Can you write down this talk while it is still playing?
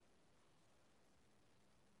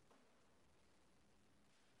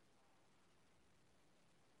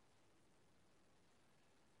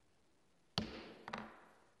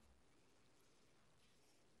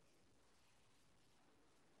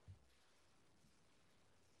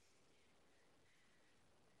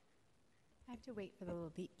I have to wait for the little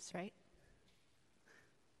beeps, right?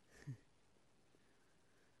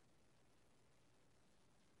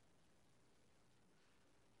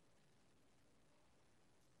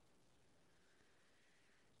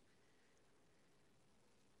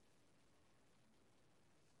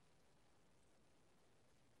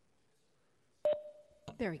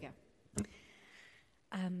 There we go.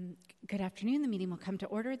 Good afternoon. The meeting will come to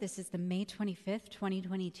order. This is the May 25th,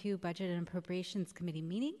 2022 Budget and Appropriations Committee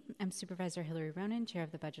meeting. I'm Supervisor Hillary Ronan, Chair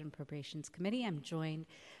of the Budget and Appropriations Committee. I'm joined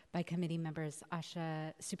by committee members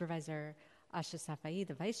Supervisor Asha Safai,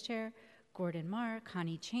 the Vice Chair, Gordon Marr,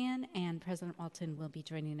 Connie Chan, and President Walton will be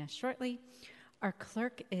joining us shortly. Our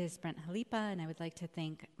clerk is Brent Halipa, and I would like to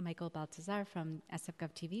thank Michael Baltazar from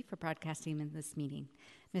SFGov TV for broadcasting in this meeting.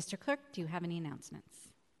 Mr. Clerk, do you have any announcements?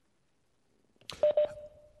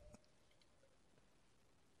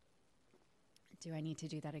 Do I need to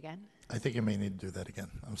do that again? I think you may need to do that again.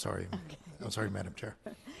 I'm sorry. Okay. I'm sorry, Madam Chair.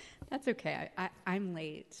 That's okay. I'm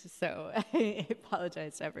late, so I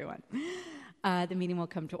apologize to everyone. The meeting will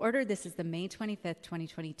come to order. This is the May 25th,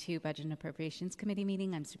 2022 Budget and Appropriations Committee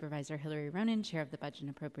meeting. I'm Supervisor Hillary Ronan, Chair of the Budget and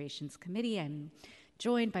Appropriations Committee. I'm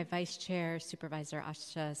joined by Vice Chair Supervisor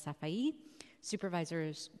Asha Safai,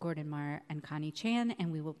 Supervisors Gordon Marr and Connie Chan,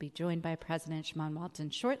 and we will be joined by President Shimon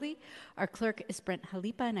Walton shortly. Our clerk is Brent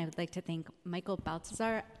Halipa, and I would like to thank Michael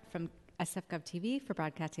Baltazar from SFGov TV for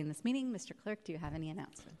broadcasting this meeting. Mr. Clerk, do you have any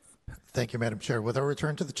announcements? Thank you, Madam Chair. With our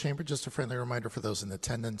return to the chamber, just a friendly reminder for those in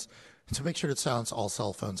attendance to make sure to silence all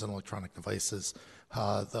cell phones and electronic devices.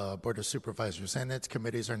 The Board of Supervisors and its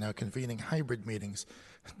committees are now convening hybrid meetings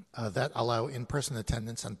that allow in-person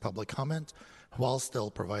attendance and public comment while still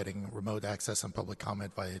providing remote access and public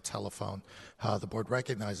comment via telephone. The board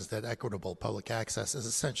recognizes that equitable public access is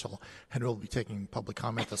essential and will be taking public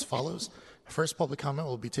comment as follows. First, public comment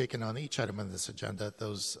will be taken on each item on this agenda.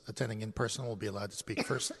 Those attending in person will be allowed to speak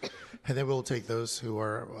first, and then we'll take those who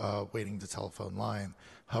are waiting the telephone line.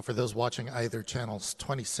 For those watching either channels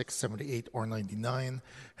 26, 78, or 99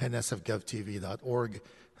 and sfgovtv.org,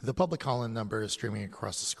 the public call-in number is streaming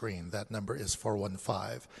across the screen. That number is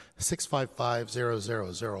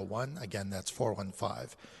 415-655-0001. Again, that's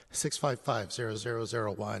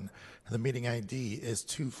 415-655-0001. The meeting ID is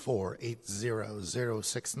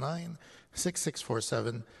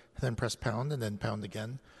 2480-069-6647. Then press pound and then pound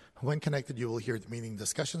again. When connected, you will hear the meeting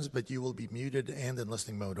discussions, but you will be muted and in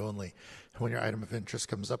listening mode only. When your item of interest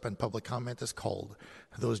comes up and public comment is called,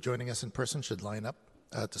 those joining us in person should line up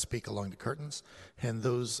to speak along the curtains, and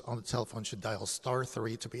those on the telephone should dial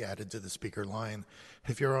 *3 to be added to the speaker line.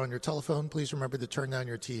 If you're on your telephone, please remember to turn down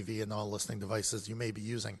your TV and all listening devices you may be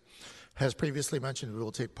using. As previously mentioned, we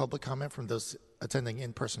will take public comment from those attending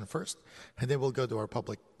in person first, and then we'll go to our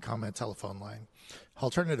public comment telephone line.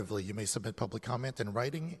 Alternatively, you may submit public comment in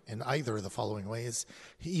writing in either of the following ways.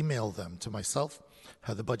 Email them to myself,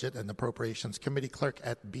 the Budget and Appropriations Committee Clerk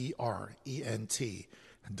at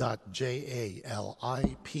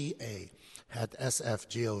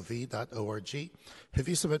brent.jalipa@sfgov.org. If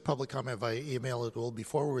you submit public comment via email, it will be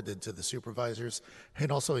forwarded to the supervisors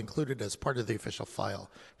and also included as part of the official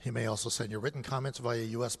file. You may also send your written comments via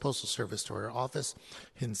U.S. Postal Service to our office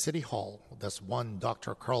in City Hall. That's 1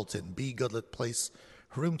 Dr. Carlton B. Goodlett Place,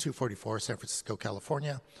 Room 244, San Francisco,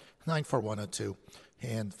 California, 94102.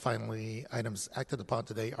 And finally, items acted upon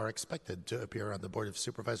today are expected to appear on the Board of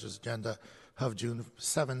Supervisors agenda of June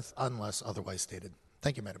 7th, unless otherwise stated.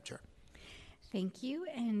 Thank you, Madam Chair. Thank you.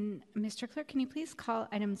 And Mr. Clerk, can you please call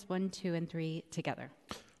items 1, 2, and 3 together?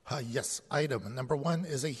 Yes. Item number 1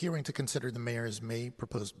 is a hearing to consider the Mayor's May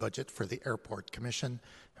proposed budget for the Airport Commission,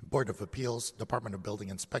 Board of Appeals, Department of Building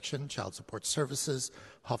Inspection, Child Support Services,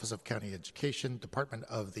 Office of County Education, Department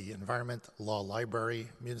of the Environment, Law Library,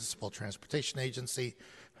 Municipal Transportation Agency,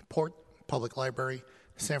 Port, Public Library,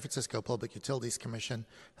 San Francisco Public Utilities Commission,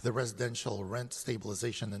 the Residential Rent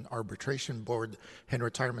Stabilization and Arbitration Board, and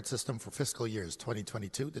Retirement System for fiscal years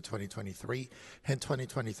 2022 to 2023 and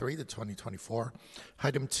 2023 to 2024.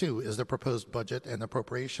 Item 2 is the proposed budget and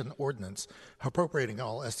appropriation ordinance appropriating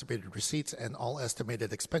all estimated receipts and all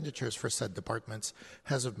estimated expenditures for said departments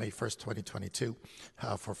as of May 1st, 2022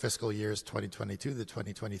 for fiscal years 2022 to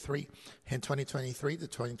 2023 and 2023 to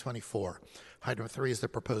 2024. Item 3 is the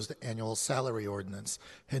proposed annual salary ordinance,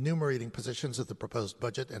 enumerating positions of the proposed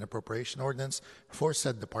budget and appropriation ordinance for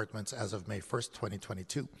said departments as of May 1st,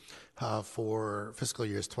 2022, for fiscal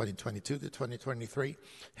years 2022 to 2023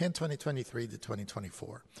 and 2023 to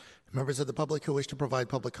 2024. Members of the public who wish to provide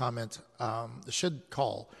public comment should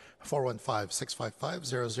call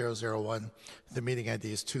 415-655-0001. The meeting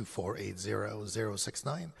ID is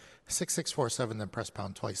 2480-069-6647, then press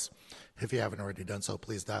pound twice. If you haven't already done so,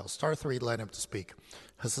 please dial *3, line up to speak.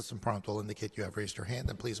 A system prompt will indicate you have raised your hand,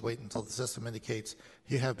 and please wait until the system indicates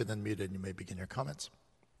you have been unmuted and you may begin your comments.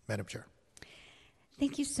 Madam Chair.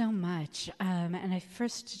 Thank you so much. And I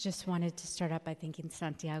first just wanted to start out by thanking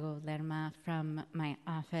Santiago Lerma from my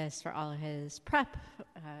office for all of his prep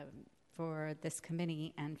for this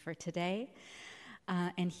committee and for today.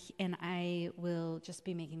 And I will just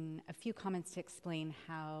be making a few comments to explain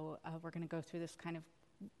how we're going to go through this kind of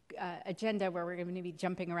agenda where we're going to be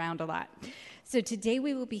jumping around a lot. So today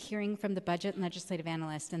we will be hearing from the budget and legislative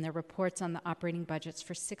analysts and their reports on the operating budgets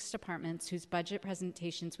for 6 departments whose budget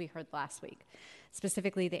presentations we heard last week,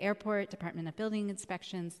 specifically the Airport, Department of Building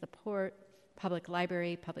Inspections, the Port, Public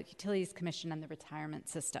Library, Public Utilities Commission, and the Retirement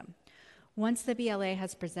System. Once the BLA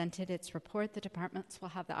has presented its report, the departments will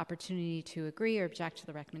have the opportunity to agree or object to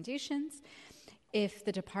the recommendations. If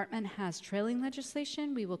the department has trailing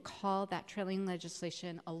legislation, we will call that trailing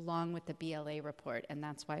legislation along with the BLA report, and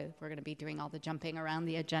that's why we're going to be doing all the jumping around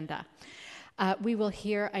the agenda. We will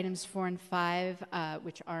hear items 4 and 5,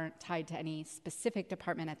 which aren't tied to any specific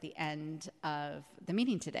department at the end of the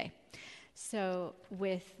meeting today. So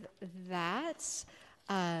with that,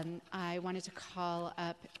 I wanted to call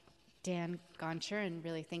up Dan Goncher, and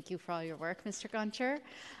really thank you for all your work, Mr. Goncher,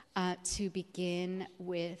 to begin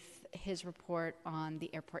with his report on the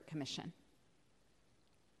Airport Commission.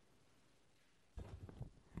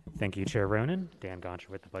 Thank you, Chair Ronan. Dan Goncher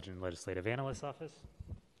with the Budget and Legislative Analyst Office.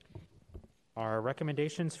 Our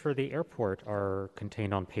recommendations for the airport are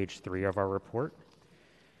contained on page 3 of our report.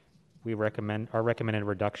 Our recommended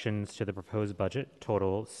reductions to the proposed budget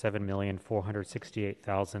total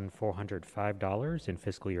 $7,468,405 in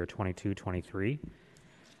fiscal year 22-23.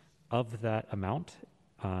 Of that amount,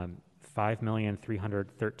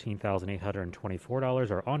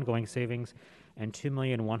 $5,313,824 are ongoing savings, and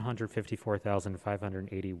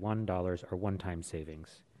 $2,154,581 are one-time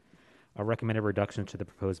savings. Our recommended reductions to the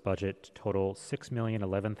proposed budget total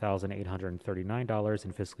 $6,011,839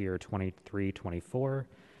 in fiscal year 23-24.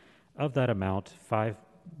 Of that amount,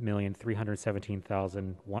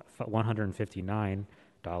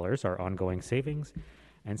 $5,317,159 are ongoing savings,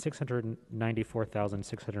 and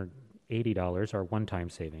 $694,680 are one-time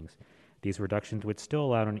savings. These reductions would still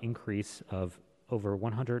allow an increase of over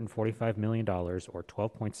 $145 million, or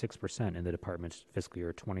 12.6%, in the department's fiscal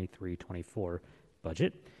year 23-24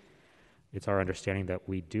 budget. It's our understanding that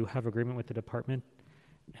we do have agreement with the department,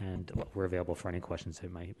 and we're available for any questions that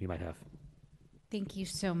you might have. Thank you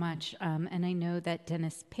so much. And I know that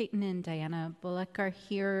Dennis Payton and Diana Bullock are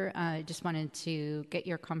here. I just wanted to get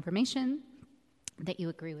your confirmation that you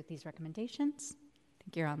agree with these recommendations. I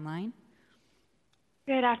think you're online.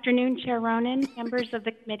 Good afternoon, Chair Ronan, members of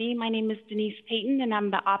the committee. My name is Denise Payton, and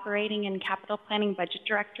I'm the Operating and Capital Planning Budget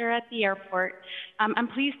Director at the airport. I'm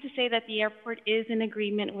pleased to say that the airport is in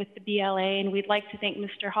agreement with the BLA, and we'd like to thank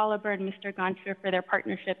Mr. Holliber and Mr. Goncher for their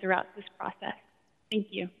partnership throughout this process. Thank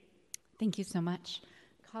you. Thank you so much.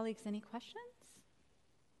 Colleagues, any questions?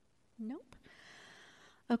 Nope.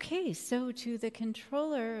 Okay, so to the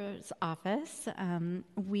Controller's Office,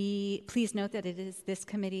 please note that it is this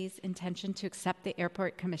committee's intention to accept the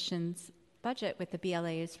Airport Commission's budget with the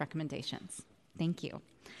BLA's recommendations. Thank you.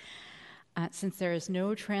 Since there is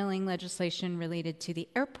no trailing legislation related to the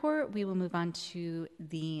airport, we will move on to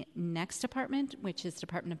the next department, which is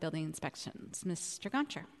Department of Building Inspections. Mr.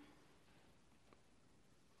 Goncher.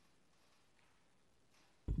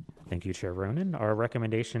 Thank you, Chair Ronan. Our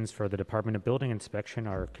recommendations for the Department of Building Inspection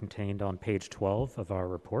are contained on page 12 of our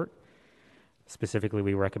report. Specifically,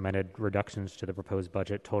 we recommended reductions to the proposed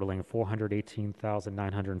budget totaling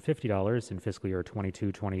 $418,950 in fiscal year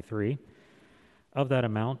 22-23. Of that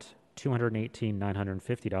amount,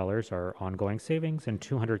 $218,950 are ongoing savings, and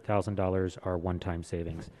 $200,000 are one-time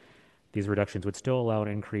savings. These reductions would still allow an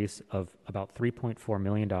increase of about $3.4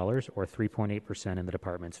 million, or 3.8%, in the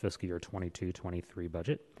department's fiscal year 22-23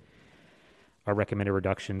 budget. Our recommended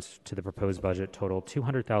reductions to the proposed budget total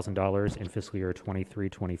 $200,000 in fiscal year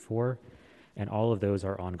 23-24, and all of those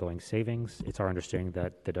are ongoing savings. It's our understanding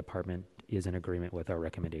that the department is in agreement with our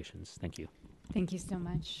recommendations. Thank you. Thank you so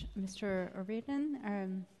much. Mr.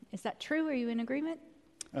 O'Riordan, is that true? Are you in agreement?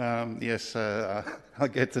 Yes, I'll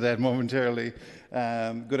get to that momentarily.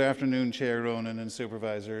 Good afternoon, Chair Ronan and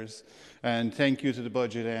supervisors, and thank you to the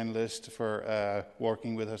budget analyst for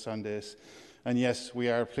working with us on this. And yes, we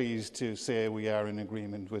are pleased to say we are in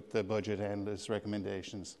agreement with the budget analyst's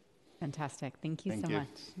recommendations. Fantastic. Thank you so much.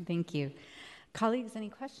 Thank you. Colleagues, any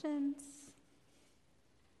questions?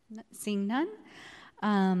 Seeing none.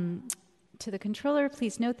 To the Controller,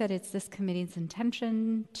 please note that it's this committee's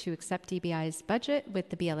intention to accept DBI's budget with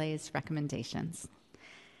the BLA's recommendations.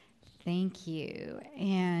 Thank you.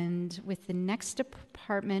 And with the next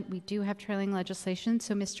department, we do have trailing legislation.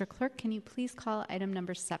 So, Mr. Clerk, can you please call item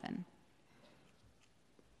number 7?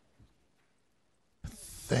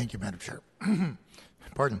 Thank you, Madam Chair.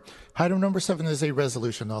 Pardon. Item number 7 is a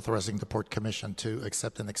resolution authorizing the Port Commission to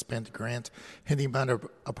accept and expend a grant in the amount of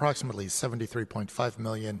approximately $73.5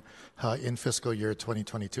 million in fiscal year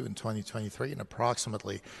 2022 and 2023, and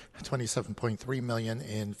approximately $27.3 million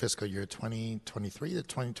in fiscal year 2023 to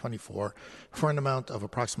 2024, for an amount of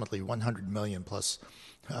approximately $100 million plus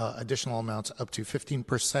additional amounts up to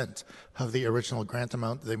 15% of the original grant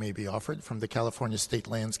amount they may be offered from the California State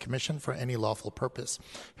Lands Commission for any lawful purpose,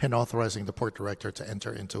 and authorizing the Port Director to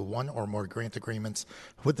enter into one or more grant agreements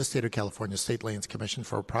with the State of California State Lands Commission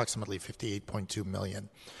for approximately $58.2 million.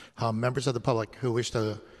 Members of the public who wish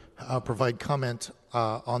to provide comment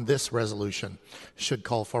on this resolution should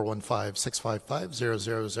call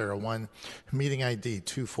 415-655-0001, meeting ID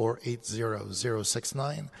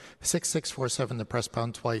 2480069, 6647 to press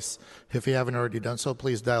pound twice. If you haven't already done so,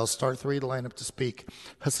 please dial *3 to line up to speak.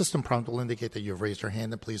 A system prompt will indicate that you've raised your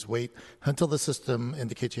hand, and please wait until the system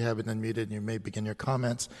indicates you have been unmuted and you may begin your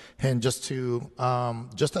comments. And just a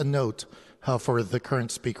note, for the current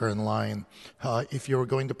speaker in line, if you're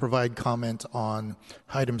going to provide comment on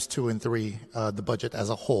items 2 and 3, the budget as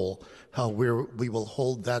a whole, we will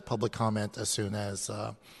hold that public comment as soon as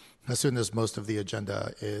most of the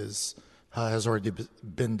agenda has already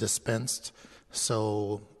been dispensed.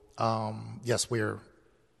 So yes, we're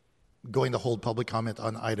going to hold public comment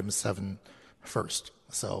on item 7 first.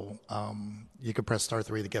 So you can press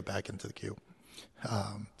 *3 to get back into the queue.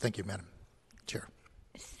 Thank you, Madam Chair.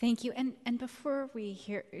 Thank you. And before we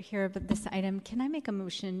hear about this item, can I make a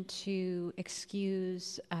motion to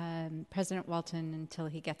excuse President Walton until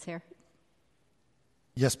he gets here?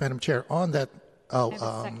 Yes, Madam Chair. On that,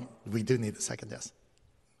 we do need a second, yes.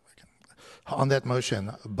 On that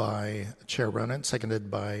motion by Chair Ronan,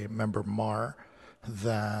 seconded by Member Marr,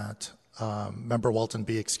 that Member Walton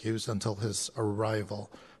be excused until his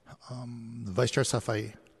arrival. Vice Chair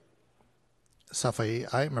Safai,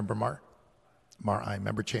 aye. Member Marr? Marr, aye.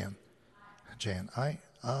 Member Chan? Chan, aye.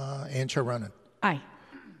 And Chair Ronan? Aye.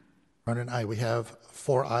 Ronan, aye. We have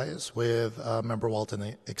 4 ayes with Member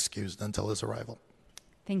Walton excused until his arrival.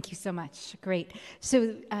 Thank you so much. Great.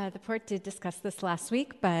 So the Port did discuss this last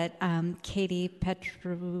week, but Katie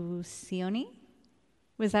Petruccioni,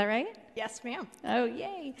 was that right? Yes, ma'am. Oh,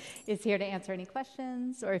 yay. Is here to answer any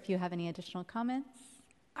questions, or if you have any additional comments.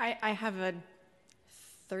 I have a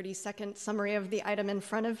 30-second summary of the item in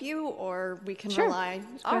front of you, or we can Sure. rely. Go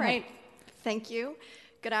All ahead. right. Thank you.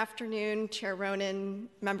 Good afternoon, Chair Ronan,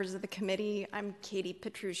 members of the committee. I'm Katie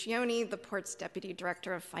Petruccioni, the Port's Deputy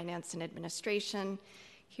Director of Finance and Administration,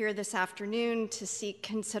 here this afternoon to seek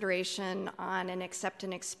consideration on an accept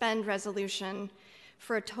and expend resolution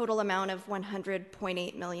for a total amount of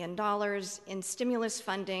 $100.8 million in stimulus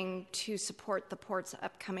funding to support the Port's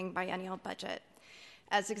upcoming biennial budget.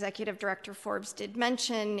 As Executive Director Forbes did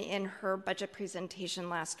mention in her budget presentation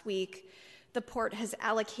last week, the Port has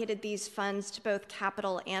allocated these funds to both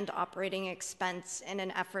capital and operating expense in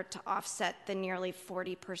an effort to offset the nearly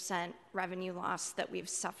 40% revenue loss that we've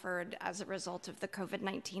suffered as a result of the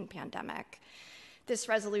COVID-19 pandemic. This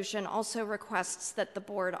resolution also requests that the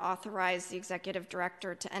board authorize the Executive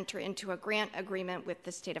Director to enter into a grant agreement with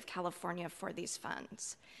the State of California for these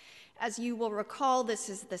funds. As you will recall, this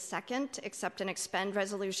is the second accept and expend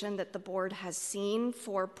resolution that the board has seen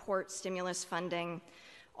for Port stimulus funding.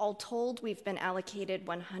 All told, we've been allocated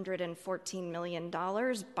 $114 million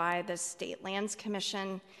by the State Lands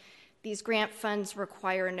Commission. These grant funds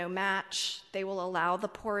require no match. They will allow the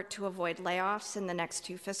Port to avoid layoffs in the next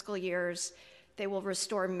 2 fiscal years. They will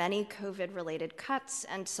restore many COVID-related cuts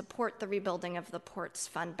and support the rebuilding of the Port's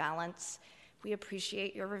fund balance. We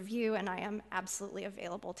appreciate your review, and I am absolutely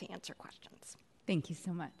available to answer questions. Thank you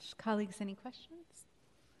so much. Colleagues, any questions?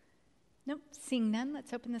 Nope. Seeing none,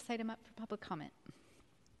 let's open this item up for public comment.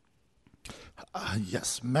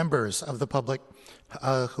 Yes, members of the public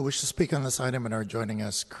who wish to speak on this item and are joining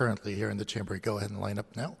us currently here in the chamber, go ahead and line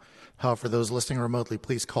up now. For those listening remotely,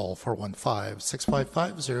 please call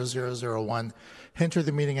 415-655-0001. Enter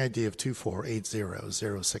the meeting ID of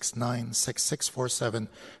 2480069, 6647,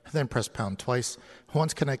 then press pound twice.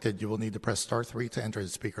 Once connected, you will need to press *3 to enter the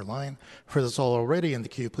speaker line. For those all already in the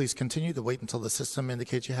queue, please continue to wait until the system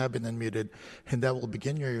indicates you have been unmuted, and that will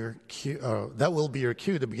begin your cue. That will be your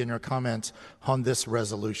cue to begin your comments on this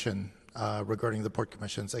resolution regarding the Port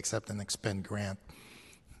Commission's Accept and Expend grant.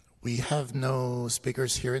 We have no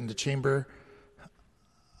speakers here in the chamber.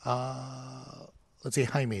 Let's see,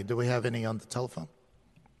 Jaime, do we have any on the telephone?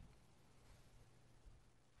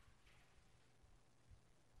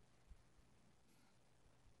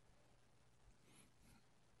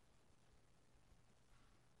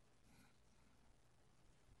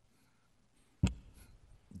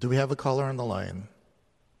 Do we have a caller on the line?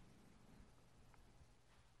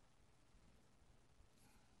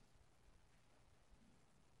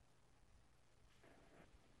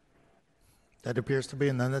 That appears to be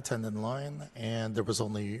an unattended line, and there was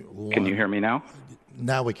only one. Can you hear me now?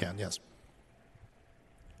 Now we can, yes.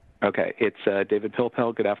 Okay, it's David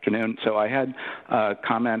Pilpel. Good afternoon. So I had a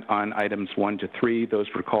comment on items 1 to 3. Those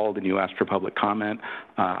were called, and you asked for public comment.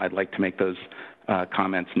 I'd like to make those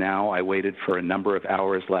comments now. I waited for a number of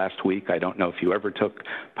hours last week. I don't know if you ever took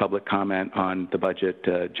public comment on the budget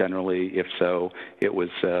generally. If so, it was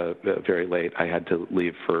very late. I had to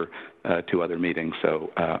leave for 2 other meetings,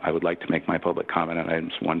 so I would like to make my public comment on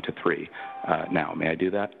items 1 to 3 now. May I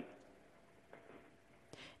do that?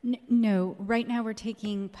 No, right now we're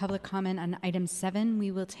taking public comment on item 7. We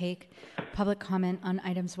will take public comment on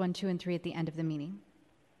items 1, 2, and 3 at the end of the meeting.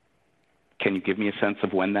 Can you give me a sense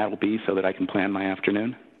of when that will be so that I can plan my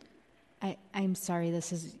afternoon? I'm sorry,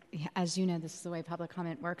 this is, as you know, this is the way public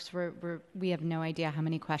comment works. We have no idea how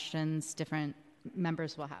many questions different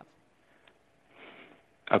members will have.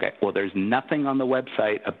 Okay, well, there's nothing on the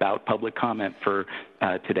website about public comment for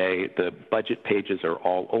today. The budget pages are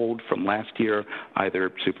all old from last year,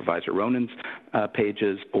 either Supervisor Ronan's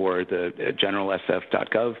pages or the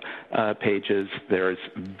generalsf.gov pages. There's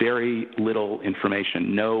very little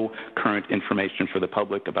information, no current information for the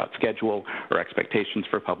public about schedule or expectations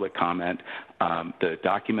for public comment. The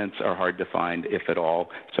documents are hard to find, if at all,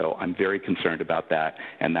 so I'm very concerned about that,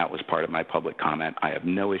 and that was part of my public comment. I have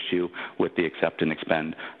no issue with the accept and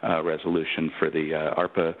expend resolution for the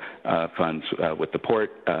ARPA funds with the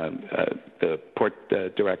port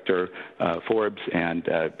director, Forbes, and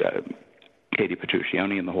Katie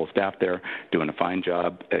Petruccioni and the whole staff there doing a fine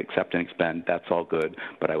job. Accept and expend, that's all good,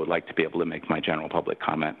 but I would like to be able to make my general public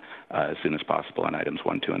comment as soon as possible on items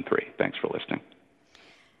 1, 2, and 3. Thanks for listening.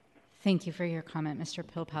 Thank you for your comment, Mr.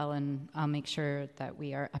 Pilpel, and I'll make sure that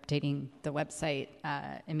we are updating the website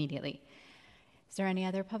immediately. Is there any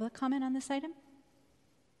other public comment on this item?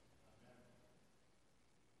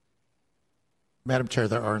 Madam Chair,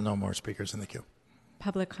 there are no more speakers in the queue.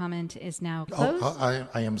 Public comment is now closed. Oh,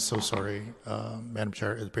 I am so sorry, Madam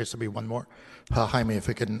Chair. It appears to be one more. Jaime, if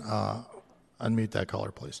we can unmute that caller,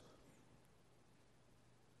 please.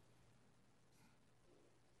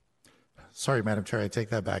 Sorry, Madam Chair, I take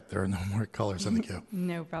that back. There are no more callers in the queue.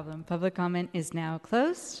 No problem. Public comment is now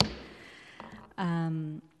closed.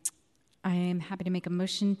 I am happy to make a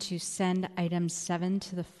motion to send item 7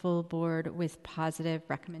 to the full board with positive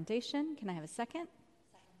recommendation. Can I have a second?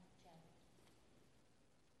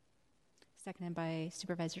 Seconded by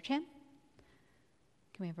Supervisor Chan.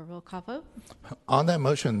 Can we have a roll call vote? On that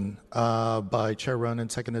motion by Chair Ronan,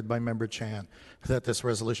 seconded by Member Chan, that this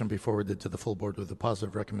resolution be forwarded to the full board with a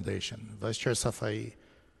positive recommendation. Vice Chair Safai.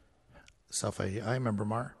 Safai, aye. Member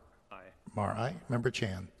Mar? Aye. Mar, aye. Member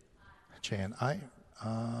Chan? Chan, aye.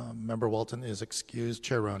 Member Walton is excused.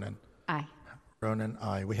 Chair Ronan? Aye. Ronan,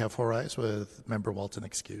 aye. We have 4 ayes with Member Walton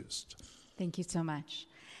excused. Thank you so much.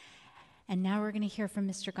 And now we're going to hear from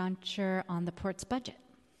Mr. Goncher on the port's budget.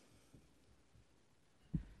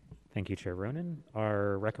 Thank you, Chair Ronan.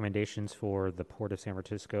 Our recommendations for the Port of San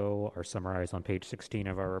Francisco are summarized on page 16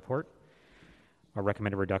 of our report. Our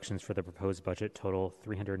recommended reductions for the proposed budget total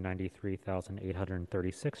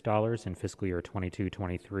 $393,836 in fiscal year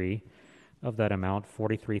 22-23. Of that amount,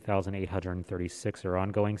 $43,836 are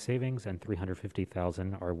ongoing savings and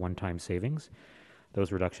 $350,000 are one-time savings.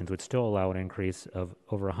 Those reductions would still allow an increase of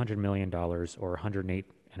over $100 million or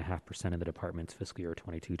 108.5% of the department's fiscal year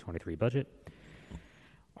 22-23 budget.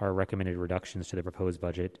 Our recommended reductions to the proposed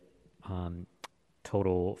budget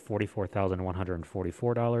total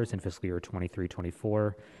 $44,144 in fiscal year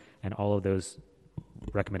 23-24, and all of those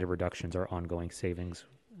recommended reductions are ongoing savings.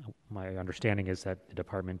 My understanding is that the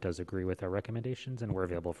department does agree with our recommendations, and we're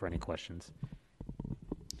available for any questions.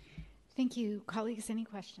 Thank you. Colleagues, any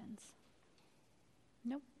questions?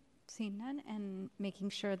 Nope. Seeing none, and making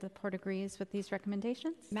sure the port agrees with these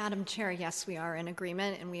recommendations? Madam Chair, yes, we are in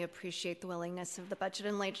agreement, and we appreciate the willingness of the budget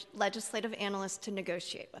and legislative analysts to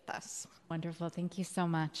negotiate with us. Wonderful. Thank you so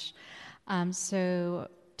much. So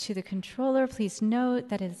to the controller, please note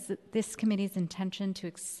that it is this committee's intention to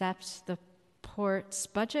accept the port's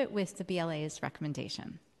budget with the BLA's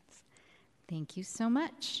recommendations. Thank you so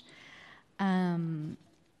much.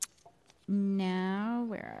 Now,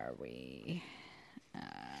 where are we?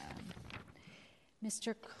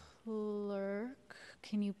 Mr. Clerk,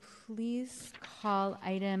 can you please call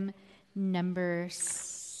item number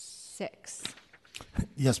 6?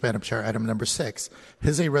 Yes, Madam Chair. Item number 6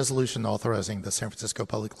 is a resolution authorizing the San Francisco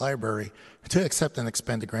Public Library to accept and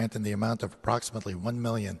expend a grant in the amount of approximately $1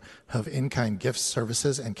 million of in-kind gifts,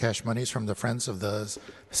 services, and cash monies from the Friends of the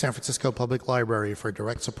San Francisco Public Library for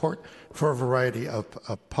direct support for a variety of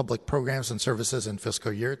public programs and services in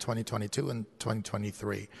fiscal year 2022 and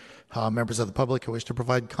 2023. Members of the public who wish to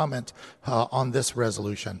provide comment on this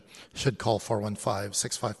resolution should call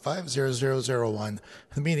 415-655-0001.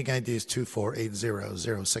 The meeting ID is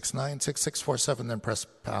 2480-069-6647, then press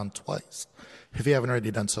pound twice. If you haven't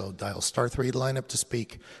already done so, dial *3 to line up to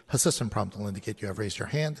speak. A system prompt will indicate you have raised your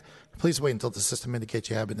hand. Please wait until the system indicates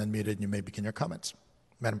you have been unmuted and you may begin your comments.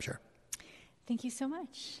 Madam Chair. Thank you so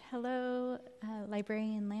much. Hello,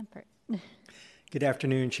 Librarian Lampert. Good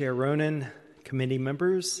afternoon, Chair Ronan, committee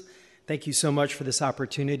members. Thank you so much for this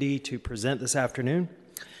opportunity to present this afternoon.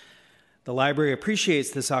 The library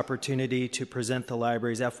appreciates this opportunity to present the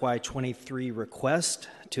library's FY23 request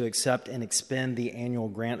to accept and expend the annual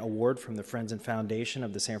grant award from the Friends and Foundation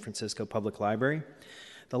of the San Francisco Public Library.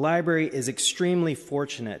 The library is extremely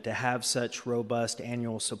fortunate to have such robust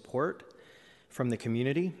annual support from the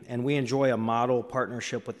community, and we enjoy a model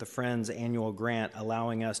partnership with the Friends annual grant,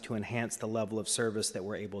 allowing us to enhance the level of service that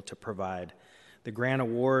we're able to provide. The grant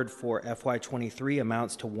award for FY23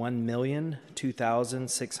 amounts to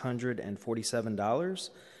 $1,002,647.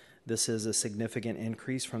 This is a significant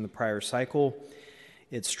increase from the prior cycle.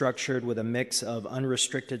 It's structured with a mix of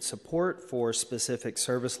unrestricted support for specific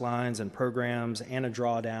service lines and programs and a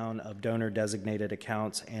drawdown of donor-designated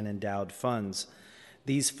accounts and endowed funds.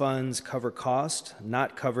 These funds cover costs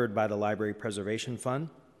not covered by the Library Preservation Fund.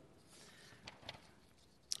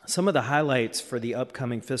 Some of the highlights for the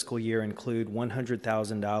upcoming fiscal year include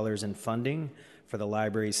 $100,000 in funding for the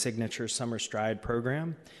library's signature Summer Stride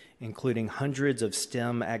program, including hundreds of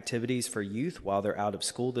STEM activities for youth while they're out of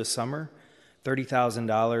school this summer,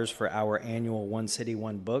 $30,000 for our annual One City,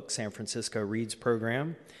 One Book San Francisco Reads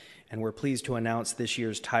program, and we're pleased to announce this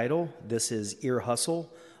year's title. This is Ear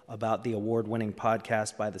Hustle, about the award-winning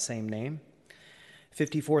podcast by the same name.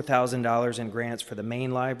 $54,000 in grants for the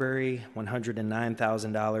main library,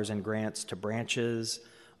 $109,000 in grants to branches,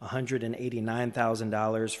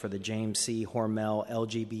 $189,000 for the James C. Hormel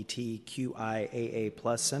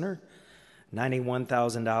LGBTQIAA+ Center,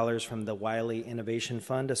 $91,000 from the Wiley Innovation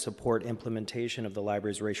Fund to support implementation of the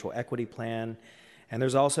library's racial equity plan, and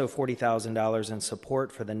there's also $40,000 in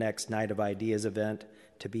support for the next Night of Ideas event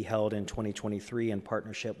to be held in 2023 in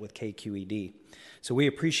partnership with KQED. So we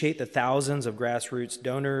appreciate the thousands of grassroots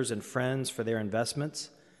donors and friends for their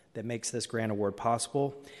investments that makes this grant award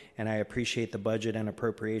possible, and I appreciate the Budget and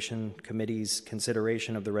Appropriation Committee's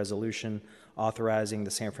consideration of the resolution authorizing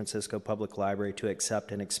the San Francisco Public Library to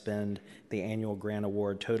accept and expend the annual grant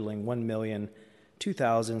award totaling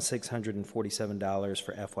 $1,002,647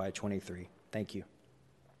 for FY23. Thank you.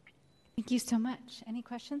 Thank you so much. Any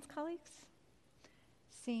questions, colleagues?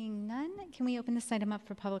 Seeing none, can we open this item up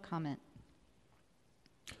for public comment?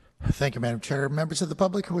 Thank you, Madam Chair. Members of the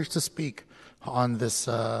public who wish to speak on this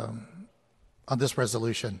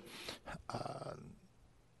resolution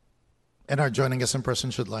and are joining us in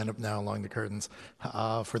person should line up now along the curtains.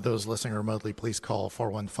 For those listening remotely, please call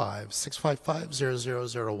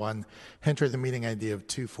 415-655-0001. Enter the meeting ID of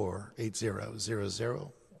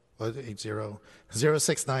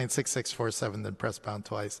 2480-069-6647, then press pound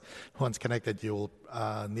twice. Once connected, you will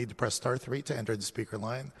need to press *3 to enter the speaker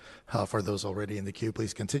line. For those already in the queue,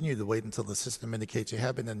 please continue to wait until the system indicates you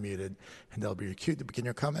have been unmuted, and that'll be your cue to begin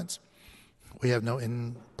your comments. We have no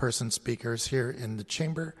in-person speakers here in the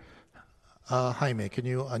chamber. Jaime, can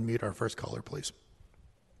you unmute our first caller, please?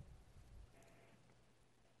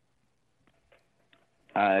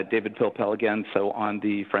 David Pilpel again. So on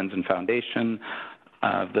the Friends and Foundation,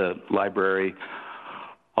 the library,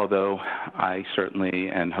 although I certainly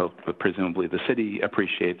and hope presumably the city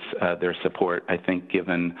appreciates their support, I think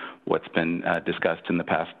given what's been discussed in the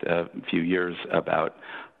past few years about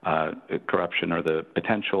corruption or the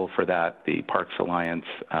potential for that, the Parks Alliance,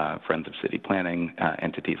 Friends of City Planning,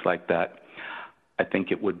 entities like that, I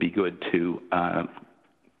think it would be good to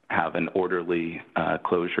have an orderly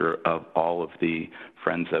closure of all of the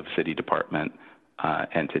Friends of City Department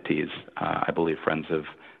entities. I believe Friends of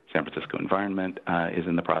San Francisco Environment is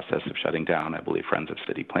in the process of shutting down. I believe Friends of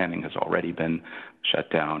City Planning has already been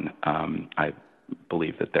shut down. I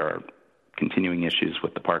believe that there are continuing issues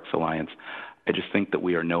with the Parks Alliance. I just think that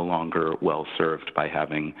we are no longer well served by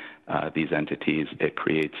having these entities. It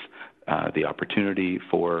creates the opportunity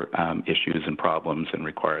for issues and problems and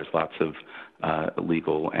requires lots of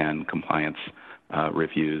legal and compliance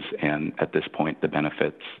reviews. And at this point, the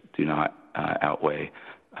benefits do not outweigh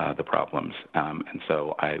the problems. And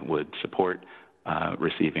so I would support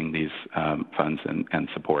receiving these funds and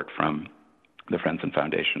support from the Friends and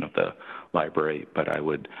Foundation of the library, but I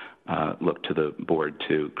would look to the board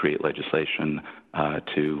to create legislation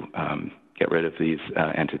to get rid of these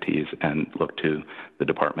entities and look to the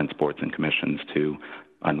departments, boards, and commissions to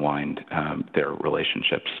unwind their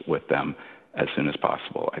relationships with them as soon as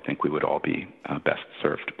possible. I think we would all be best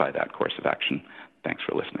served by that course of action. Thanks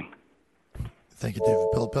for listening. Thank you, David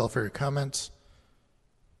Pilpel, for your comments.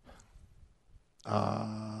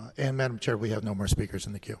 And Madam Chair, we have no more speakers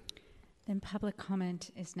in the queue. Then public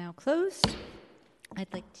comment is now closed.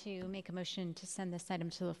 I'd like to make a motion to send this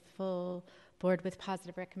item to the full board with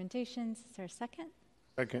positive recommendations. Is there a second?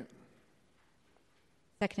 Second.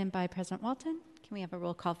 Seconded by President Walton. Can we have a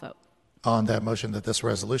roll call vote? On that motion that this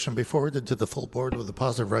resolution be forwarded to the full board with a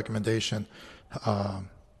positive recommendation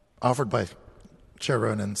offered by Chair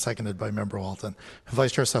Ronan, seconded by Member Walton.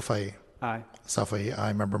 Vice Chair Safai. Aye. Safai,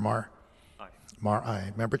 aye. Member Marr. Aye. Marr,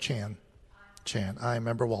 aye. Member Chan. Chan, aye.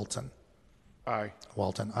 Member Walton. Aye.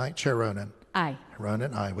 Walton, aye. Chair Ronan. Aye.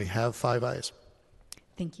 Ronan, aye. We have 5 ayes.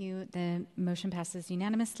 Thank you. The motion passes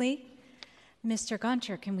unanimously. Mr.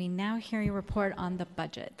 Goncher, can we now hear your report on the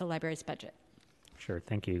budget, the library's budget? Sure.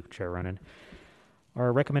 Thank you, Chair Ronan.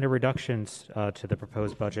 Our recommended reductions to the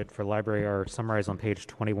proposed budget for library are summarized on page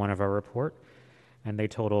 21 of our report, and they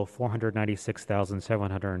total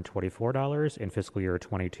 $496,724 in fiscal year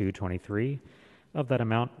 22-23. Of that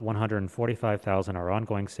amount, $145,000 are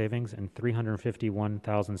ongoing savings, and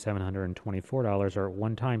 $351,724 are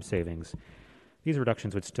one-time savings. These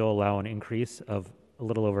reductions would still allow an increase of a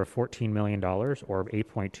little over $14 million, or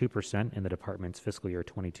 8.2%, in the department's fiscal year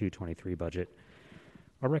 22-23 budget.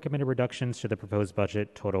 Our recommended reductions to the proposed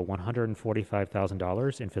budget total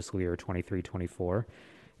 $145,000 in fiscal year 23-24,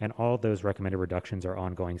 and all of those recommended reductions are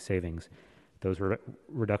ongoing savings. Those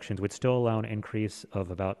reductions would still allow an increase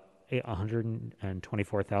of about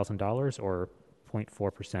 $124,000, or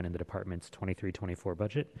 0.4%, in the department's 23-24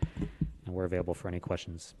 budget, and we're available for any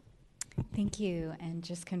questions. Thank you. And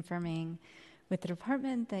just confirming with the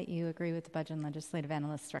department that you agree with the budget and legislative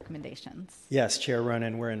analyst's recommendations. Yes, Chair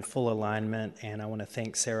Ronan, we're in full alignment, and I want to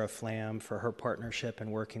thank Sarah Flam for her partnership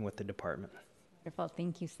in working with the department. Wonderful.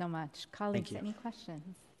 Thank you so much. Colleagues, Thank you. any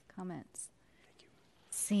questions, comments? Thank you.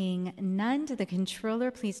 Seeing none, to the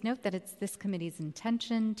controller, please note that it's this committee's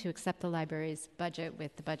intention to accept the library's budget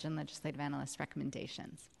with the budget and legislative analyst's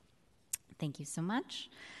recommendations. Thank you so much.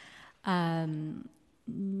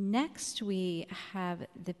 Next, we have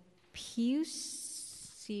the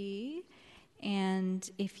PUC, and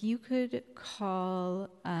if you could call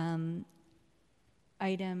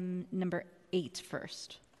item number 8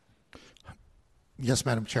 first. Yes,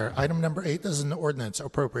 Madam Chair. Item number 8 is an ordinance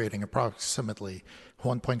appropriating approximately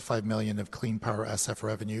 $1.5 million of Clean Power SF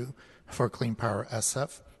revenue for Clean Power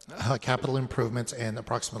SF capital improvements and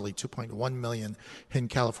approximately $2.1 million in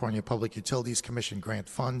California Public Utilities Commission grant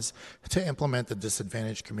funds to implement the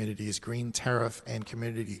Disadvantaged Communities Green Tariff and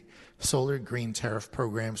Community Solar Green Tariff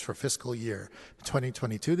programs for fiscal year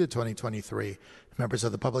 2022 to 2023. Members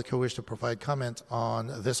of the public who wish to provide comment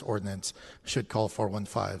on this ordinance should call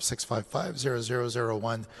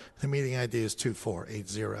 415-655-0001. The meeting ID is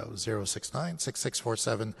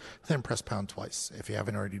 2480-069-6647. Then press pound twice. If you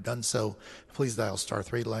haven't already done so, please dial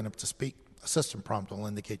 *3 to line up to speak. A system prompt will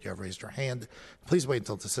indicate you have raised your hand. Please wait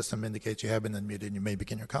until the system indicates you have been unmuted and you may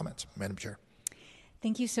begin your comments. Madam Chair.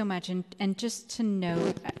 Thank you so much. And just to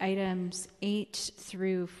note, items 8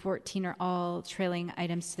 through 14 are all trailing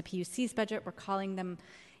items to the PUC's budget. We're calling them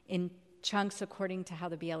in chunks according to how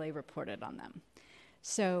the BLA reported on them.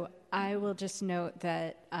 So I will just note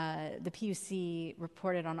that the PUC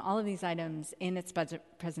reported on all of these items in its budget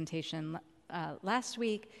presentation last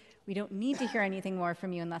week. We don't need to hear anything more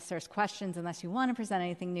from you unless there's questions, unless you want to present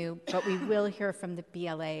anything new, but we will hear from the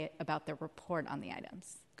BLA about their report on the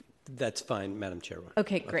items. That's fine, Madam Chair.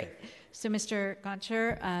 Okay, great. Okay. So, Mr.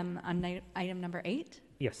 Goncher, on item number 8?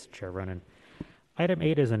 Yes, Chair Ronan. Item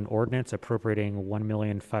 8 is an ordinance appropriating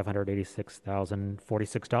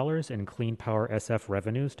 $1,586,046 in Clean Power SF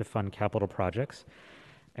revenues to fund capital projects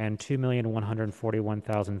and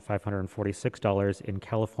 $2,141,546 in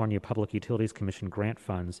California Public Utilities Commission grant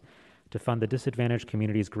funds to fund the Disadvantaged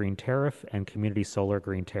Communities Green Tariff and Community Solar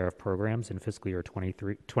Green Tariff programs in fiscal year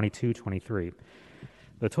 22-23.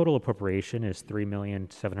 The total appropriation is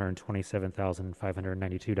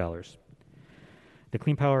 $3,727,592. The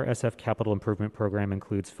Clean Power SF Capital Improvement Program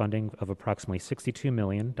includes funding of approximately $62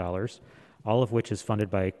 million, all of which is funded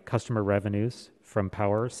by customer revenues from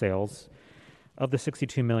power sales. Of the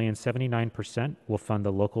 $62 million, 79% will fund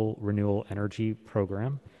the local renewable energy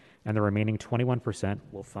program, and the remaining 21%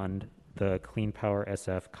 will fund the Clean Power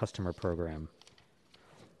SF customer program.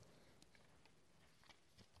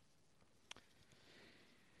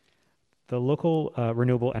 The local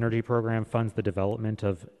renewable energy program funds the development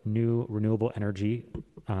of new renewable energy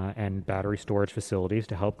and battery storage facilities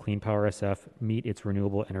to help Clean Power SF meet its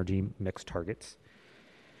renewable energy mix targets.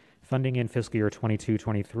 Funding in fiscal year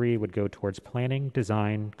 22-23 would go towards planning,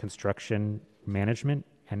 design, construction, management,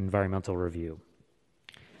 and environmental review.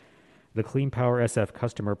 The Clean Power SF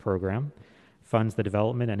customer program funds the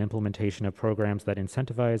development and implementation of programs that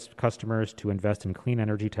incentivize customers to invest in clean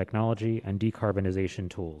energy technology and decarbonization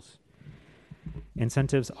tools.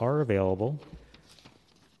 Incentives are available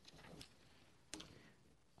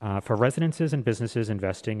for residences and businesses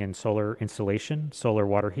investing in solar installation, solar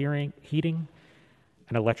water heating,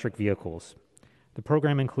 and electric vehicles. The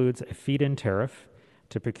program includes a feed-in tariff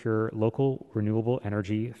to procure local renewable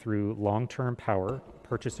energy through long-term power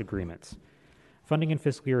purchase agreements. Funding in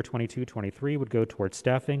fiscal year 22-23 would go towards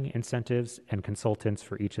staffing, incentives, and consultants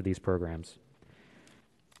for each of these programs.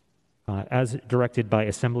 As directed by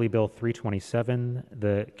Assembly Bill 327,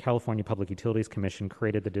 the California Public Utilities Commission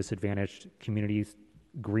created the Disadvantaged Communities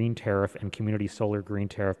Green Tariff and Community Solar Green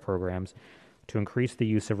Tariff programs to increase the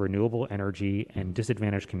use of renewable energy in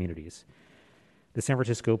disadvantaged communities. The San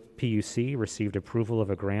Francisco PUC received approval of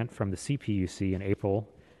a grant from the CPUC in April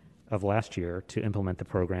of last year to implement the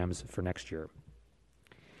programs for next year.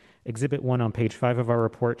 Exhibit 1 on page 5 of our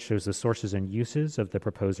report shows the sources and uses of the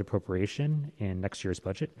proposed appropriation in next year's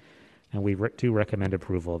budget, and we do recommend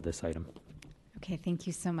approval of this item. Okay, thank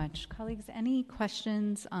you so much. Colleagues, any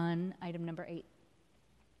questions on item number 8?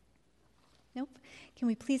 Nope. Can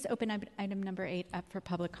we please open item number 8 up for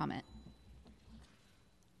public comment?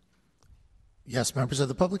 Yes, members of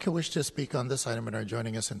the public who wish to speak on this item and are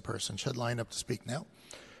joining us in person should line up to speak now.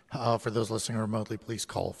 For those listening remotely, please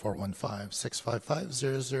call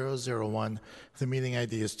 415-655-0001. The meeting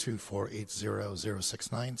ID is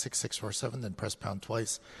 2480-069-6647. Then press pound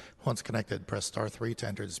twice. Once connected, press star 3 to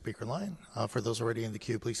enter the speaker line. For those already in the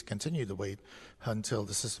queue, please continue to wait until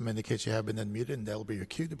the system indicates you have been unmuted, and that will be your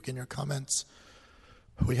cue to begin your comments.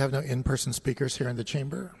 We have no in-person speakers here in the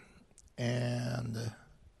chamber, and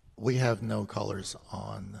we have no callers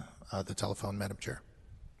on the telephone, Madam Chair.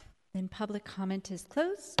 Then public comment is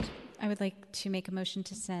closed. I would like to make a motion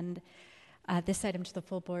to send this item to the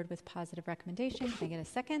full board with positive recommendation. Can I get a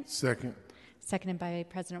second? Second. Seconded by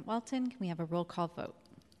President Walton. Can we have a roll call vote?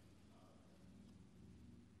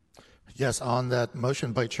 Yes, on that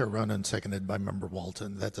motion by Chair Ronan, seconded by Member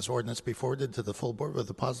Walton, that this ordinance be forwarded to the full board with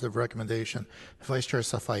a positive recommendation. Vice Chair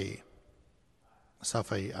Safai.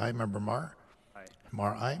 Safai, aye. Member Marr? Aye.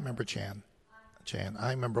 Marr, aye. Member Chan? Chan,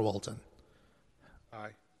 aye. Member Walton?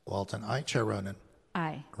 Aye. Walton, aye. Chair Ronan?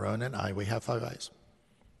 Aye. Ronan, aye. We have 5 ayes.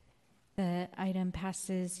 The item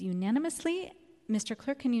passes unanimously. Mr.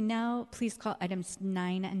 Clerk, can you now please call items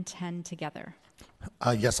 9 and 10 together?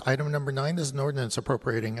 Yes, item number 9 is an ordinance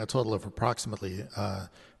appropriating a total of approximately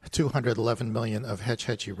 $211 million of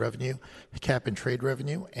Hetch-Hetchy revenue, cap and trade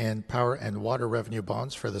revenue, and power and water revenue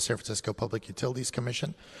bonds for the San Francisco Public Utilities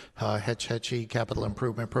Commission Hetch-Hetchy Capital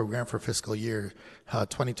Improvement Program for fiscal year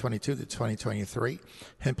 2022 to 2023,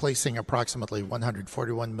 and placing approximately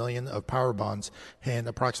 $141 million of power bonds and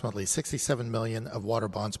approximately $67 million of water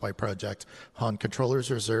bonds by project on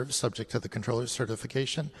controller's reserve, subject to the controller's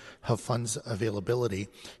certification of funds availability,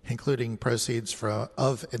 including proceeds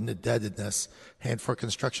of indebtedness, and for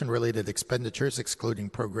construction-related expenditures, excluding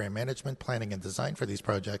program management, planning, and design for these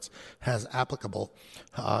projects, as applicable,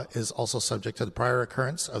 is also subject to the prior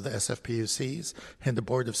occurrence of the SFPUCs and the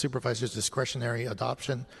Board of Supervisors' discretionary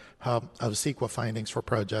adoption of CEQA findings for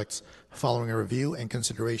projects following a review and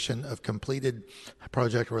consideration of completed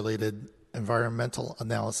project-related environmental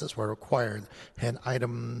analysis where required. And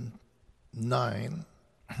item 9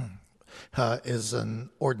 is an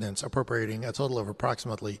ordinance appropriating a total of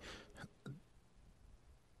approximately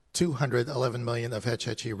 $211 million of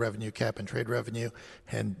Hetch-Hetchy revenue, cap and trade revenue,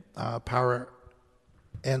 and power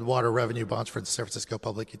and water revenue bonds for the San Francisco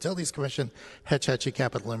Public Utilities Commission Hetch-Hetchy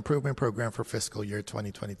Capital Improvement Program for fiscal year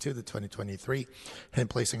 2022 to 2023, and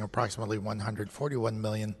placing approximately $141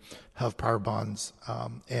 million of power bonds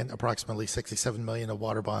and approximately $67 million of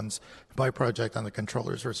water bonds by project on the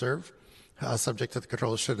controller's reserve, subject to the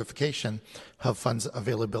controller's certification of funds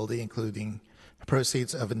availability, including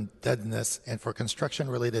proceeds of indebtedness, and for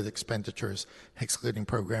construction-related expenditures, excluding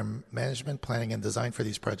program management, planning, and design for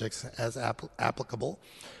these projects as applicable,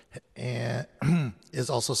 and is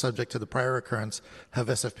also subject to the prior occurrence of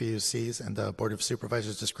SFPUC's and the Board of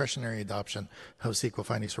Supervisors' discretionary adoption of CEQA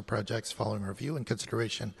findings for projects following review and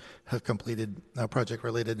consideration of completed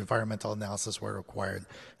project-related environmental analysis where required.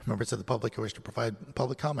 Members of the public who wish to provide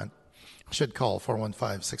public comment should call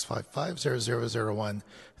 415-655-0001.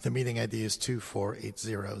 The meeting ID is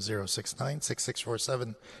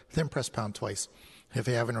 2480-069-6647. Then press pound twice. If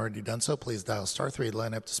you haven't already done so, please dial *3 to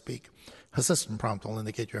line up to speak. A system prompt will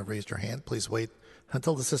indicate you have raised your hand. Please wait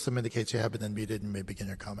until the system indicates you have been unmuted and may begin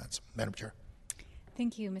your comments. Madam Chair.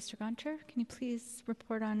 Thank you. Mr. Goncher, can you please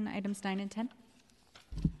report on items 9 and 10?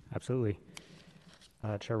 Absolutely.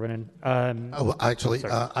 Chair Ronan.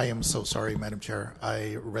 I am so sorry, Madam Chair.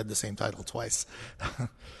 I read the same title twice.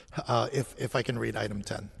 If I can read item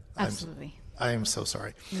 10. Absolutely. I am so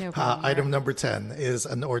sorry. No problem. Item number 10 is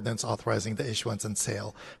an ordinance authorizing the issuance and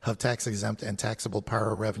sale of tax-exempt and taxable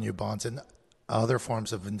power revenue bonds and other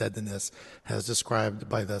forms of indebtedness as described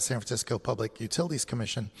by the San Francisco Public Utilities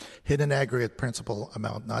Commission in an aggregate principal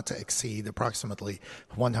amount not to exceed approximately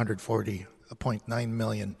 $140.9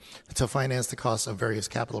 million to finance the costs of various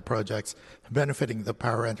capital projects benefiting the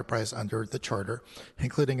power enterprise under the charter,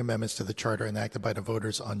 including amendments to the charter enacted by the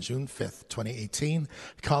voters on June 5th, 2018,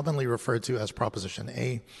 commonly referred to as Proposition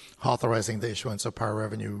A, authorizing the issuance of power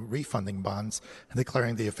revenue refunding bonds and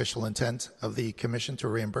declaring the official intent of the Commission to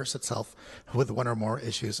reimburse itself with one or more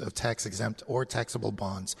issues of tax-exempt or taxable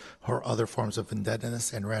bonds or other forms of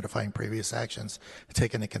indebtedness and ratifying previous actions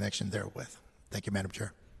taken in connection therewith. Thank you, Madam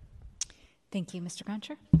Chair. Thank you. Mr.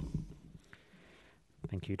 Goncher?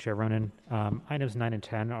 Thank you, Chair Ronan. Items 9 and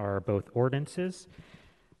 10 are both ordinances.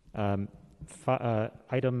 Item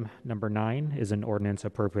number 9 is an ordinance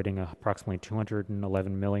appropriating approximately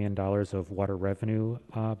 $211 million of water revenue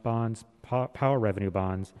bonds, power revenue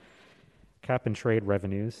bonds, cap and trade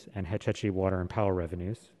revenues, and Hetch Hetchy water and power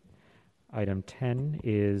revenues. Item 10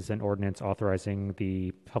 is an ordinance authorizing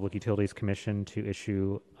the Public Utilities Commission to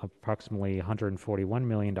issue approximately $141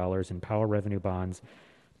 million in power revenue bonds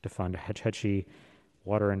to fund Hetch Hetchy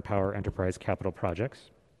water and power enterprise capital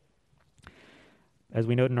projects. As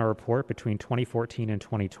we note in our report, between 2014 and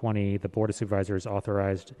 2020, the Board of Supervisors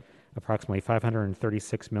authorized approximately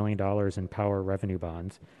 $536 million in power revenue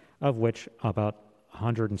bonds, of which about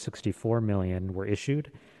 $164 million were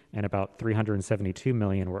issued and about $372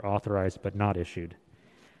 million were authorized but not issued.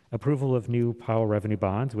 Approval of new power revenue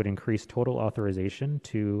bonds would increase total authorization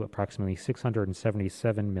to approximately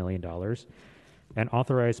 $677 million and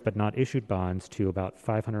authorized but not issued bonds to about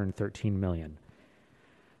 $513 million.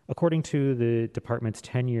 According to the department's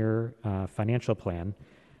 10-year financial plan,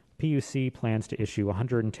 PUC plans to issue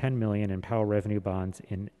 $110 million in power revenue bonds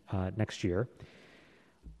in next year,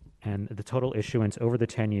 and the total issuance over the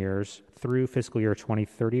 10 years through fiscal year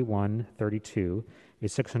 2031-32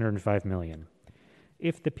 is $605 million.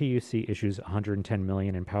 If the PUC issues $110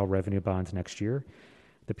 million in power revenue bonds next year,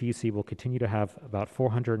 the PUC will continue to have about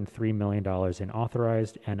 $403 million in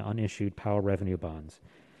authorized and unissued power revenue bonds.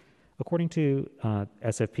 According to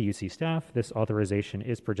SFPUC staff, this authorization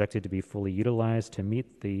is projected to be fully utilized to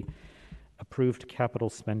meet the approved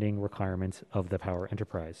capital spending requirements of the power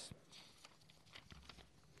enterprise.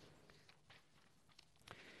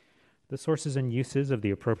 The sources and uses of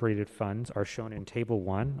the appropriated funds are shown in Table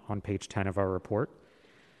 1 on page 10 of our report.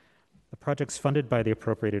 The projects funded by the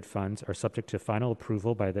appropriated funds are subject to final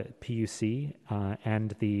approval by the PUC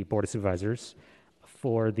and the Board of Supervisors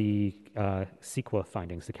for the CEQA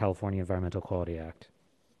findings, the California Environmental Quality Act.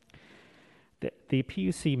 The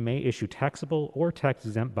PUC may issue taxable or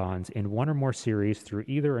tax-exempt bonds in one or more series through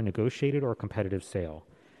either a negotiated or competitive sale.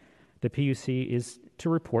 The PUC is to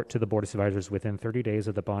report to the Board of Supervisors within 30 days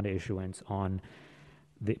of the bond issuance on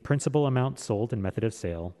the principal amount sold and method of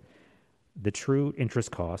sale, the true interest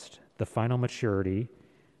cost, the final maturity,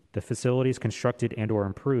 the facilities constructed and or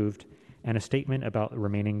improved, and a statement about the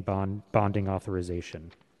remaining bonding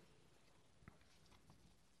authorization.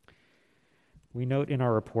 We note in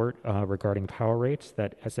our report regarding power rates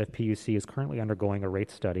that SFPUC is currently undergoing a rate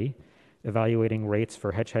study evaluating rates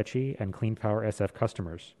for Hetch Hetchy and Clean Power SF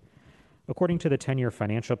customers. According to the 10-year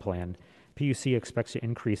financial plan, PUC expects to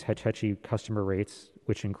increase Hetch Hetchy customer rates,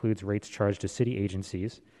 which includes rates charged to city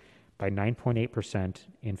agencies, by 9.8%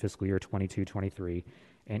 in fiscal year 22-23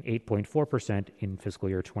 and 8.4% in fiscal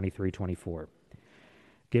year 23-24.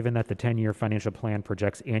 Given that the 10-year financial plan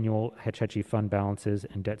projects annual Hetch Hetchy fund balances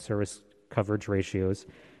and debt service coverage ratios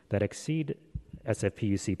that exceed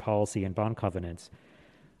SFPUC policy and bond covenants,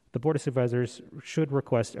 The Board of Supervisors should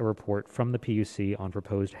request a report from the PUC on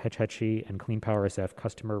proposed Hetch-Hetchy and Clean Power SF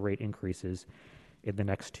customer rate increases in the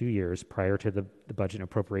next 2 years prior to the Budget and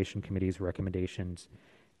Appropriation Committee's recommendations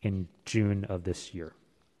in June of this year.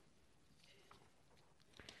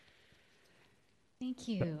 Thank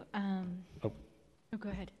you. Oh, go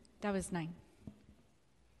ahead. That was 9.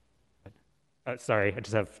 Sorry, I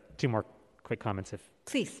just have 2 more quick comments.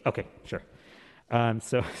 Please. Okay, sure.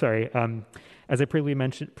 Sorry. As I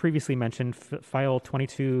previously mentioned, File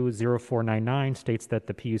 220499 states that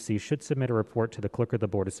the PUC should submit a report to the Clerk of the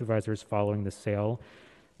Board of Supervisors following the sale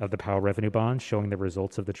of the Powell revenue bond, showing the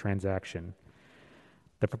results of the transaction.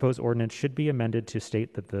 The proposed ordinance should be amended to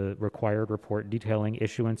state that the required report detailing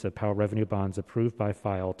issuance of Powell revenue bonds approved by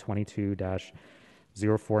File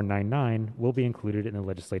 22-0499 will be included in the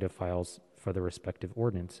legislative files for the respective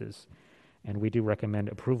ordinances. And we do recommend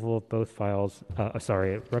approval of both files,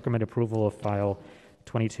 recommend approval of File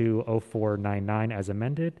 220499 as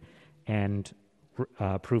amended and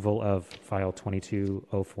approval of File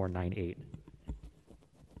 220498.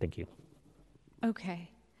 Thank you. Okay.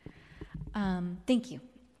 Thank you.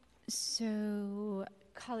 So,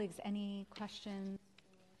 colleagues, any questions,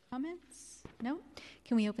 comments? No?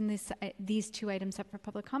 Can we open these 2 items up for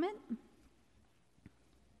public comment?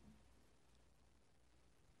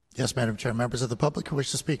 Yes, Madam Chair. Members of the public who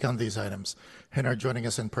wish to speak on these items and are joining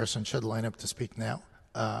us in person should line up to speak now.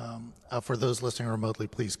 For those listening remotely,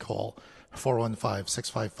 please call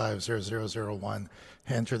 415-655-0001.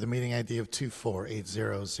 Enter the meeting ID of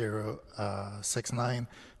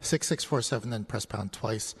 2480069-6647 and press pound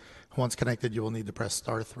twice. Once connected, you will need to press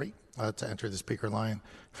star 3 to enter the speaker line.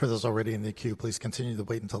 For those already in the queue, please continue to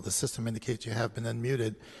wait until the system indicates you have been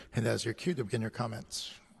unmuted and as your queue to begin your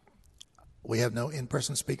comments. We have no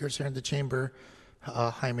in-person speakers here in the chamber.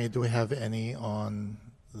 Jaime, do we have any on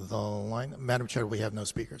the line? Madam Chair, we have no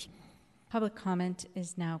speakers. Public comment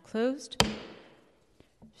is now closed.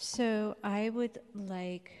 So I would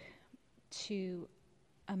like to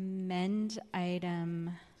amend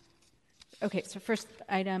so first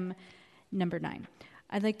item number 9.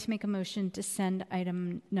 I'd like to make a motion to send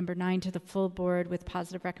item number 9 to the full board with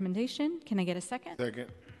positive recommendation. Can I get a second? Second.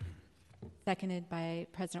 Seconded by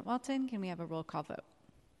President Walton. Can we have a roll call vote?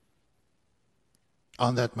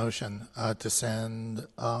 On that motion, to send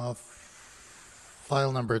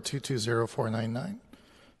file number 220499.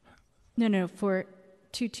 No, for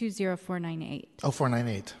 220498. Oh,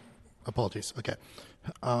 498. Apologies. Okay.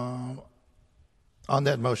 On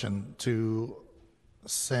that motion to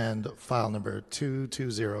send file number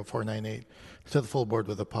 220498 to the full board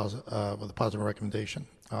with a positive recommendation.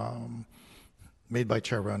 Made by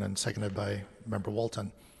Chair Ronan, seconded by Member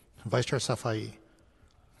Walton. Vice Chair Safai.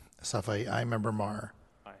 Safai, aye. Member Mar.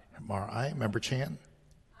 Aye. Mar, aye. Member Chan.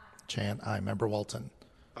 Chan, aye. Member Walton.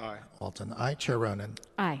 Aye. Walton, aye. Chair Ronan.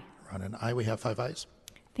 Aye. Ronan, aye. We have 5 ayes.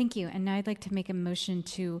 Thank you. And now I'd like to make a motion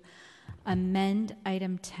to amend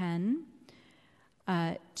item 10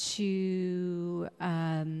 to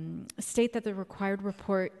state that the required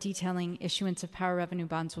report detailing issuance of power revenue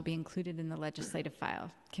bonds will be included in the legislative file.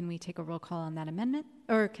 Can we take a roll call on that amendment?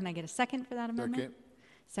 Or can I get a second for that amendment? Second.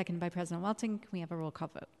 Seconded by President Walton. Can we have a roll call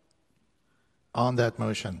vote? On that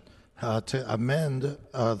motion, to amend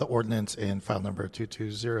the ordinance in file number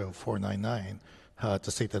 220499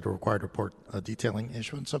 to state that the required report detailing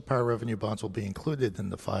issuance of power revenue bonds will be included in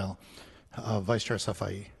the file. Vice Chair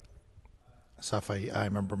Safai. Safai, aye.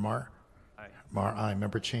 Member Mar. Aye. Mar, aye.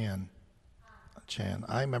 Member Chan. Chan,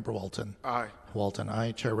 aye. Member Walton. Aye. Walton,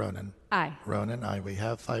 aye. Chair Ronan. Aye. Ronan, aye. We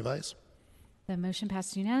have 5 ayes. The motion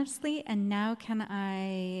passed unanimously. And now can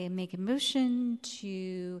I make a motion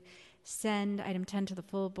to send item 10 to the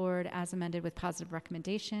full board as amended with positive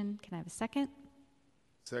recommendation? Can I have a second?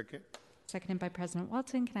 Second. Seconded by President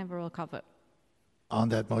Walton. Can I have a roll call vote? On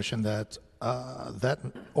that motion, that that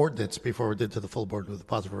ordinance be forwarded to the full board with a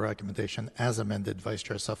positive recommendation as amended. Vice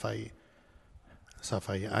Chair Safai.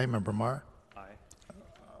 Safai, aye. Member Mar. Aye.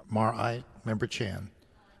 Mar, aye. Member Chan.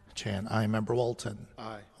 Chan, aye. Member Walton.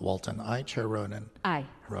 Aye. Walton, aye. Chair Ronan. Aye.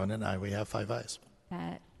 Ronan, aye. We have 5 ayes.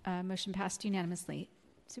 That motion passed unanimously.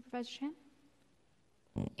 Supervisor Chan?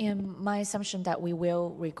 In my assumption that we will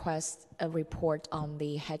request a report on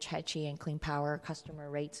the Hetch-Hetchy and Clean Power customer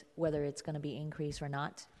rates, whether it's going to be increased or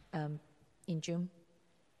not, in June?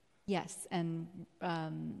 Yes, and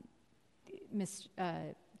Ms.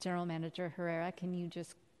 General Manager Herrera, can you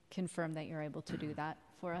just confirm that you're able to do that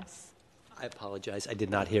for us? I apologize. I did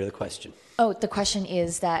not hear the question. Oh, the question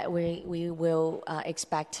is that we will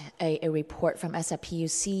expect a report from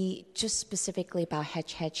SFPUC just specifically about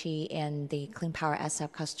Hetch-Hetchy and the Clean Power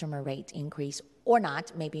SF customer rate increase, or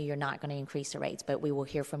not. Maybe you're not going to increase the rates, but we will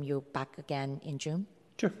hear from you back again in June.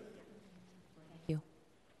 Sure. Thank you.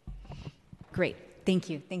 Great. Thank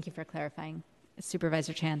you. Thank you for clarifying,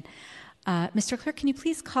 Supervisor Chan. Mr. Clerk, can you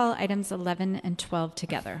please call items 11 and 12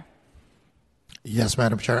 together? Yes,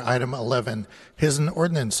 Madam Chair. Item 11 is an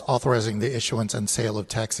ordinance authorizing the issuance and sale of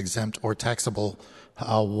tax-exempt or taxable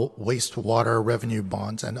wastewater revenue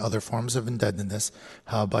bonds and other forms of indebtedness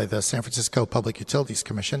by the San Francisco Public Utilities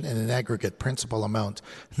Commission in an aggregate principal amount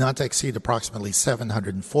not to exceed approximately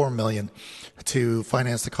 $704 million to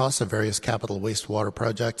finance the costs of various capital wastewater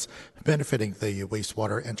projects benefiting the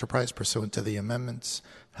wastewater enterprise pursuant to the amendments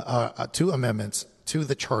to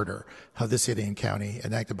the Charter of the City and County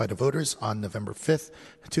enacted by the voters on November 5th,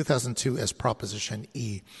 2002 as Proposition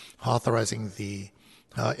E, authorizing the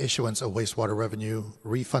issuance of wastewater revenue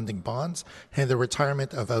refunding bonds and the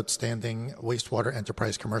retirement of outstanding wastewater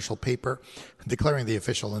enterprise commercial paper, declaring the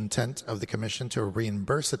official intent of the Commission to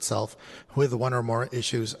reimburse itself with one or more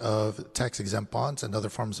issues of tax-exempt bonds and other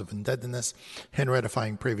forms of indebtedness, and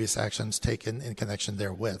ratifying previous actions taken in connection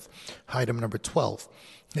therewith. Item number 12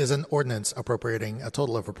 is an ordinance appropriating a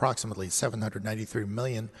total of approximately $793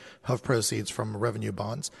 million of proceeds from revenue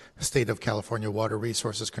bonds, State of California Water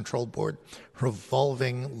Resources Control Board,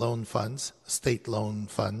 revolving loan funds, state loan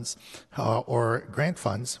funds, or grant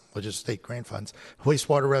funds, which is state grant funds,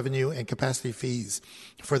 wastewater revenue and capacity fees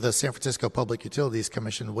for the San Francisco Public Utilities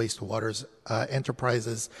Commission Wastewater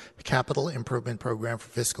Enterprises Capital Improvement Program for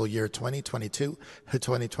fiscal year 2022 to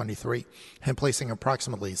 2023, and placing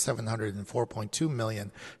approximately $704.2 million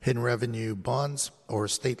in revenue bonds or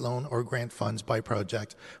state loan or grant funds by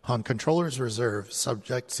project on Controller's Reserve,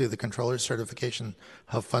 subject to the Controller's certification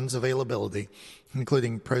of funds availability,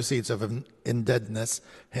 including proceeds of indebtedness,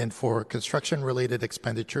 and for construction-related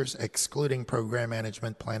expenditures, excluding program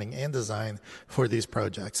management, planning, and design for these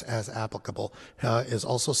projects as applicable, is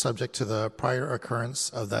also subject to the prior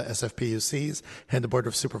occurrence of the SFPUC's and the Board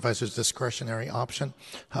of Supervisors' discretionary option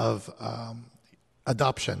of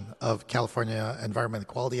adoption of California Environmental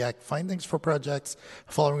Quality Act findings for projects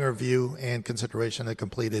following review and consideration of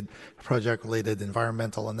completed project-related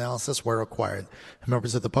environmental analysis where required.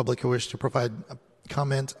 Members of the public who wish to provide a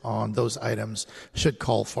comment on those items should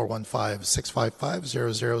call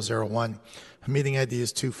 415-655-0001. Meeting ID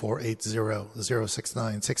is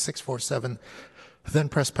 2480-069-6647. Then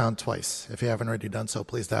press pound twice. If you haven't already done so,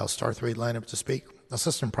 please dial *3, line up to speak. A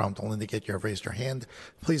system prompt will indicate you have raised your hand.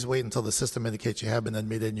 Please wait until the system indicates you have been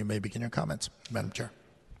unmuted and you may begin your comments. Madam Chair.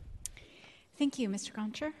 Thank you. Mr.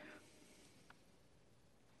 Goncher?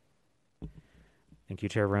 Thank you,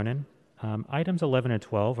 Chair Ronan. Items 11 and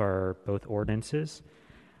 12 are both ordinances.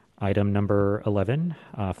 Item number 11,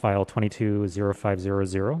 file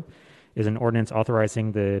 220500, is an ordinance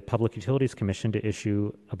authorizing the Public Utilities Commission to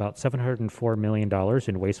issue about $704 million in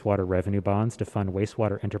wastewater revenue bonds to fund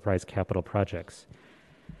wastewater enterprise capital projects.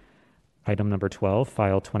 Item number 12,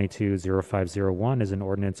 file 220501, is an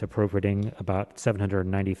ordinance appropriating about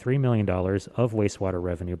 $793 million of wastewater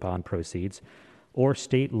revenue bond proceeds or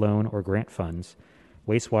state loan or grant funds,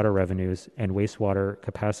 wastewater revenues, and wastewater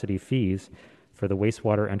capacity fees for the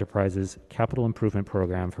Wastewater Enterprises Capital Improvement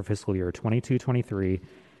Program for fiscal year 22-23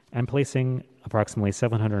 and placing approximately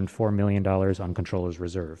 $704 million on Controller's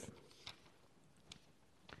Reserve.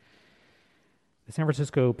 The San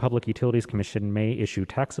Francisco Public Utilities Commission may issue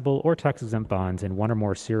taxable or tax-exempt bonds in one or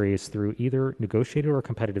more series through either negotiated or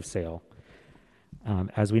competitive sale.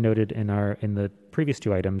 As we noted in the previous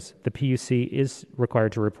two items, the PUC is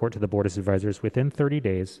required to report to the Board of Supervisors within 30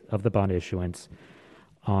 days of the bond issuance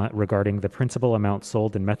regarding the principal amount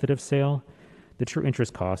sold and method of sale, the true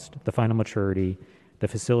interest cost, the final maturity, the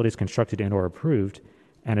facilities constructed and or approved,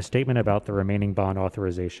 and a statement about the remaining bond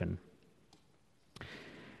authorization.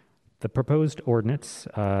 The proposed ordinance,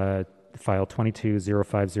 file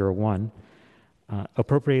 220501,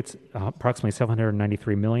 appropriates approximately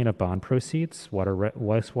 $793 million of bond proceeds,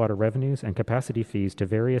 wastewater revenues, and capacity fees to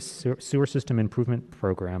various sewer system improvement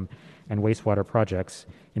program and wastewater projects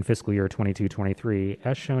in fiscal year 22-23,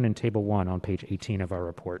 as shown in Table 1 on page 18 of our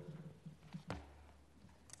report.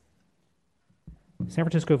 San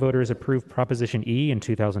Francisco voters approved Proposition E in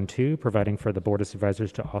 2002, providing for the Board of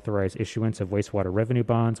Supervisors to authorize issuance of wastewater revenue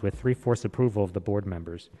bonds with 3/4 approval of the board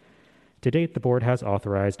members. To date, the board has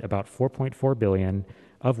authorized about $4.4 billion,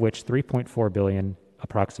 of which $3.4 billion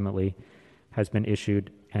approximately has been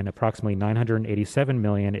issued, and approximately $987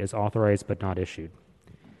 million is authorized but not issued.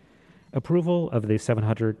 Approval of the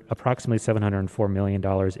approximately $704 million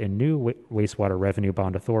in new wastewater revenue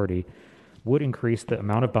bond authority would increase the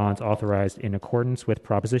amount of bonds authorized in accordance with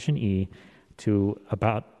Proposition E to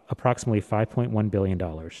approximately $5.1 billion.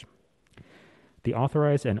 The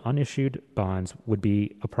authorized and unissued bonds would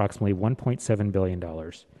be approximately $1.7 billion.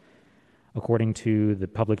 According to the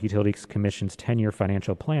Public Utilities Commission's 10-year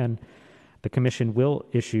financial plan, the Commission will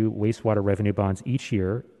issue wastewater revenue bonds each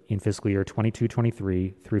year in fiscal year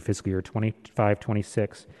 22-23 through fiscal year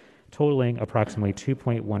 25-26, totaling approximately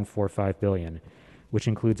 $2.145 billion, which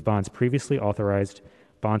includes bonds previously authorized,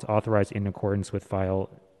 bonds authorized in accordance with File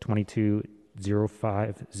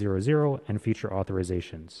 220500, and future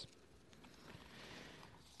authorizations.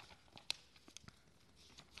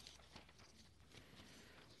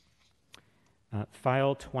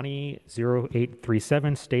 File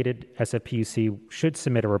 200837 stated SFPUC should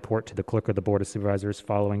submit a report to the clerk of the Board of Supervisors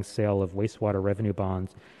following sale of wastewater revenue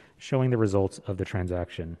bonds showing the results of the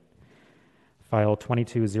transaction. File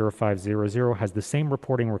 220500 has the same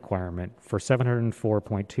reporting requirement for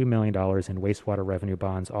 $704.2 million in wastewater revenue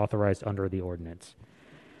bonds authorized under the ordinance.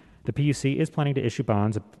 The PUC is planning to issue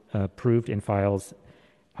bonds approved in files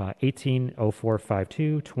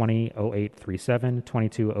 180452, 200837,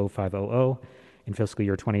 220500 in fiscal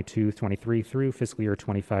year 22-23 through fiscal year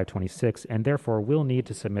 25-26, and therefore will need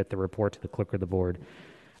to submit the report to the clerk of the board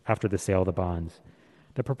after the sale of the bonds.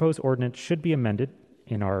 The proposed ordinance should be amended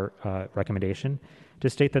in our recommendation to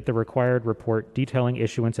state that the required report detailing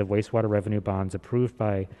issuance of wastewater revenue bonds approved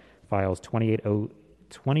by files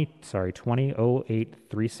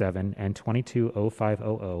 200837 and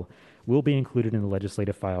 220500 will be included in the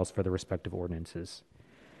legislative files for the respective ordinances.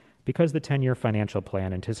 Because the 10-year financial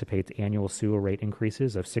plan anticipates annual sewer rate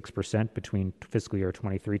increases of 6% between fiscal year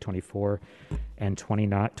 23-24 and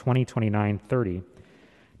 2029-30,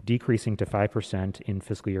 decreasing to 5% in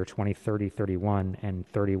fiscal year 2030-31 and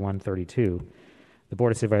 31-32, the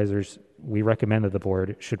Board of Supervisors, we recommend that the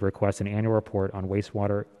Board should request an annual report on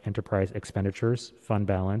wastewater enterprise expenditures, fund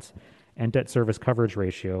balance, and debt service coverage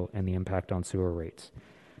ratio and the impact on sewer rates.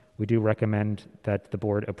 We do recommend that the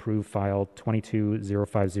Board approve File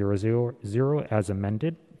 220500 as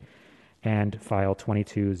amended and File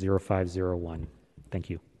 220501.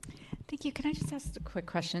 Thank you. Thank you. Can I just ask a quick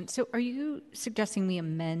question? So are you suggesting we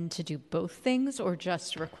amend to do both things or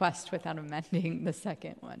just request without amending the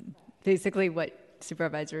second one? Basically what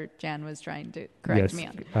Supervisor Jan was trying to correct me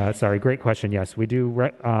on. Sorry, great question. Yes, we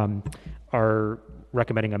do are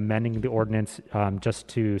recommending amending the ordinance just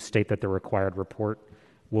to state that the required report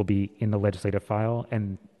will be in the legislative file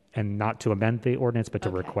and not to amend the ordinance, but to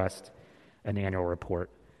request an annual report.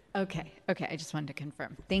 Okay. I just wanted to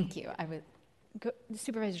confirm. Thank you. I would go,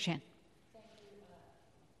 Supervisor Chan.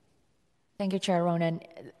 Thank you, Chair Ronan.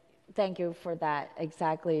 Thank you for that.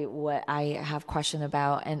 Exactly what I have question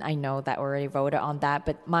about, and I know that we already voted on that,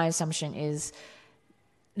 but my assumption is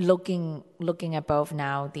looking at both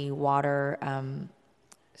now the water,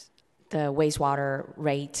 the wastewater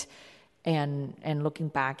rate, and looking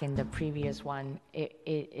back in the previous one,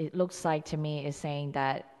 it looks like to me is saying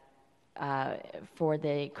that for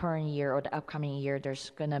the current year or the upcoming year,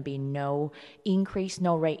 there's going to be no increase,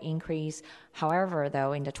 no rate increase. However,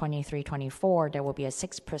 though, in the 23-24, there will be a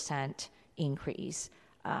 6% increase.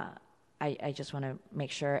 I just want to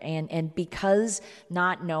make sure. And because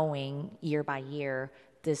not knowing year by year,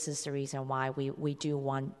 this is the reason why we do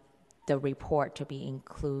want the report to be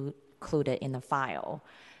included in the file.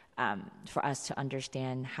 For us to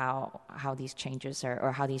understand how these changes are,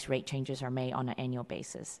 or how these rate changes are made on an annual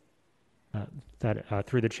basis.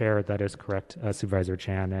 Through the chair, that is correct, Supervisor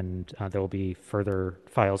Chan, and there will be further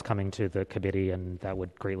files coming to the committee, and that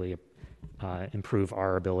would greatly improve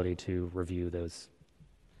our ability to review those.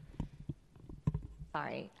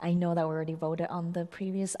 Sorry, I know that we already voted on the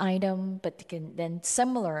previous item, but then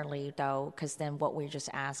similarly though, because then what we just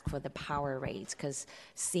asked for the power rates, because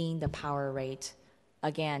seeing the power rate,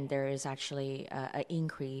 again, there is actually an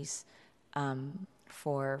increase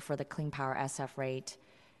for the clean power SF rate.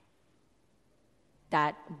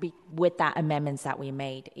 With that amendments that we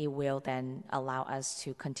made, it will then allow us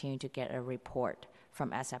to continue to get a report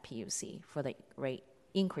from SFPUC for the rate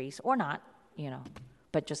increase or not,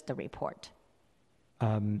 but just the report.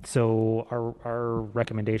 So our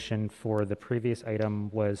recommendation for the previous item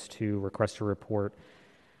was to request a report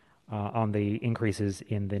on the increases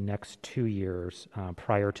in the next 2 years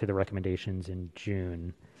prior to the recommendations in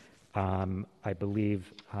June. I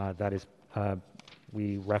believe that is,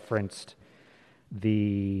 we referenced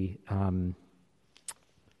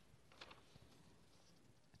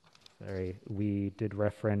we did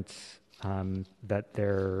reference that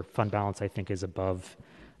their fund balance, I think, is above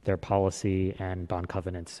their policy and bond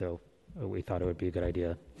covenants, so we thought it would be a good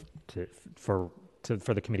idea for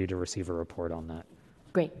the committee to receive a report on that.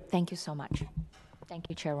 Great. Thank you so much. Thank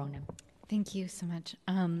you, Chair Ronan. Thank you so much.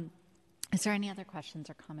 Is there any other questions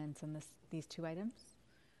or comments on these two items?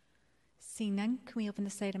 Seeing none, can we open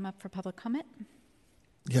this item up for public comment?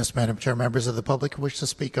 Yes, Madam Chair. Members of the public who wish to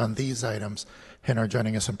speak on these items and are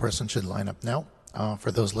joining us in person should line up now.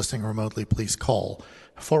 For those listening remotely, please call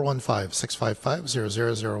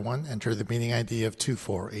 415-655-0001. Enter the meeting ID of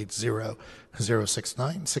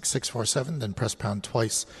 2480-069-6647, then press pound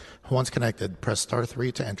twice. Once connected, press star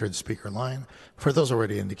 3 to enter the speaker line. For those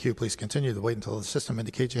already in the queue, please continue to wait until the system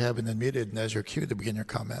indicates you have been unmuted and as your queue to begin your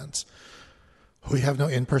comments. We have no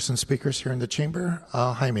in-person speakers here in the chamber.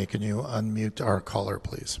 Jaime, can you unmute our caller,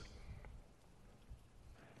 please?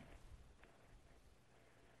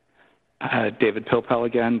 David Pilpel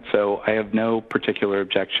again. So I have no particular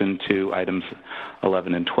objection to items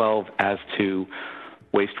 11 and 12 as to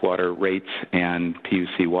wastewater rates and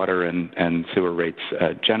PUC water and sewer rates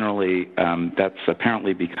generally. That's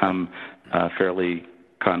apparently become fairly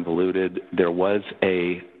convoluted. There was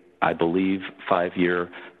I believe,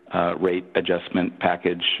 5-year rate adjustment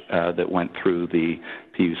package that went through the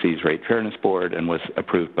PUC's Rate Fairness Board and was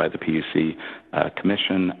approved by the PUC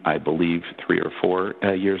Commission, I believe, 3 or 4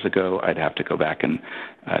 years ago. I'd have to go back and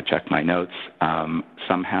check my notes.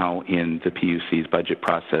 Somehow in the PUC's budget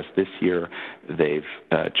process this year, they've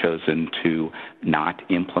chosen to not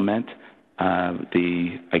implement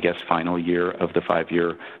the, I guess, final year of the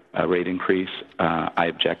 5-year rate increase. I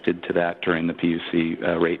objected to that during the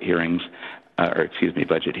PUC rate hearings,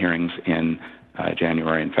 budget hearings in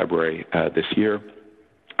January and February this year.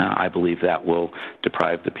 I believe that will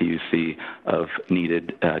deprive the PUC of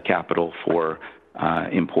needed capital for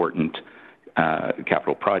important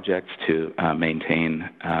capital projects to maintain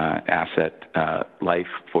asset life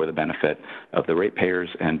for the benefit of the ratepayers,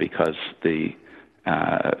 and because the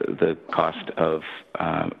cost of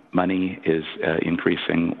money is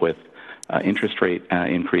increasing with interest rate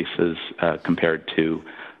increases compared to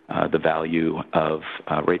the value of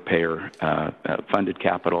ratepayer funded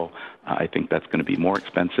capital. I think that's going to be more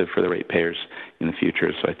expensive for the ratepayers in the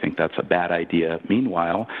future, so I think that's a bad idea.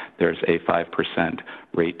 Meanwhile, there's a 5%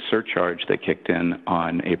 rate surcharge that kicked in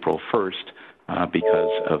on April 1st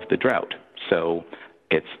because of the drought. So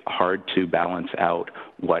it's hard to balance out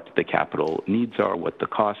what the capital needs are, what the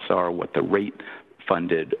costs are, what the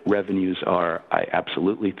rate-funded revenues are. I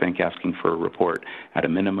absolutely think asking for a report at a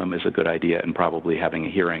minimum is a good idea, and probably having a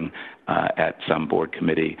hearing at some board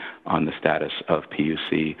committee on the status of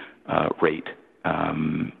PUC rate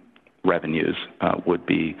revenues would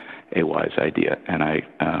be a wise idea, and I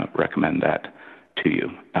recommend that to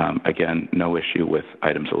you. Again, no issue with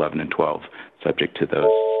items 11 and 12, subject to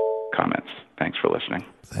those comments. Thanks for listening.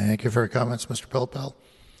 Thank you for your comments, Mr. Pilpel.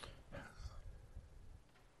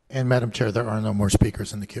 And Madam Chair, there are no more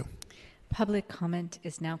speakers in the queue. Public comment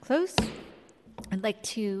is now closed. I'd like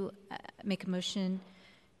to make a motion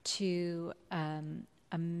to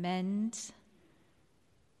amend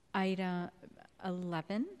item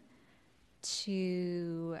 11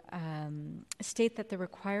 to state that the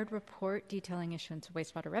required report detailing issuance of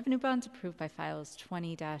wastewater revenue bonds approved by files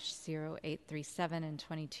 20-0837 and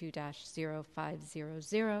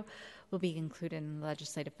 22-0500 will be included in the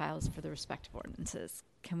legislative files for the respective ordinances.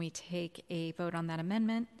 Can we take a vote on that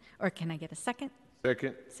amendment, or can I get a second?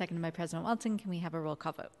 Second. Seconded by President Welton. Can we have a roll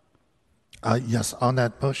call vote? Yes, on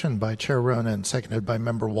that motion by Chair Ronan, seconded by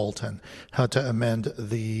Member Walton, how to amend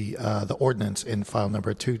the ordinance in file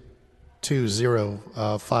number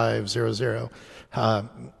 20500,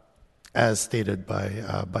 as stated by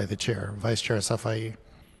the chair. Vice Chair Safai.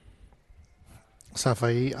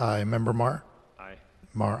 Safai, aye. Member Mar. Aye.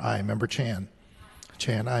 Mar, aye. Member Chan.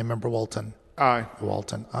 Chan, aye. Member Walton. Aye.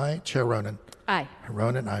 Walton, aye. Chair Ronan. Aye.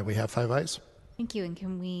 Ronan, aye. We have 5 ayes. Thank you. And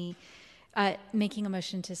can we, making a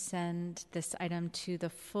motion to send this item to the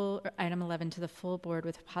full, or item 11 to the full board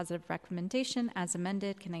with a positive recommendation as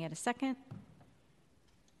amended. Can I get a second?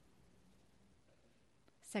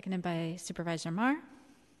 Seconded by Supervisor Mar.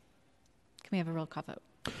 Can we have a roll call vote?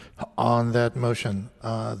 On that motion,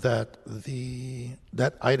 that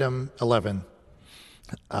item 11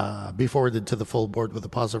 be forwarded to the full board with a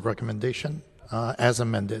positive recommendation as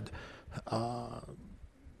amended.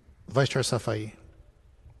 Vice Chair Safai.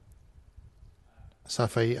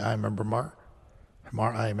 Safai, aye. Member Mar.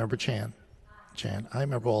 Mar, aye. Member Chan. Chan, aye.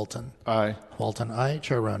 Member Walton. Aye. Walton, aye.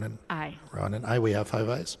 Chair Ronan. Aye. Ronan, aye. We have 5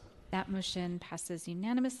 ayes. That motion passes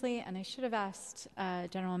unanimously, and I should have asked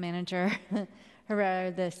General Manager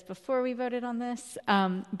Herrera this before we voted on this,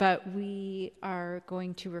 but we are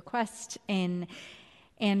going to request an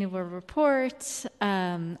annual report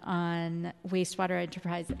on wastewater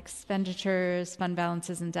enterprise expenditures, fund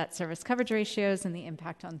balances, and debt service coverage ratios, and the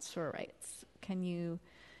impact on sewer rates. Can you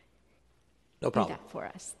No do problem. that for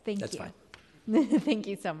us? Thank That's you. fine. Thank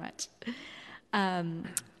you so much.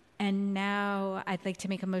 And now I'd like to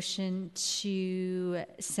make a motion to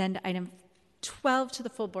send item 12 to the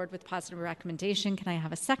full board with positive recommendation. Can I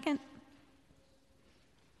have a second?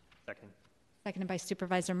 Second. Seconded by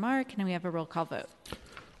Supervisor Marr. Can we have a roll call vote?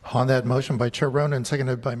 On that motion by Chair Ronan,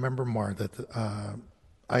 seconded by Member Marr, that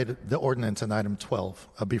the ordinance in item 12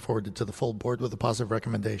 be forwarded to the full board with a positive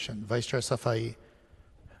recommendation. Vice Chair Safai.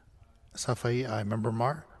 Safai, aye. Member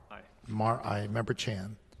Marr? Aye. Marr, aye. Member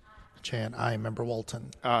Chan? Chan, aye. Member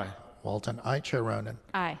Walton? Aye. Walton, aye. Chair Ronan?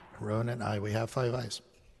 Aye. Ronan, aye. We have 5 ayes.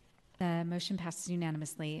 The motion passes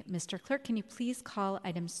unanimously. Mr. Clerk, can you please call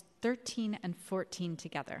items 13 and 14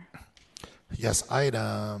 together? Yes,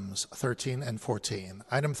 items 13 and 14.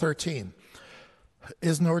 Item 13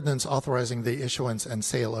 is an ordinance authorizing the issuance and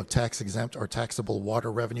sale of tax-exempt or taxable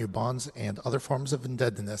water revenue bonds and other forms of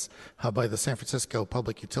indebtedness by the San Francisco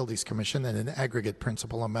Public Utilities Commission in an aggregate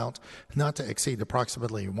principal amount not to exceed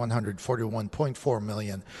approximately $141.4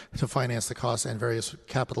 million to finance the costs and various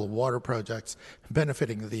capital water projects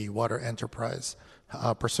benefiting the water enterprise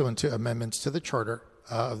pursuant to amendments to the charter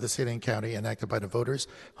of the city and county enacted by the voters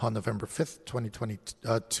on November 5th,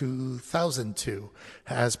 2002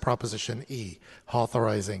 as Proposition E,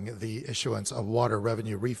 authorizing the issuance of water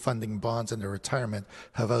revenue refunding bonds and the retirement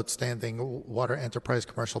of outstanding water enterprise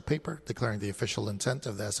commercial paper, declaring the official intent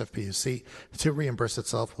of the SFPUC to reimburse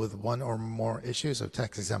itself with one or more issues of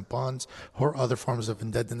tax-exempt bonds or other forms of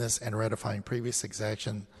indebtedness and ratifying previous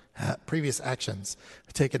actions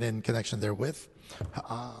taken in connection therewith.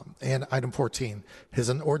 And item 14 is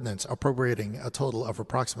an ordinance appropriating a total of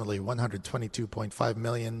approximately $122.5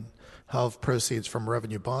 million of proceeds from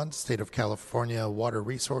revenue bonds, State of California Water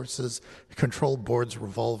Resources Control Board's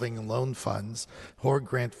revolving loan funds or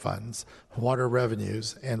grant funds, water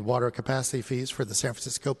revenues, and water capacity fees for the San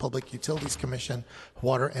Francisco Public Utilities Commission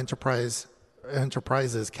Water Enterprises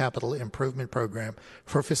Capital Improvement Program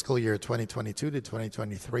for fiscal year 2022 to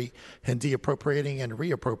 2023, and de-appropriating and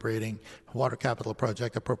reappropriating water capital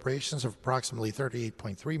project appropriations of approximately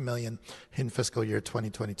 $38.3 million in fiscal year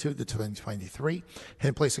 2022 to 2023,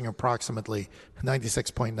 and placing approximately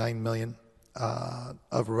 $96.9 million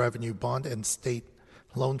of revenue bond and state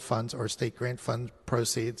loan funds or state grant fund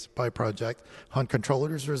proceeds by project on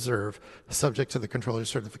controller's reserve, subject to the controller's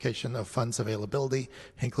certification of funds availability,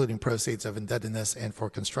 including proceeds of indebtedness and for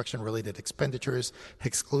construction-related expenditures,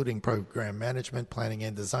 excluding program management, planning,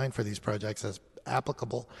 and design for these projects as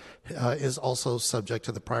applicable, is also subject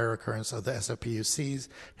to the prior occurrence of the SFPUC's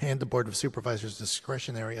and the Board of Supervisors'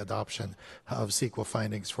 discretionary adoption of CEQA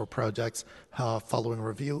findings for projects following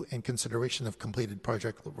review and consideration of completed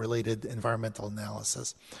project-related environmental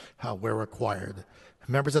analysis where required.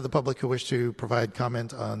 Members of the public who wish to provide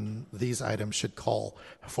comment on these items should call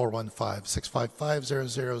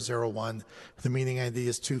 415-655-0001. The meeting ID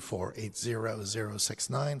is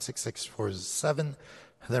 2480069-6647.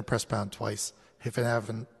 Then press pound twice. If you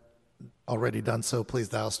haven't already done so, please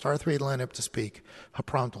dial *3 to line up to speak. A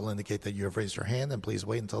prompt will indicate that you have raised your hand, and please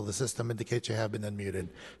wait until the system indicates you have been unmuted,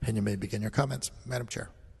 and you may begin your comments. Madam Chair.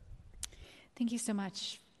 Thank you so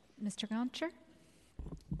much. Mr. Goncher?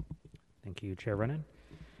 Thank you, Chair Ronan.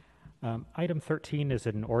 Item 13 is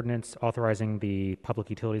an ordinance authorizing the Public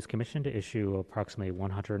Utilities Commission to issue approximately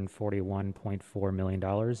 $141.4 million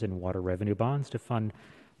in water revenue bonds to fund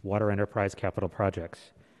water enterprise capital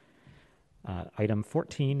projects. Item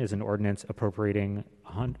 14 is an ordinance appropriating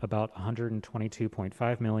about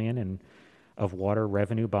 $122.5 million of water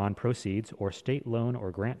revenue bond proceeds or state loan or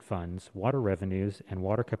grant funds, water revenues, and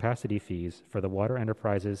water capacity fees for the Water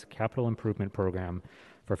Enterprises Capital Improvement Program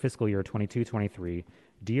for fiscal year 22-23,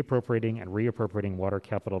 de-appropriating and reappropriating water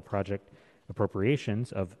capital project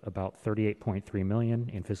appropriations of about $38.3 million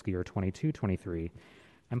in fiscal year 22-23,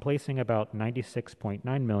 and placing about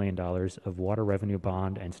 $96.9 million of water revenue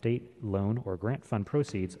bond and state loan or grant fund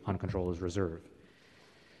proceeds on controller's reserve.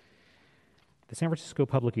 The San Francisco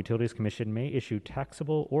Public Utilities Commission may issue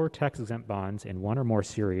taxable or tax-exempt bonds in one or more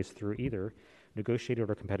series through either negotiated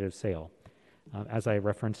or competitive sale. As I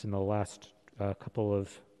referenced in the last couple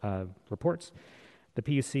of reports, the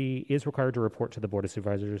PUC is required to report to the Board of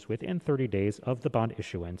Supervisors within 30 days of the bond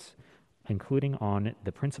issuance, including on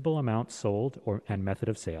the principal amount sold and method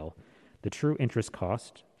of sale, the true interest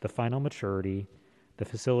cost, the final maturity, the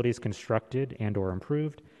facilities constructed and or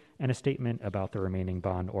improved, and a statement about the remaining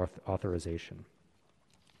bond authorization.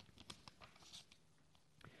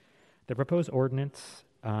 The proposed ordinance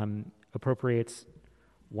appropriates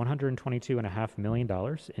 $122.5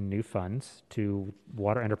 million in new funds to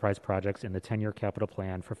water enterprise projects in the 10-year capital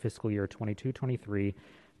plan for fiscal year 22-23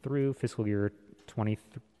 through fiscal year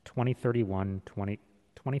 2031-2027.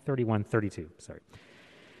 2031-32, sorry.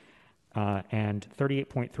 And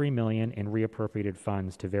 $38.3 million in reappropriated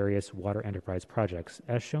funds to various water enterprise projects,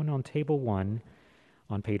 as shown on Table 1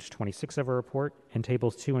 on page 26 of our report, and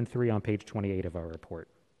Tables 2 and 3 on page 28 of our report.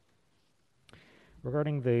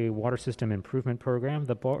 Regarding the Water System Improvement Program,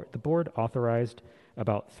 the board authorized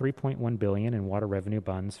about $3.1 billion in water revenue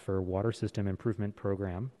bonds for Water System Improvement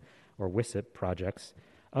Program, or WSIP projects,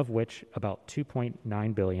 of which about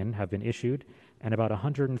 $2.9 billion have been issued, and about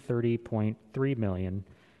 $130.3 million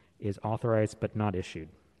is authorized but not issued.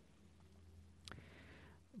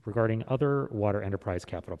 Regarding other water enterprise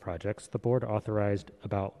capital projects, the board authorized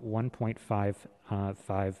about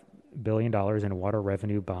 $1.55 billion in water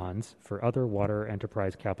revenue bonds for other water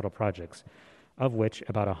enterprise capital projects, of which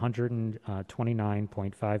about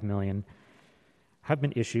 $129.5 million have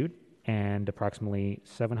been issued, and approximately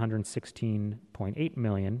 $716.8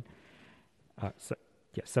 million,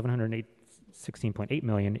 $716.8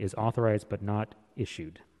 million is authorized but not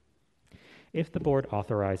issued. If the board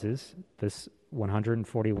authorizes this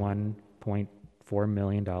 $141.4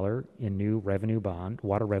 million in new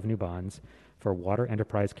water revenue bonds for water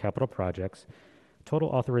enterprise capital projects, total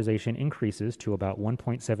authorization increases to about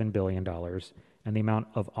 $1.7 billion, and the amount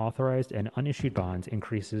of authorized and unissued bonds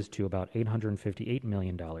increases to about $858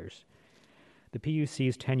 million. The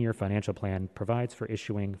PUC's 10-year financial plan provides for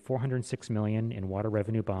issuing $406 million in water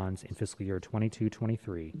revenue bonds in fiscal year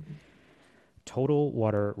 22-23. Total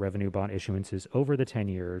water revenue bond issuances over the 10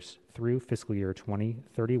 years through fiscal year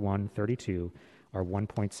 2031-32 are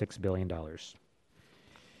 $1.6 billion.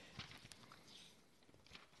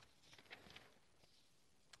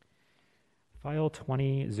 File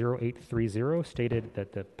 200830 stated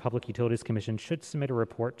that the Public Utilities Commission should submit a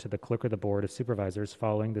report to the Clerk of the Board of Supervisors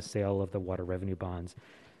following the sale of the water revenue bonds,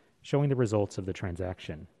 showing the results of the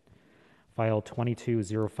transaction. File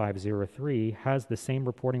 220503 has the same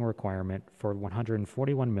reporting requirement for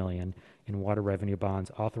 $141 million in water revenue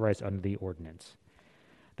bonds authorized under the ordinance.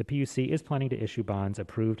 The PUC is planning to issue bonds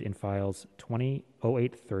approved in files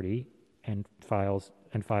 200830 and file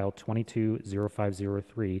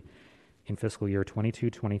 220503 in fiscal year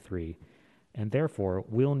 22-23, and therefore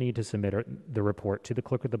will need to submit the report to the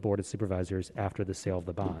Clerk of the Board of Supervisors after the sale of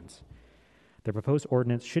the bonds. The proposed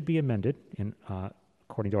ordinance should be amended,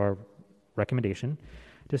 according to our recommendation,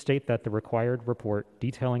 to state that the required report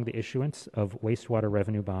detailing the issuance of wastewater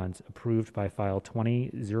revenue bonds approved by file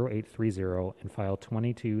 200830 and file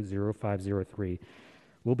 220503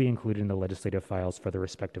 will be included in the legislative files for the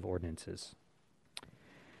respective ordinances.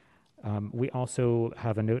 We also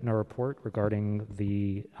have a note in our report regarding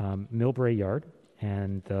the Millbrae Yard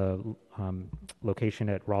and the location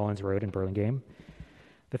at Rollins Road in Burlingame.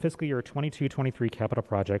 The fiscal year 22-23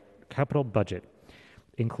 capital budget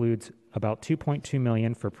includes about $2.2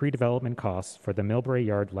 million for pre-development costs for the Millbrae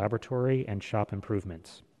Yard laboratory and shop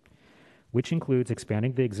improvements, which includes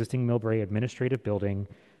expanding the existing Millbrae administrative building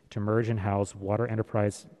to merge and house water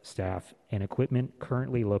enterprise staff and equipment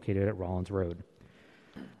currently located at Rollins Road.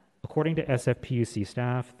 According to SFPUC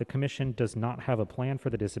staff, the Commission does not have a plan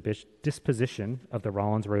for the disposition of the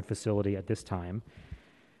Rollins Road facility at this time.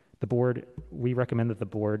 We recommend that the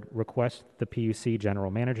board request the PUC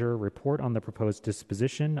General Manager report on the proposed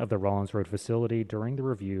disposition of the Rollins Road facility during the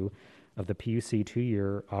review of the PUC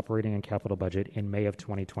 2-year operating and capital budget in May of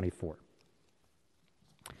 2024.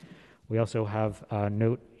 We also have a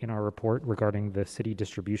note in our report regarding the City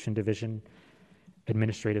Distribution Division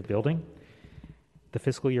administrative building. The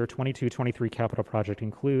fiscal year 22-23 capital project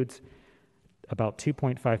includes about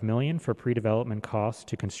 $2.5 million for pre-development costs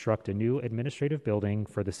to construct a new administrative building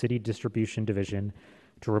for the City Distribution Division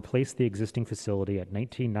to replace the existing facility at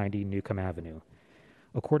 1990 Newcomb Avenue.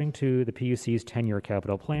 According to the PUC's 10-year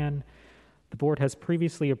capital plan, the board has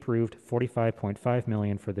previously approved $45.5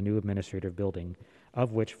 million for the new administrative building,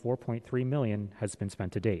 of which $4.3 million has been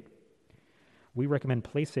spent to date. We recommend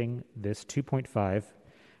placing this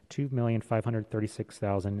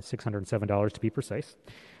 $2,536,607 to be precise,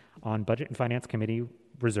 on Budget and Finance Committee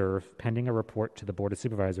reserve pending a report to the Board of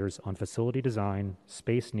Supervisors on facility design,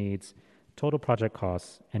 space needs, total project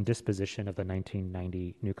costs, and disposition of the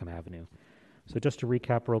 1990 Newcomb Avenue. So just to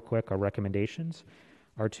recap real quick, our recommendations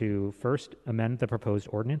are to first amend the proposed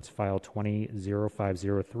ordinance, file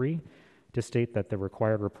 200503, to state that the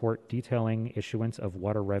required report detailing issuance of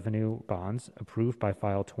water revenue bonds approved by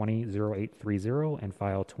file 200830 and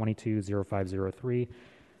file 220503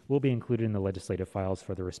 will be included in the legislative files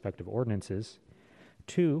for the respective ordinances.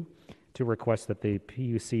 2, to request that the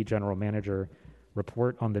PUC General Manager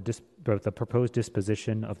report on the proposed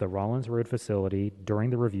disposition of the Rollins Road facility during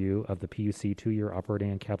the review of the PUC 2-year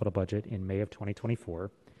operating and capital budget in May of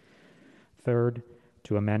 2024. 3rd,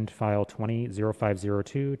 to amend File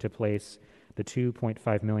 200502 to place the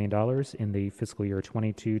 $2.5 million in the fiscal year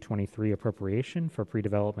 22-23 appropriation for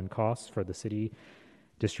pre-development costs for the City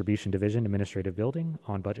Distribution Division Administrative Building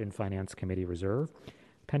on Budget and Finance Committee Reserve,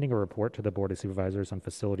 pending a report to the Board of Supervisors on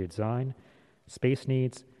facility design, space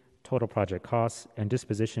needs, total project costs, and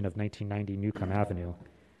disposition of 1990 Newcomb Avenue.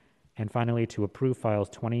 And finally, to approve files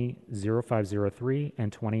 200503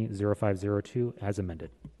 and 200502 as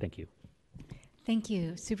amended. Thank you. Thank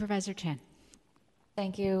you. Supervisor Chan.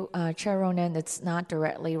 Thank you, Chair Ronan. It's not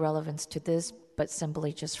directly relevant to this, but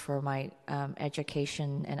simply just for my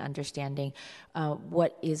education and understanding,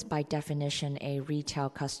 what is by definition a retail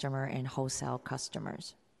customer and wholesale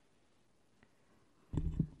customers?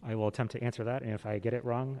 I will attempt to answer that, and if I get it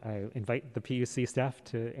wrong, I invite the PUC staff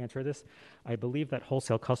to answer this. I believe that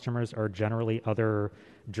wholesale customers are generally other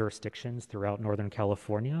jurisdictions throughout Northern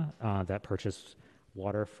California that purchase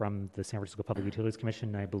water from the San Francisco Public Utilities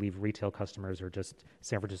Commission. I believe retail customers are just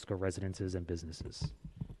San Francisco residences and businesses.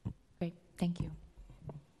 Great, thank you.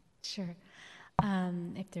 Sure.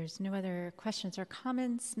 If there's no other questions or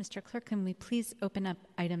comments, Mr. Clerk, can we please open up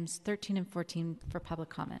items 13 and 14 for public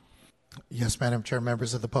comment? Yes, Madam Chair.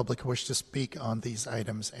 Members of the public who wish to speak on these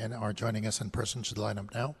items and are joining us in person should line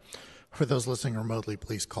up now. For those listening remotely,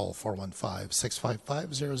 please call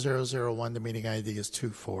 415-655-0001. The meeting ID is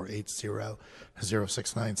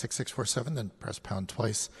 2480-069-6647. Then press pound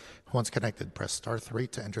twice. Once connected, press star 3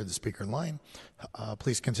 to enter the speaker line.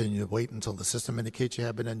 Please continue to wait until the system indicates you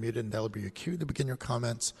have been unmuted, and that will be your cue to begin your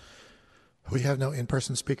comments. We have no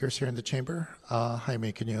in-person speakers here in the chamber.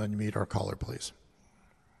 Jaime, can you unmute our caller, please?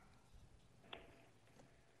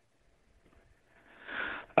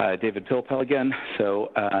 David Pilpel again.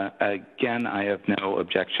 So again, I have no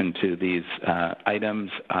objection to these items.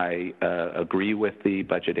 I agree with the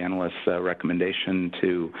budget analyst's recommendation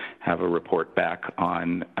to have a report back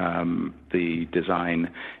on the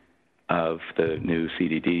design of the new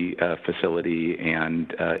CDD facility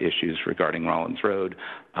and issues regarding Rollins Road.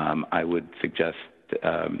 I would suggest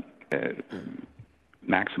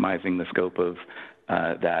maximizing the scope of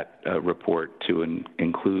that report to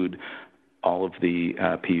include all of the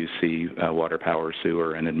PUC water, power,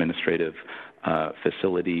 sewer, and administrative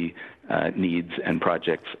facility needs and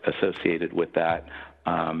projects associated with that.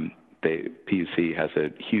 The PUC has a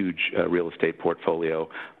huge real estate portfolio.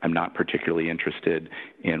 I'm not particularly interested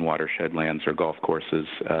in watershed lands or golf courses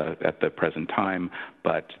at the present time,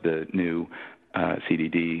 but the new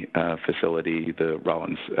CDD facility, the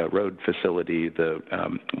Rollins Road facility, the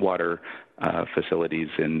water facilities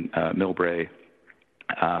in Millbrae,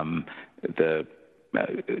 the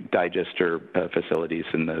digester facilities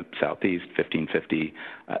in the southeast, 1550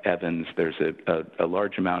 Evans. There's a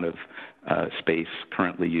large amount of space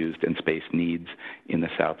currently used and space needs in the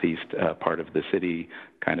southeast part of the city,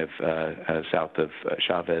 kind of south of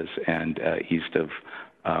Chavez and east of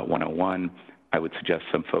 101. I would suggest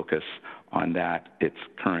some focus on that. The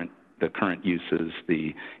current uses,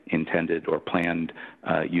 the intended or planned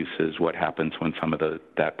uses, what happens when some of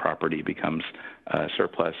that property becomes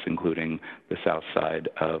surplus, including the south side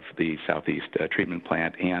of the southeast treatment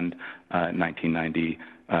plant and 1990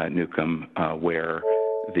 Newcomb, where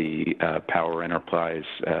the power enterprise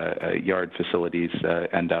yard facilities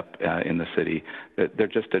end up in the city. There are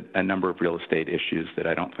just a number of real estate issues that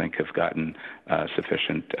I don't think have gotten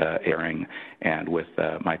sufficient airing. And with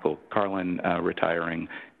Michael Carlin retiring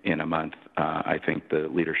in a month, I think the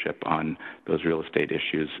leadership on those real estate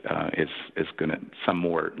issues is going to, some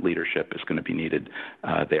more leadership is going to be needed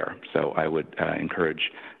there. So I would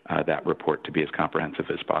encourage that report to be as comprehensive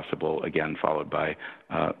as possible, again, followed by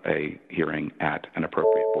a hearing at an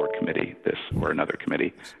appropriate board committee, this or another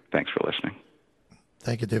committee. Thanks for listening.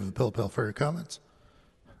 Thank you, David Pilpel, for your comments.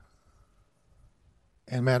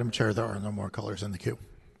 And Madam Chair, there are no more callers in the queue.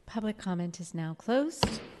 Public comment is now closed.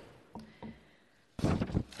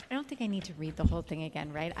 I don't think I need to read the whole thing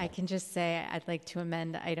again, right? I can just say I'd like to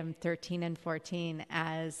amend item 13 and 14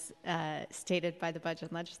 as stated by the budget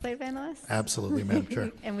and legislative analyst. Absolutely, Madam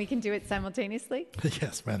Chair. And we can do it simultaneously?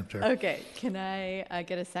 Yes, Madam Chair. Okay. Can I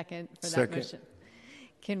get a second for that motion?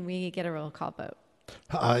 Can we get a roll call vote?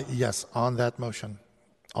 Yes, on that motion,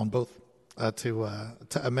 on both, to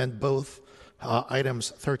amend both items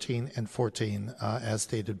 13 and 14 as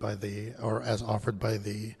stated by as offered by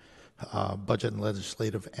the budget and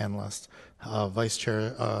legislative analyst, offered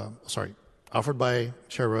by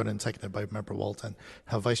Chair Ronan, seconded by Member Walton.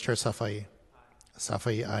 Vice Chair Safai.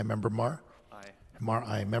 Safai, aye. Member Mar? Aye. Mar,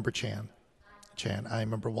 aye. Member Chan? Chan, aye.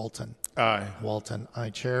 Member Walton? Aye. Walton, aye.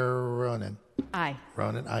 Chair Ronan? Aye.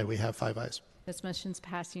 Ronan, aye. We have 5 ayes. This motion's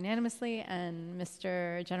passed unanimously. And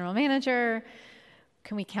Mr. General Manager,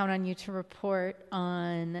 Can we count on you to report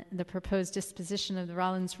on the proposed disposition of the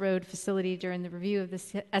Rollins Road facility during the review of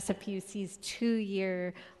the SFPUC's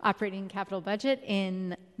 2-year operating capital budget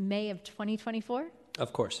in May of 2024?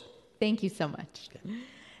 Of course. Thank you so much.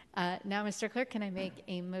 Okay. Now, Mr. Clerk, can I make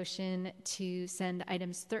a motion to send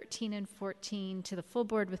items 13 and 14 to the full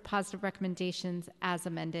board with positive recommendations as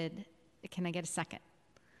amended? Can I get a second?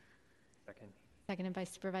 Second. Seconded by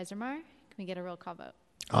Supervisor Marr. Can we get a roll call vote?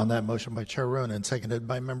 On that motion by Chair Ronan, seconded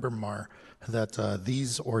by Member Marr, that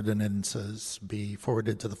these ordinances be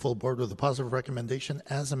forwarded to the full board with a positive recommendation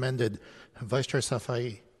as amended. Vice Chair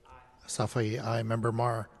Safai. Aye. Safai, aye. Member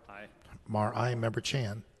Marr. Aye. Marr, aye. Member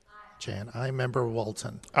Chan. Chan, aye. Member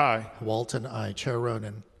Walton. Aye. Walton, aye. Chair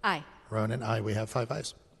Ronan. Aye. Ronan, aye. We have 5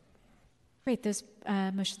 ayes. Great. Those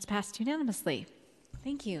motions passed unanimously.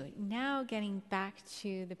 Thank you. Now getting back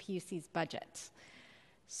to the PUC's budget.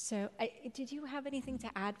 So did you have anything to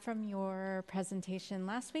add from your presentation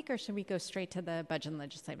last week, or should we go straight to the budget and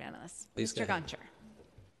legislative analyst? Please Mr. Goncher.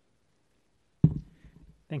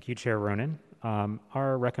 Thank you, Chair Ronan.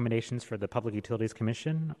 Our recommendations for the Public Utilities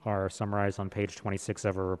Commission are summarized on page 26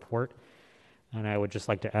 of our report. And I would just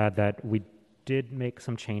like to add that we did make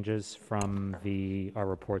some changes from our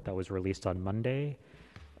report that was released on Monday.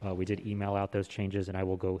 We did email out those changes, and I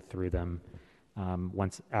will go through them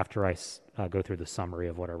after I go through the summary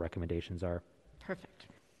of what our recommendations are. Perfect.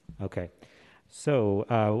 Okay. So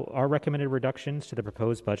our recommended reductions to the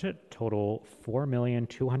proposed budget total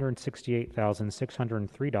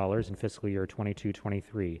 $4,268,603 in fiscal year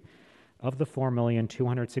 22-23. Of the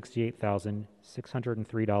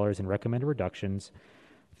 $4,268,603 in recommended reductions,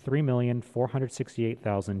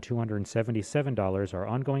 $3,468,277 are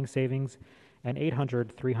ongoing savings, and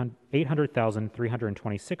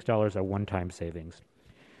 $800,326 are one-time savings.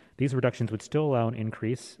 These reductions would still allow an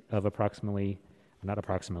increase of exactly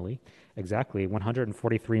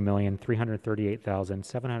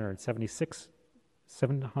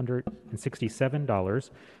 $143,338,767,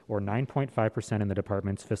 or 9.5% in the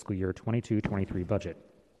department's fiscal year 22-23 budget.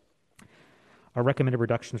 Our recommended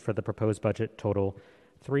reductions for the proposed budget total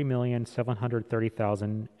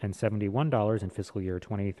 $3,730,071 in fiscal year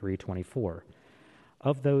 23-24.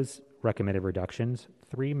 Of those recommended reductions,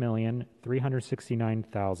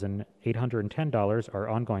 $3,369,810 are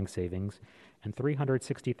ongoing savings, and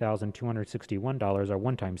 $360,261 are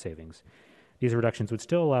one-time savings. These reductions would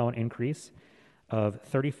still allow an increase of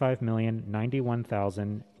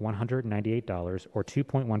 $35,091,198, or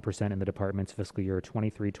 2.1% in the department's fiscal year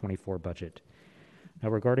 23-24 budget. Now,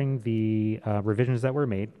 regarding the revisions that were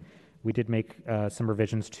made, we did make some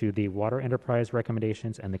revisions to the water enterprise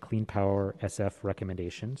recommendations and the clean power SF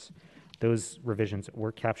recommendations. Those revisions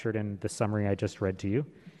were captured in the summary I just read to you.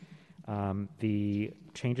 The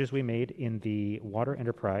changes we made in the water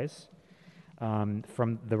enterprise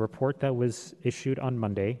from the report that was issued on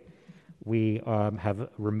Monday, we have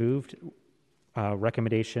removed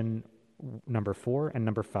recommendation number 4 and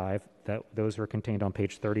number 5. Those were contained on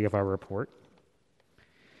page 30 of our report.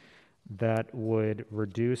 That would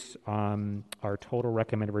reduce our total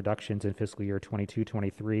recommended reductions in fiscal year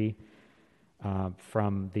 22-23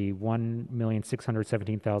 from the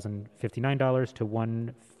 $1,617,059 to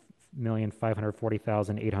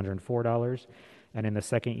 $1,540,804. And in the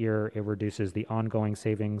second year, it reduces the ongoing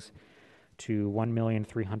savings to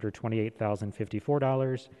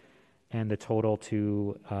 $1,328,054, and the total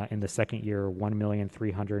to, in the second year,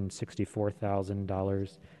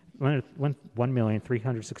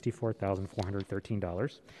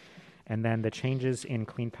 $1,364,413. And then the changes in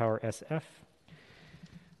Clean Power SF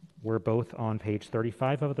were both on page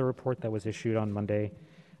 35 of the report that was issued on Monday,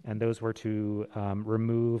 and those were to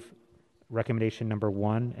remove recommendation number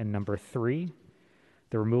 1 and number 3.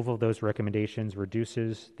 The removal of those recommendations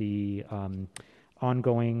reduces the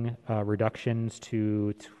ongoing reductions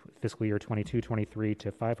to fiscal year 22-23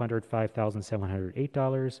 to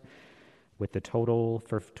 $505,708, with the total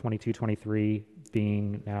for 22-23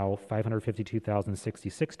 being now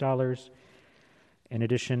 $552,066. In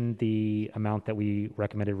addition, the amount that we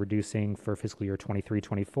recommended reducing for fiscal year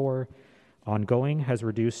 23-24 ongoing has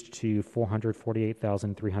reduced to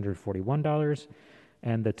 $448,341,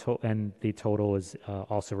 and the total is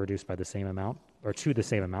also reduced by the same amount, or to the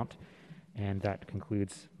same amount. And that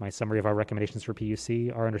concludes my summary of our recommendations for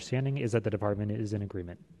PUC. Our understanding is that the department is in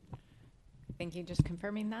agreement. Thank you. Just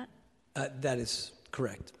confirming that? That is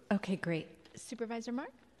correct. Okay, great. Supervisor Mark?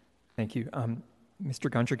 Thank you. Mr.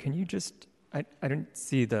 Goncher, can you just, I didn't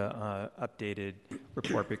see the updated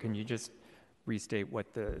report, but can you just restate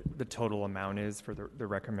what the total amount is for the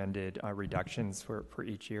recommended reductions for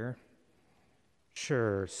each year?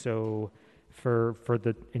 Sure. So For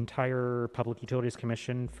the entire Public Utilities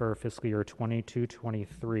Commission for fiscal year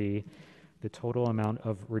 22-23, the total amount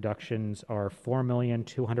of reductions are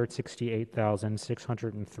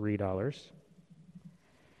 $4,268,603.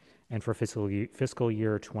 And for fiscal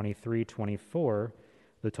year 23-24,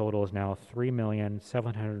 the total is now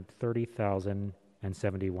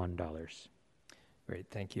 $3,730,071. Great,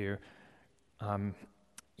 thank you. Actually,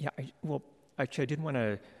 I did want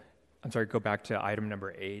to, go back to item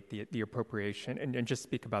number 8, the appropriation, and just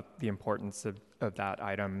speak about the importance of that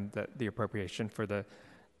item, the appropriation for the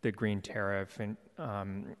green tariff and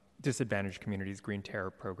disadvantaged communities green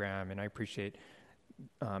tariff program. And I appreciate,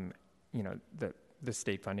 the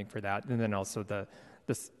state funding for that, and then also the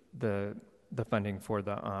funding for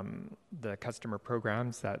the customer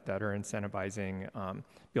programs that are incentivizing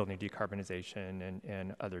building decarbonization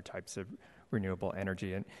and other types of renewable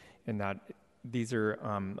energy, and that these are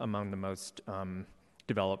among the most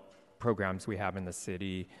developed programs we have in the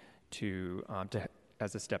city to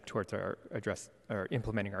as a step towards our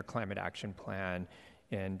implementing our climate action plan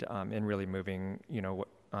and really moving,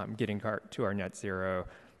 getting to our net zero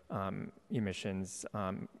emissions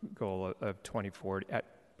goal of 2040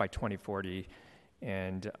 by 2040,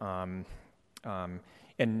 and the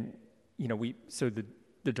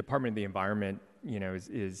Department of the Environment,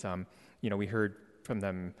 is we heard from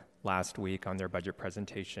them last week on their budget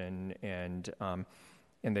presentation, and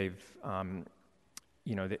they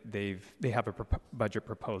have a budget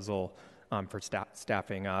proposal for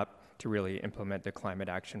staffing up to really implement the climate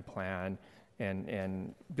action plan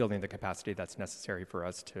and building the capacity that's necessary for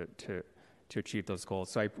us to achieve those goals.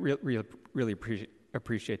 So I really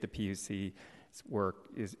appreciate the PUC's work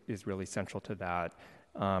is really central to that.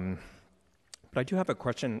 But I do have a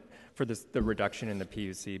question for the reduction in the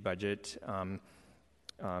PUC budget.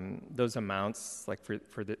 Those amounts, like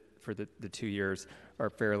for the 2 years, are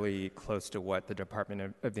fairly close to what the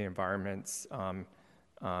Department of the Environment's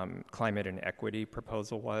climate and equity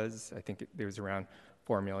proposal was. I think it was around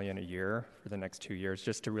 $4 million a year for the next 2 years,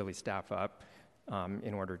 just to really staff up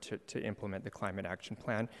in order to implement the climate action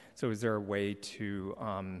plan. So is there a way to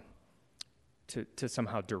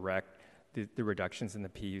somehow direct the reductions in the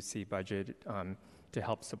PUC budget to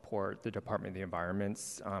help support the Department of the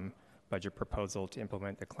Environment's budget proposal to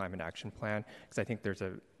implement the climate action plan? Because I think there's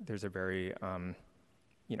a very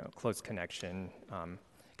close connection.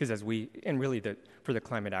 Because for the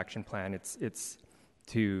climate action plan, it's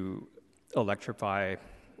to electrify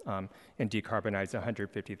and decarbonize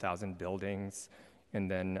 150,000 buildings, and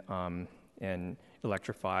then and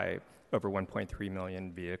electrify over 1.3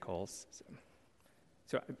 million vehicles.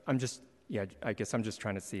 So I guess I'm just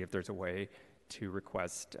trying to see if there's a way to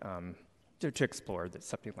request to explore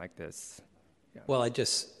something like this. Yeah. Well,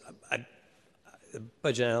 the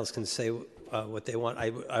budget analysts can say what they want. I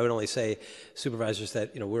would only say, supervisors,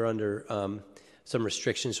 that we're under some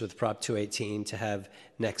restrictions with Prop 218 to have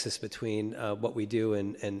nexus between what we do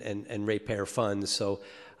and ratepayer funds. So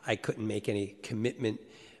I couldn't make any commitment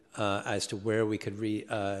as to where we could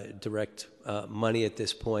redirect money at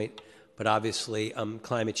this point. But obviously,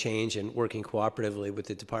 climate change and working cooperatively with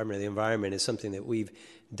the Department of the Environment is something that we've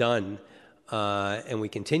done and we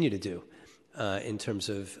continue to do in terms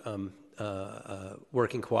of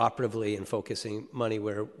working cooperatively and focusing money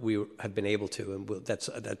where we have been able to. And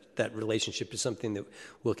that relationship is something that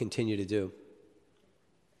we'll continue to do.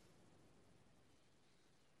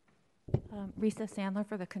 Risa Sandler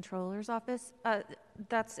for the Controller's Office.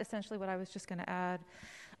 That's essentially what I was just going to add.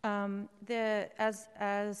 As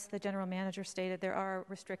the General Manager stated, there are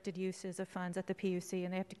restricted uses of funds at the PUC,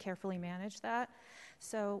 and they have to carefully manage that.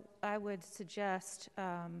 So I would suggest,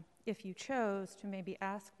 if you chose, to maybe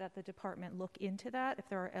ask that the department look into that,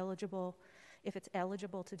 if it's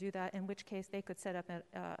eligible to do that, in which case they could set up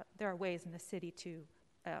there are ways in the city to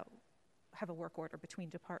have a work order between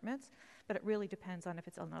departments, but it really depends on if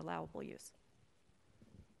it's an allowable use.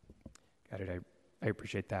 Got it. I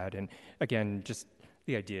appreciate that. And again, just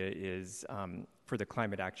the idea is for the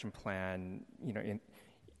climate action plan,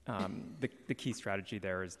 the key strategy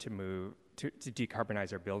there is to move to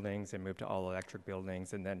decarbonize our buildings and move to all electric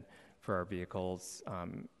buildings, and then for our vehicles,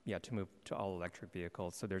 to move to all electric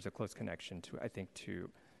vehicles. So there's a close connection to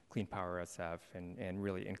Clean Power SF and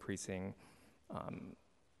really increasing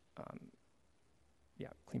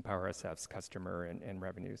Clean Power SF's customer and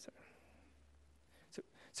revenues.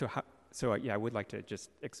 So I would like to just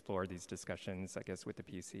explore these discussions, I guess, with the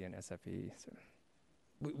PUC and SFE. So.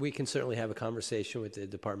 We can certainly have a conversation with the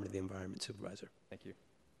Department of the Environment, Supervisor. Thank you.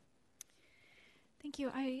 Thank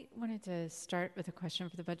you. I wanted to start with a question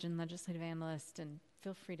for the Budget and Legislative Analyst, and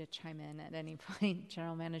feel free to chime in at any point,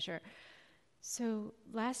 General Manager. So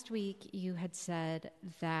last week you had said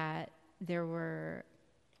that there were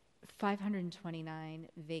 529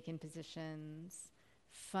 vacant positions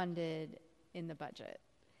funded in the budget.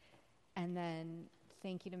 And then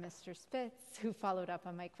thank you to Mr. Spitz, who followed up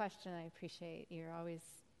on my question. I appreciate I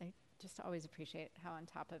just always appreciate how on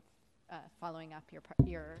top of following up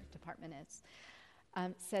your department is.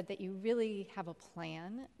 Said that you really have a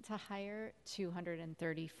plan to hire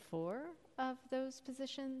 234 of those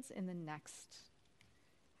positions in the next,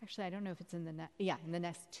 actually, I don't know if it's in the in the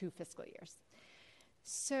next 2 fiscal years.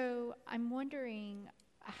 So I'm wondering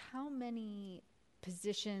how many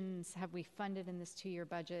positions have we funded in this 2-year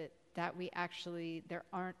budget that there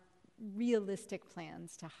aren't realistic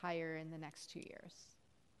plans to hire in the next 2 years?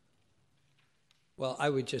 Well, I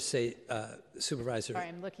would just say, Supervisor. Sorry,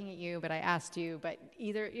 I'm looking at you, but I asked you. But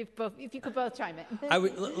if you could both chime in.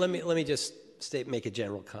 Let me just make a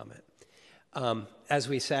general comment. As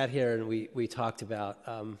we sat here and we talked about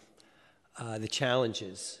the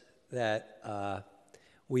challenges that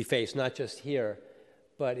we face, not just here,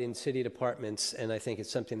 but in city departments, and I think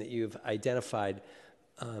it's something that you've identified,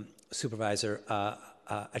 Supervisor.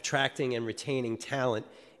 Attracting and retaining talent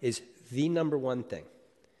is the number one thing.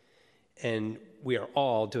 And we are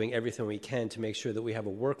all doing everything we can to make sure that we have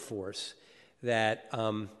a workforce that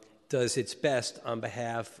does its best on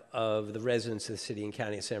behalf of the residents of the city and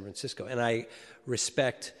county of San Francisco. And I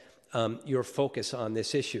respect your focus on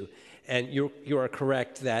this issue. And you are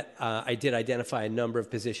correct that I did identify a number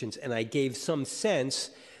of positions, and I gave some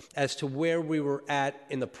sense as to where we were at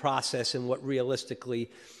in the process and what realistically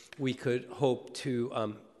we could hope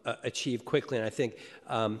to achieve quickly. And I think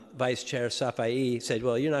Vice Chair Safai said,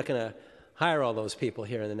 well, you're not going to hire all those people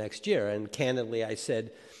here in the next year. And candidly, I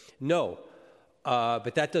said, no,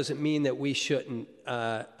 but that doesn't mean that we shouldn't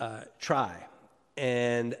try.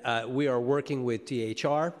 And we are working with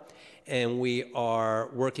DHR, and we are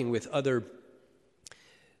working with other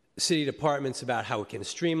city departments about how we can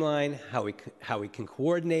streamline, how we can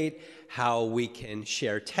coordinate, how we can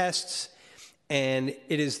share tests. And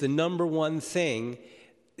it is the number one thing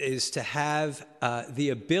is to have the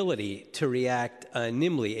ability to react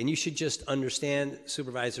nimbly. And you should just understand,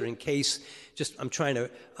 Supervisor, in case I'm trying to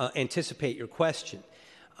anticipate your question.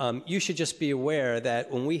 You should just be aware that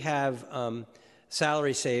when we have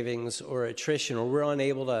salary savings or attrition, or we're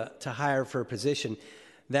unable to hire for a position,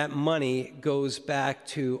 that money goes back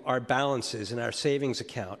to our balances in our savings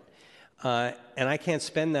account. And I can't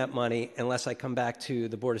spend that money unless I come back to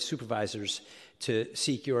the Board of Supervisors to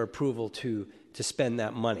seek your approval to spend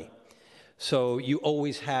that money. So you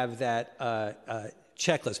always have that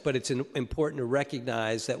checklist, but it's important to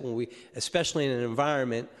recognize that when especially in an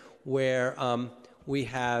environment where we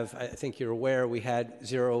have, I think you're aware, we had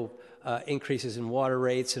 0 increases in water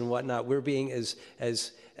rates and whatnot, we're being as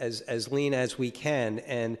lean as we can,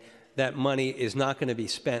 and that money is not going to be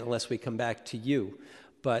spent unless we come back to you.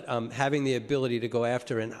 But having the ability to go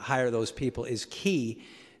after and hire those people is key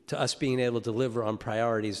to us being able to deliver on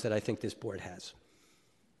priorities that I think this board has.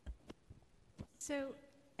 So,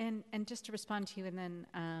 and just to respond to you, and then,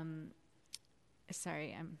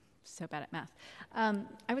 sorry, I'm so bad at math.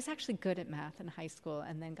 I was actually good at math in high school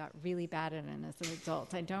and then got really bad at it as an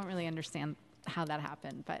adult. I don't really understand how that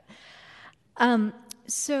happened, but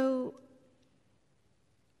so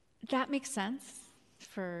that makes sense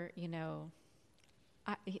for,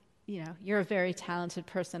 you're a very talented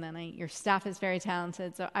person, and your staff is very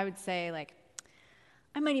talented. So I would say,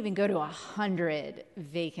 I might even go to 100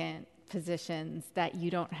 vacant positions that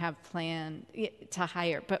you don't have planned to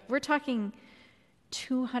hire. But we're talking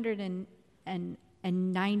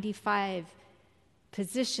 295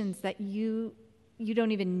 positions that you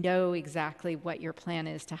don't even know exactly what your plan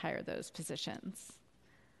is to hire those positions.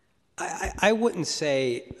 I wouldn't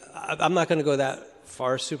say, I'm not going to go that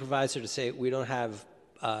far, Supervisor, to say we don't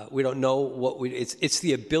know what it's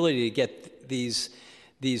the ability to get these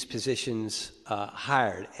positions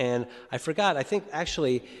hired. And I forgot, I think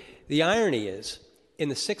actually the irony is, in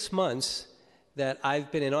the 6 months that I've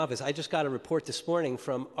been in office, I just got a report this morning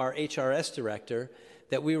from our HRS director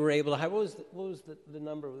that we were able to hire. What was the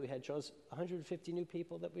number we had, Charles? 150 new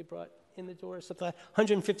people that we brought in the door, something like that?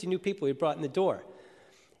 150 new people we brought in the door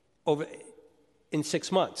in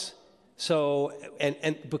 6 months. So,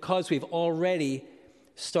 and because we've already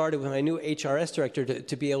started with my new HRS director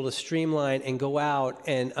to be able to streamline and go out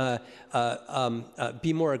and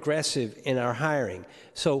be more aggressive in our hiring.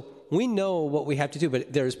 So we know what we have to do,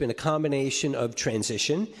 but there's been a combination of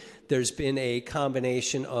transition. There's been a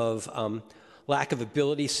combination of lack of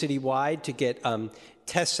ability citywide to get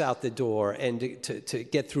tests out the door and to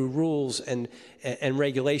get through rules and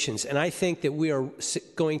regulations. And I think that we are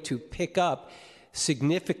going to pick up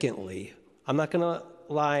significantly. I'm not going to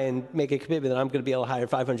lie and make a commitment that I'm going to be able to hire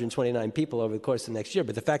 529 people over the course of the next year.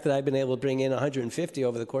 But the fact that I've been able to bring in 150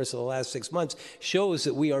 over the course of the last 6 months shows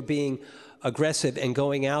that we are being aggressive and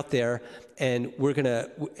going out there, and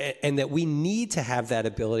and that we need to have that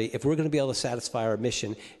ability if we're going to be able to satisfy our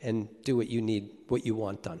mission and do what you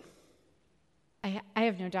want done. I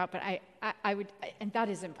have no doubt, but I would, and that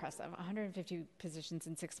is impressive. 150 positions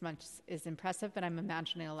in 6 months is impressive, but I'm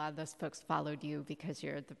imagining a lot of those folks followed you because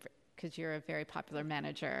you're a very popular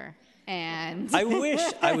manager. And I wish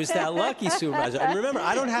I was that lucky, Supervisor. And remember,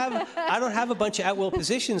 I don't have a bunch of at-will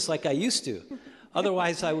positions like I used to.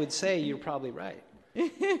 Otherwise, I would say you're probably right.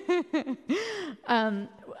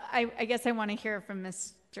 I guess I want to hear from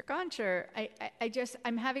Mr. Goncher.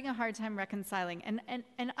 I'm having a hard time reconciling, and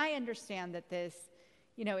I understand that this,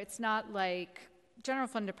 it's not like general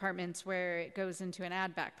fund departments where it goes into an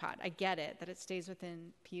ad back pot. I get it, that it stays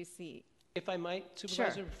within PUC. If I might,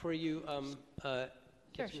 Supervisor, sure. before you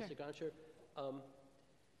get to Sure. Mr. Goncher,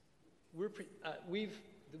 we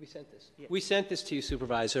sent this. Yeah. We sent this to you,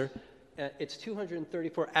 Supervisor. It's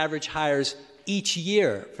 234 average hires each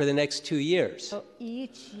year for the next 2 years. Oh,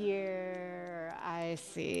 each year, I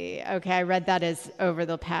see. Okay, I read that as over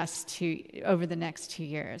the next 2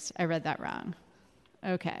 years. I read that wrong.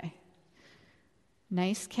 Okay.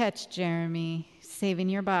 Nice catch, Jeremy. Saving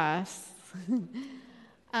your boss.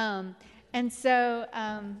 And so,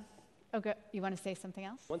 okay, you want to say something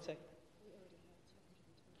else? 1 second.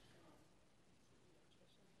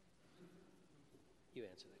 You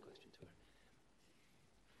answer that question to her.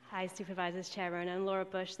 Hi, Supervisors, Chair Rona, and Laura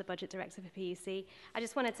Bush, the Budget Director for PUC. I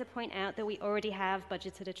just wanted to point out that we already have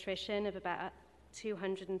budgeted attrition of about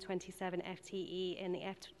 227 FTE in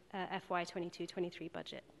the FY 22-23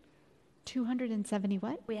 budget. 270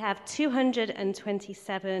 what? We have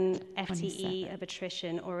 227 FTE of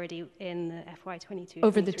attrition already in the FY 22.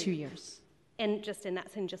 Over the 2 years.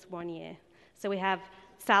 That's in just 1 year. So we have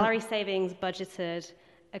salary savings budgeted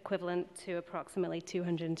equivalent to approximately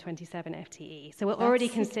 227 FTE. So we're already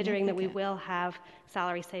considering that we will have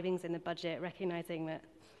salary savings in the budget, recognizing that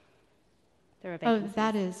there are vacancies.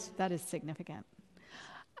 Oh, that is significant.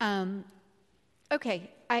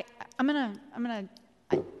 Okay, I'm gonna.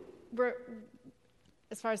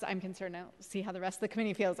 As far as I'm concerned, I'll see how the rest of the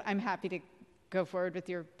committee feels. I'm happy to go forward with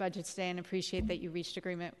your budget today and appreciate that you reached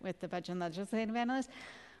agreement with the budget and legislative analyst.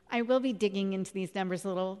 I will be digging into these numbers a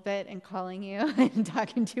little bit and calling you and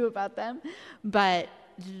talking to you about them, but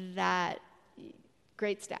that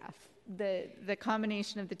great staff. The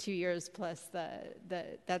combination of the 2 years plus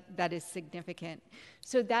that is significant.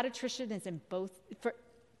 So that attrition is in both for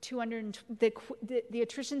 200. The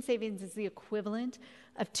attrition savings is the equivalent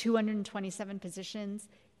of 227 positions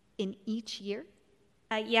in each year.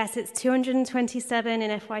 Yes, it's 227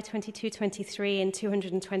 in FY 22-23 and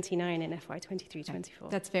 229 in FY 23-24.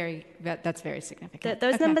 That's very significant.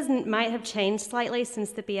 Those numbers might have changed slightly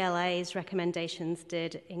since the BLA's recommendations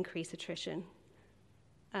did increase attrition.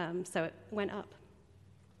 So it went up.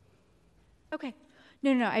 Okay.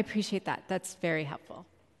 No, I appreciate that. That's very helpful.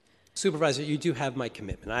 Supervisor, you do have my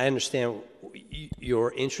commitment. I understand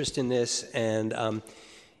your interest in this, and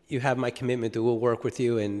you have my commitment that we'll work with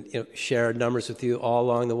you and share numbers with you all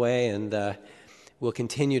along the way, and we'll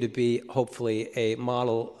continue to be, hopefully, a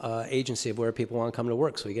model agency of where people want to come to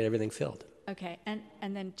work so we get everything filled. Okay,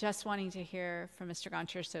 and then just wanting to hear from Mr.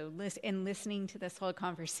 Goncher, so in listening to this whole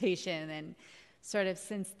conversation and sort of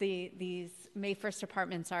since these May 1st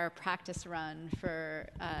departments are a practice run for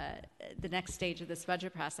the next stage of this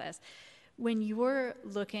budget process, when you're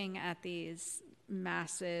looking at these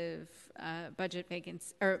massive budget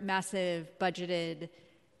vacancies or massive budgeted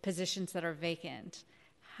positions that are vacant,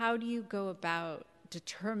 how do you go about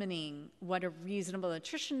determining what a reasonable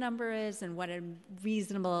attrition number is and what a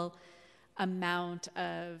reasonable amount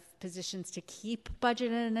of positions to keep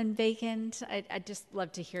budgeted and vacant? I'd just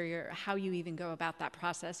love to hear how you even go about that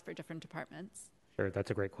process for different departments. Sure,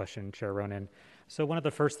 that's a great question, Chair Ronan. So one of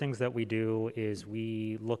the first things that we do is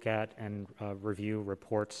we look at and review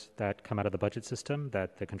reports that come out of the budget system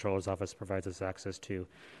that the Comptroller's Office provides us access to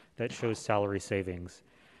that shows salary savings.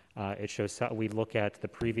 We look at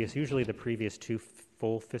usually the previous 2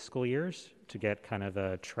 full fiscal years to get kind of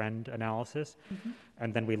a trend analysis. Mm-hmm.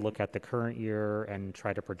 And then we look at the current year and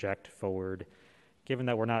try to project forward, given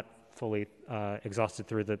that we're not fully exhausted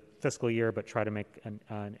through the fiscal year, but try to make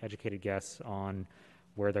an educated guess on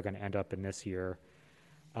where they're going to end up in this year.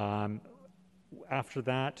 After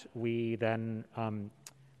that, we then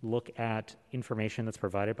look at information that's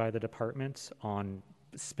provided by the departments on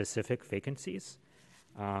specific vacancies.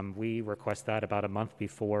 We request that about a month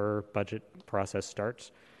before budget process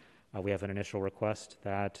starts. We have an initial request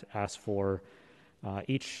that asks for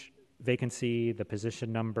each vacancy, the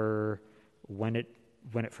position number, when it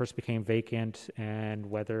first became vacant, and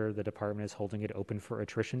whether the department is holding it open for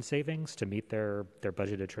attrition savings to meet their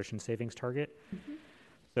budget attrition savings target. Mm-hmm.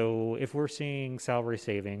 So if we're seeing salary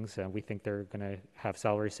savings, and we think they're going to have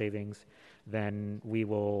salary savings, then we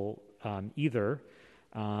will either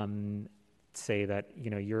say that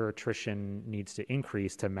your attrition needs to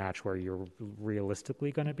increase to match where you're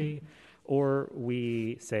realistically going to be, or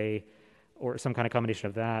we say, or some kind of combination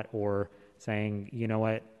of that, or saying, you know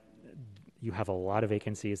what, you have a lot of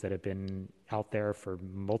vacancies that have been out there for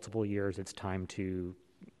multiple years. It's time to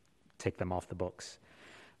take them off the books.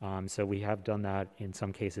 So we have done that in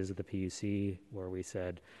some cases at the PUC, where we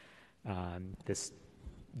said this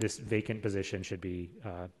vacant position should be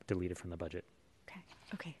deleted from the budget.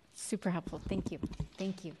 Okay, super helpful. Thank you.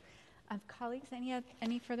 Colleagues,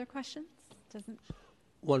 any further questions?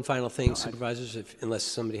 One final thing, supervisors, unless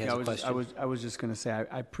somebody has a question. I was just going to say,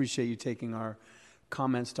 I appreciate you taking our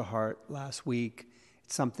comments to heart last week.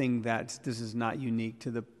 It's something that this is not unique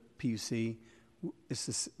to the PUC.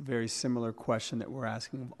 It's a very similar question that we're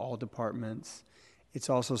asking of all departments. It's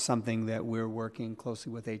also something that we're working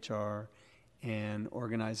closely with HR and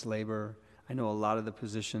organized labor. I know a lot of the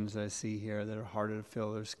positions that I see here that are harder to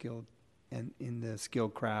fill are skilled and in the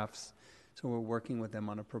skilled crafts. So we're working with them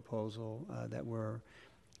on a proposal that we're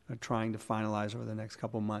trying to finalize over the next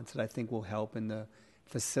couple of months that I think will help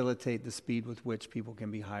facilitate the speed with which people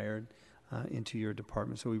can be hired into your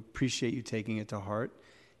department. So we appreciate you taking it to heart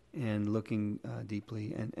and looking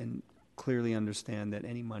deeply and clearly understand that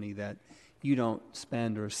any money that you don't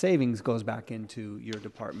spend or savings goes back into your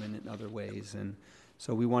department in other ways. And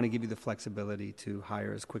so we want to give you the flexibility to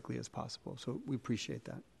hire as quickly as possible. So we appreciate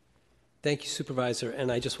that. Thank you, Supervisor.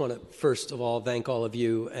 And I just want to, first of all, thank all of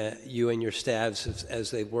you, you and your staffs,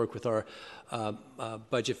 as they work with our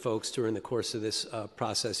budget folks during the course of this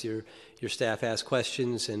process. Your staff asked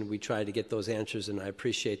questions, and we tried to get those answers, and I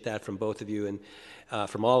appreciate that from both of you and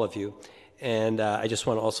from all of you. And I just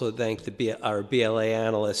want to also thank our BLA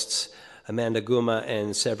analysts, Amanda Guma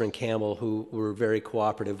and Severin Campbell, who were very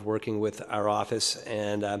cooperative working with our office,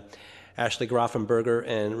 and Ashley Grafenberger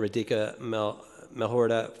and Radhika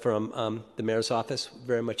Melhorda from the mayor's office.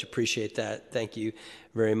 Very much appreciate that. Thank you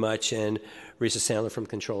very much. And Risa Sandler from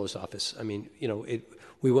controller's office. I mean,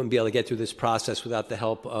 we wouldn't be able to get through this process without the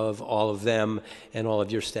help of all of them and all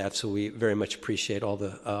of your staff. So we very much appreciate all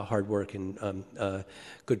the hard work and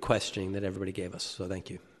good questioning that everybody gave us. So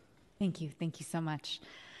thank you. Thank you. Thank you so much.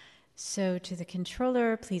 So to the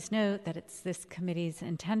controller, please note that it's this committee's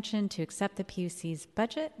intention to accept the PUC's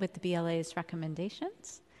budget with the BLA's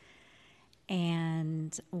recommendations.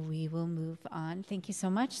 And we will move on. Thank you so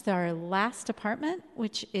much. Our last department,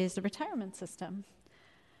 which is the retirement system.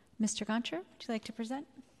 Mr. Goncher, would you like to present?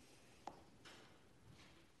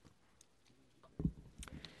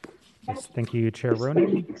 Yes, thank you, Chair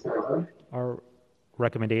Ronan. Our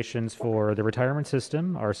recommendations for the retirement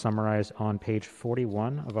system are summarized on page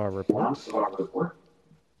 41 of our report.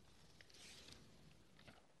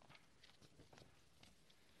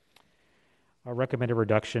 Our recommended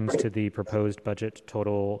reductions to the proposed budget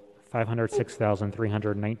total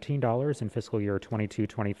 $506,319 in fiscal year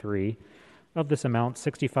 22-23. Of this amount,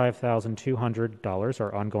 $65,200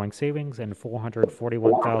 are ongoing savings and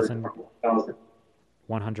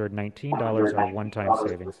 $441,119 are one-time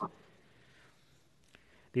savings.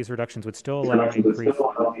 These reductions would still allow an increase.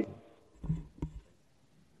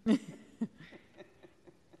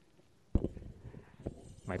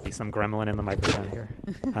 Might be some gremlin in the microphone here.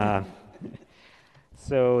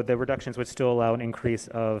 So the reductions would still allow an increase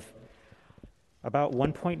of about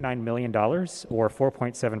 $1.9 million, or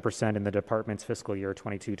 4.7% in the department's fiscal year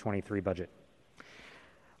 22-23 budget.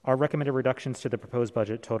 Our recommended reductions to the proposed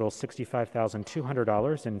budget total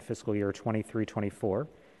 $65,200 in fiscal year 23-24.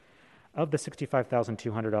 Of the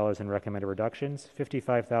 $65,200 in recommended reductions,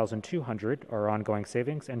 $55,200 are ongoing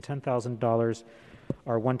savings and $10,000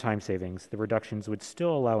 are one-time savings. The reductions would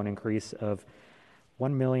still allow an increase of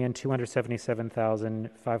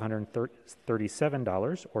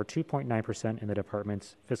 $1,277,537, or 2.9% in the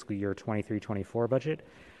department's fiscal year 23-24 budget.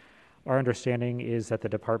 Our understanding is that the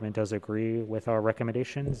department does agree with our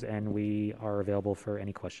recommendations, and we are available for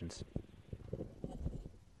any questions.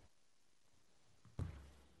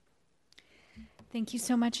 Thank you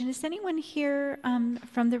so much. And is anyone here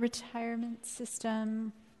from the retirement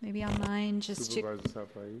system, maybe online, just Supervisor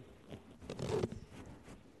Sapai.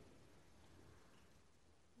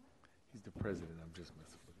 President, I'm just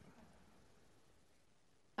messing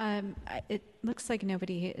with It looks like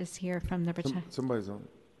nobody is here from the somebody's on.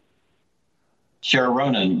 Chair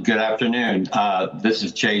Ronan, good afternoon. This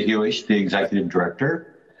is Jay Hewish, the Executive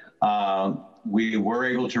Director. We were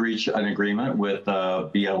able to reach an agreement with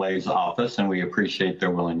BLA's office, and we appreciate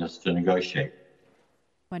their willingness to negotiate.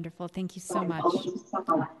 Wonderful. Thank you so much.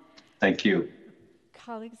 Thank you.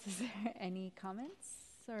 Colleagues, is there any comments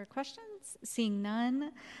or questions? Seeing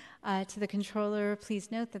none, to the controller,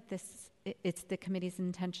 please note that it's the committee's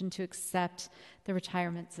intention to accept the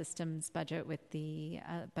retirement systems budget with the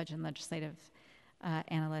budget and legislative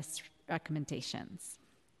analysts' recommendations.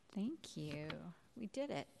 Thank you. We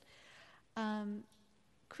did it.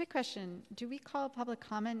 Quick question. Do we call public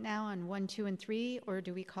comment now on 1, 2, and 3, or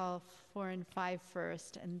do we call 4 and 5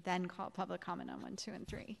 first and then call public comment on 1, 2, and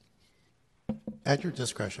 3? At your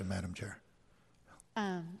discretion, Madam Chair.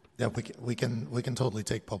 Yeah, we can totally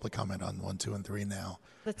take public comment on 1, 2, and 3 now,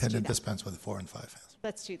 and then dispense with 4 and 5.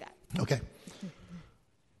 Let's do that. Okay.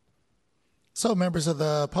 So, members of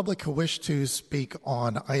the public who wish to speak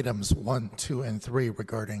on items 1, 2, and 3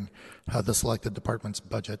 regarding the selected department's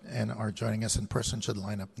budget and are joining us in person should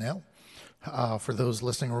line up now. For those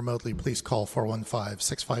listening remotely, please call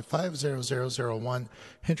 415-655-0001.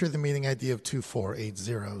 Enter the meeting ID of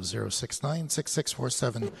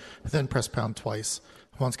 2480-069-6647, then press pound twice.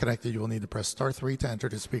 Once connected, you will need to press *3 to enter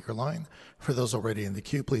the speaker line. For those already in the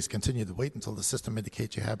queue, please continue to wait until the system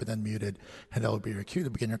indicates you have been unmuted, and that will be your cue to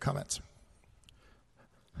begin your comments.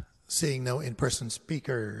 Seeing no in-person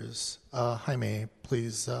speakers, Jaime,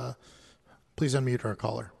 please unmute our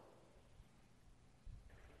caller.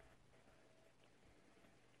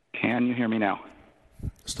 Can you hear me now?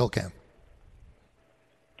 Still can.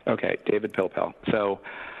 Okay, David Pilpel. So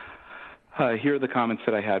here are the comments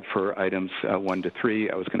that I had for items 1 to 3.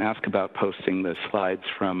 I was going to ask about posting the slides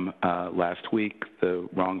from last week. The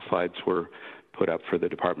wrong slides were put up for the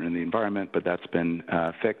Department of the Environment, but that's been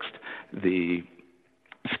fixed. The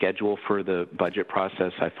schedule for the budget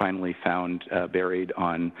process, I finally found buried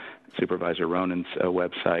on Supervisor Ronan's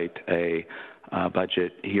website a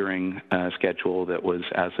budget hearing schedule that was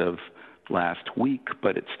as of last week,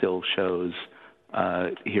 but it still shows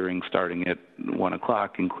hearings starting at 1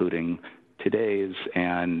 o'clock, including today's,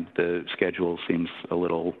 and the schedule seems a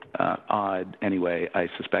little odd. Anyway, I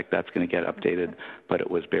suspect that's going to get updated, but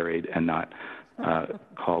it was buried and not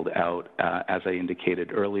called out. As I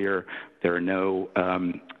indicated earlier, there are no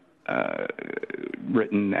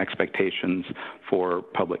written expectations for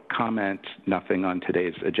public comment, nothing on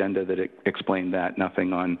today's agenda that explained that,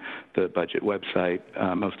 nothing on the budget website.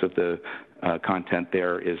 Most of the content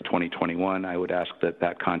there is 2021. I would ask that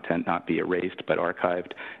that content not be erased but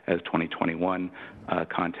archived as 2021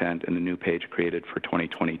 content, and the new page created for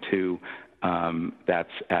 2022. That's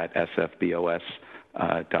at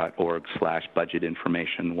sfbos.org/budget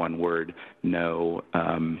information, one word, no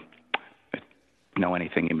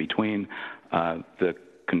anything in between. The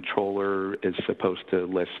controller is supposed to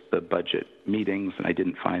list the budget meetings, and I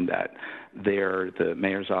didn't find that there. The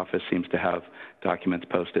mayor's office seems to have documents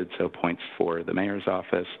posted, so points for the mayor's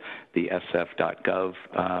office. The sf.gov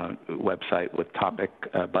website with topic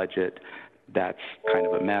budget, that's kind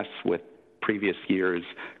of a mess with previous years,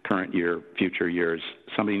 current year, future years.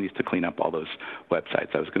 Somebody needs to clean up all those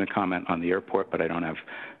websites. I was going to comment on the airport, but I don't have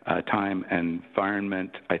time.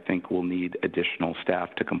 Environment, I think, will need additional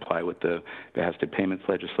staff to comply with the behested payments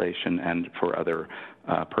legislation and for other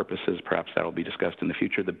purposes. Perhaps that will be discussed in the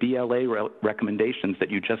future. The BLA recommendations that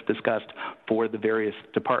you just discussed for the various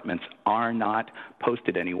departments are not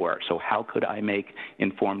posted anywhere. So how could I make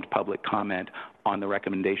informed public comment on the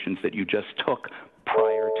recommendations that you just took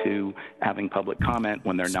prior to having public comment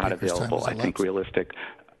when they're not available? I think realistic.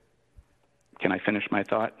 Can I finish my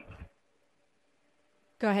thought?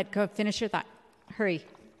 Go ahead. Go finish your thought. Hurry.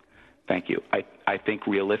 Thank you. I think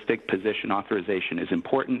realistic position authorization is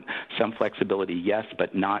important. Some flexibility, yes,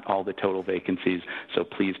 but not all the total vacancies. So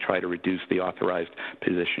please try to reduce the authorized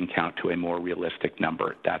position count to a more realistic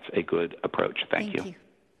number. That's a good approach. Thank you.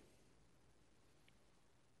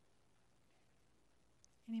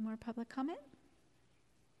 Any more public comment?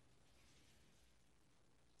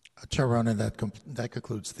 Chair Ronan, that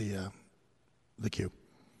concludes the queue.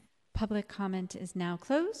 Public comment is now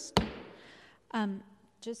closed.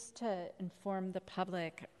 Just to inform the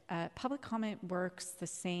public, public comment works the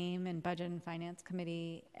same in Budget and Finance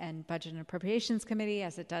Committee and Budget and Appropriations Committee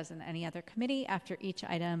as it does in any other committee. After each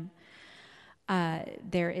item,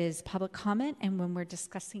 there is public comment, and when we're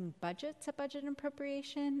discussing budgets at Budget and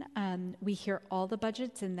Appropriation, we hear all the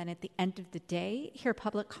budgets, and then at the end of the day, hear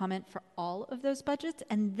public comment for all of those budgets,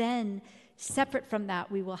 and then Separate from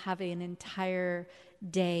that, we will have an entire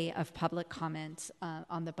day of public comment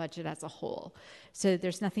on the budget as a whole. So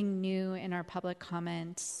there's nothing new in our public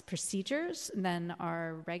comment procedures than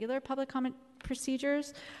our regular public comment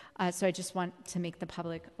procedures. So I just want to make the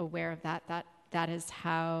public aware of that. That is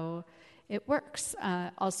how it works.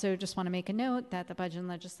 Also, just want to make a note that the budget and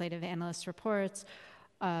legislative analyst reports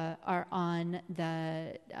are on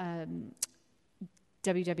the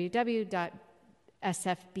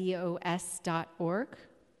www.sfbos.org,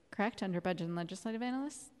 correct, under budget and legislative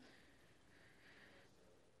analysts?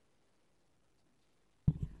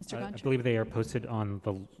 Mr. I Gonchar? believe they are posted on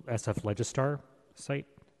the SF Legistar site.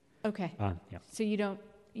 Okay. Yeah. So you don't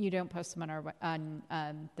post them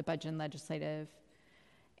on the budget and legislative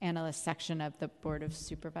analyst section of the Board of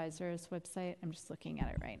Supervisors website? I'm just looking at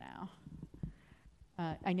it right now.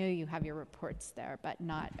 I know you have your reports there, but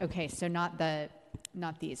not, okay, so not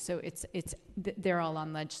these. So they're all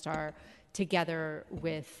on Legstar together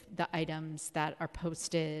with the items that are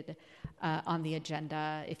posted on the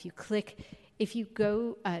agenda. If you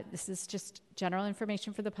go, this is just general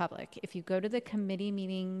information for the public. If you go to the committee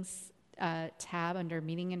meetings tab under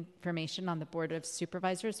meeting information on the Board of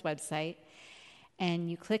Supervisors website, and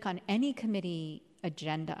you click on any committee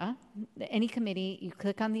agenda, any committee, you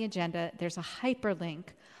click on the agenda, there's a hyperlink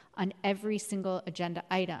on every single agenda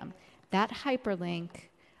item. That hyperlink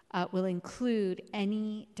will include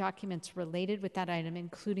any documents related with that item,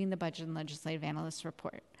 including the budget and legislative analyst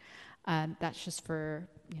report. That's just for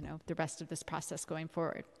the rest of this process going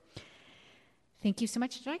forward. Thank you so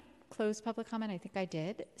much. Did I close public comment? I think I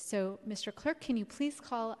did. So, Mr. Clerk, can you please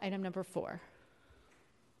call item number 4?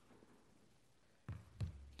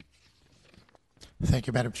 Thank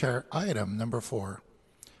you, Madam Chair. Item number 4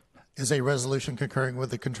 is a resolution concurring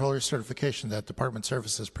with the Controller's certification that department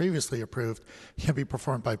services previously approved can be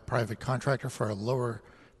performed by private contractor for a lower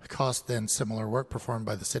cost than similar work performed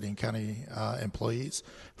by the city and county employees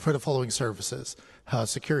for the following services: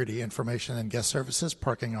 security, information and guest services,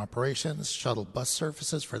 parking operations, shuttle bus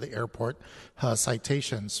services for the airport,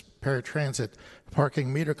 citations, paratransit,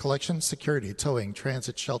 parking meter collection, security, towing,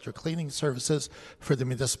 transit shelter cleaning services for the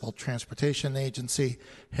Municipal Transportation Agency,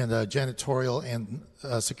 and janitorial and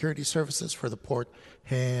security services for the port,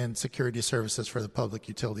 and security services for the Public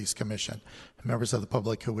Utilities Commission. Members of the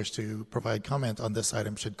public who wish to provide comment on this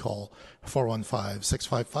item should call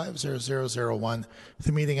 415-655-0001.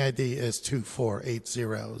 The meeting ID is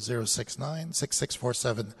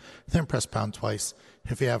 2480-069-6647. Then press pound twice.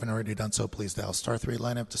 If you haven't already done so, please dial *3,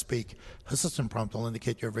 line up to speak. A system prompt will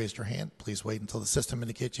indicate you have raised your hand. Please wait until the system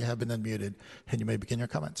indicates you have been unmuted, and you may begin your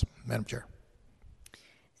comments. Madam Chair.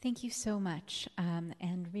 Thank you so much. And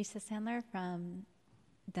Risa Sandler from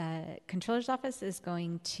the Controller's Office is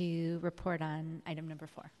going to report on item number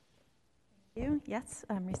 4. Thank you. Yes,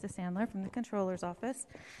 I'm Risa Sandler from the Controller's Office.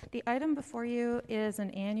 The item before you is an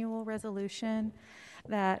annual resolution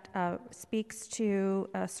that speaks to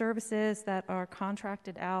services that are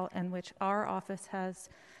contracted out and which our office has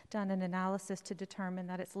done an analysis to determine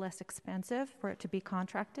that it's less expensive for it to be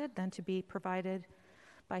contracted than to be provided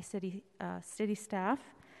by city staff.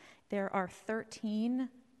 There are 13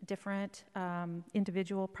 different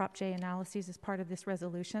individual Prop J analyses as part of this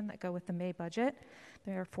resolution that go with the May budget.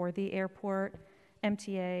 They're for the airport,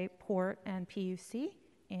 MTA, port, and PUC,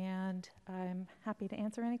 and I'm happy to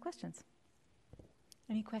answer any questions.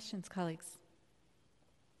 Any questions, colleagues?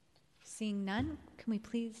 Seeing none, can we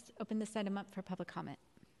please open this item up for public comment?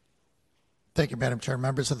 Thank you, Madam Chair.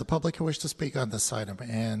 Members of the public who wish to speak on this item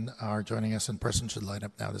and are joining us in person should line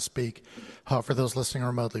up now to speak. For those listening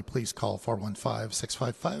remotely, please call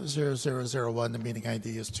 415-655-0001. The meeting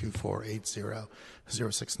ID is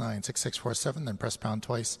 2480-069-6647. Then press pound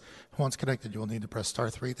twice. Once connected, you will need to press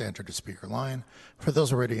 *3 to enter the speaker line. For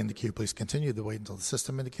those already in the queue, please continue to wait until the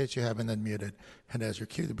system indicates you have been unmuted. And as your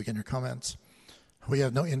queue to begin your comments. We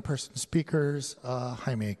have no in-person speakers.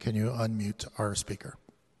 Jaime, can you unmute our speaker?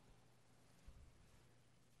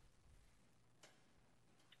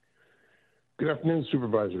 Good afternoon,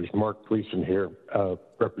 Supervisors. Mark Gleason here,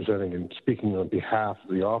 representing and speaking on behalf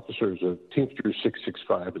of the officers of Teamsters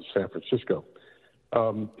 665 in San Francisco.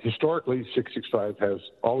 Historically, 665 has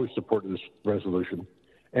always supported this resolution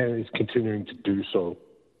and is continuing to do so.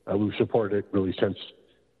 We've supported it really since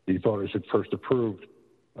the voters had first approved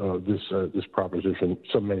this proposition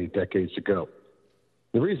so many decades ago.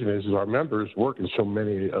 The reason is our members work in so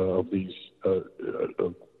many of these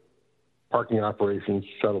parking operations,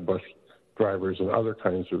 shuttle bus drivers, and other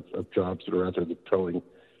kinds of jobs that are out there, the towing.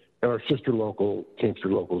 And our sister local, Teamster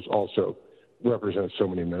locals, also represent so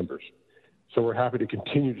many members. So we're happy to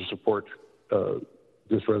continue to support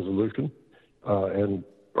this resolution and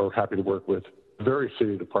are happy to work with various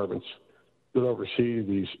city departments that oversee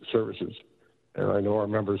these services. And I know our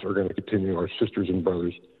members are going to continue, our sisters and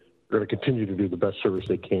brothers are going to continue to do the best service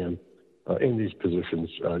they can in these positions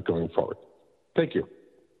going forward. Thank you.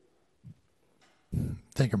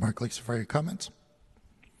 Thank you, Mark Lisa, for your comments.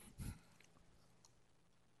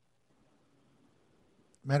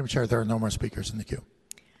 Madam Chair, there are no more speakers in the queue.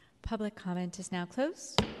 Public comment is now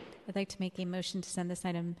closed. I'd like to make a motion to send this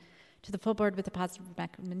item to the full board with a positive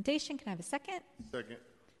recommendation. Can I have a second? Second.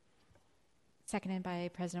 Seconded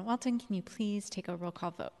by President Walton. Can you please take a roll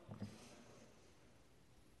call vote?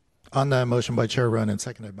 On that motion by Chair Ronan,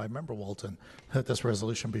 seconded by Member Walton, that this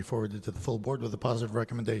resolution be forwarded to the full board with a positive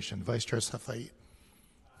recommendation. Vice Chair Safai.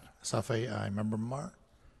 Safai, aye. Member Mar.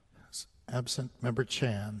 Absent. Member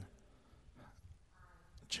Chan.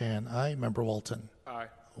 Chan, aye. Member Walton. Aye.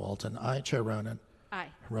 Walton, aye. Chair Ronan. Aye.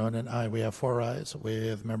 Ronan, aye. We have 4 ayes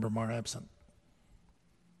with Member Mar absent.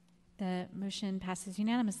 The motion passes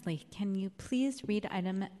unanimously. Can you please read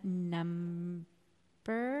item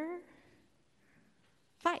number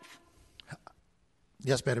 5?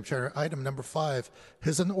 Yes, Madam Chair. Item number 5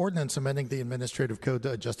 is an ordinance amending the administrative code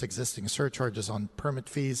to adjust existing surcharges on permit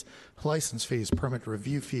fees, license fees, permit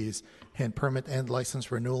review fees, and permit and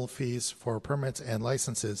license renewal fees for permits and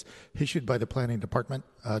licenses issued by the Planning Department,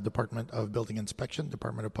 Department of Building Inspection,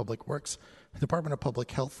 Department of Public Works, Department of Public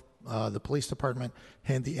Health, the Police Department,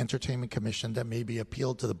 and the Entertainment Commission that may be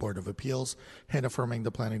appealed to the Board of Appeals, and affirming the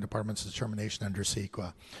Planning Department's determination under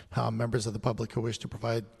CEQA. Members of the public who wish to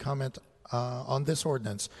provide comment on this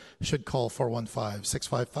ordinance should call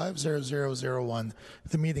 415-655-0001.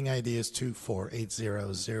 The meeting ID is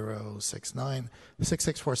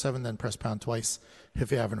 2480069-6647, then press pound twice.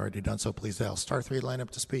 If you haven't already done so, please dial *3, line up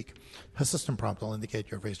to speak. A system prompt will indicate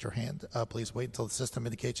you have raised your hand. Please wait until the system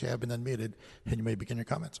indicates you have been unmuted, and you may begin your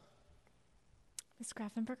comments. Ms.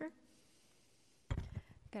 Grafenberger?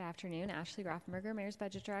 Good afternoon. Ashley Grafenberger, Mayor's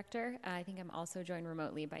Budget Director. I think I'm also joined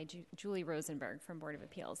remotely by Julie Rosenberg from Board of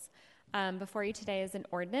Appeals. Before you today is an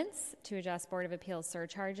ordinance to adjust Board of Appeals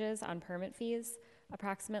surcharges on permit fees.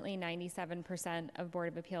 Approximately 97% of Board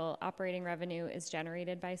of Appeal operating revenue is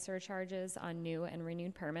generated by surcharges on new and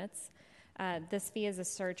renewed permits. This fee is a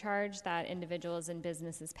surcharge that individuals and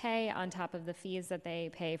businesses pay on top of the fees that they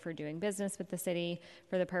pay for doing business with the city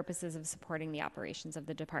for the purposes of supporting the operations of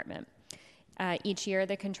the department. Each year,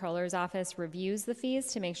 the Controller's Office reviews the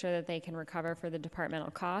fees to make sure that they can recover for the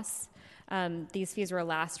departmental costs. These fees were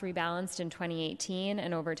last rebalanced in 2018,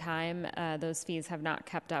 and over time, those fees have not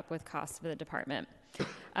kept up with costs of the department.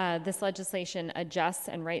 This legislation adjusts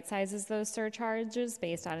and right-sizes those surcharges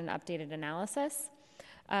based on an updated analysis.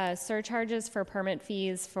 Surcharges for permit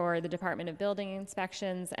fees for the Department of Building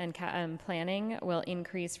Inspections and Planning will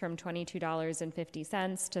increase from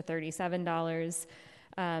 $22.50 to $37.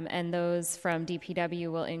 And those from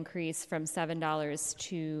DPW will increase from $7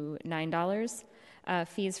 to $9.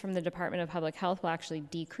 Fees from the Department of Public Health will actually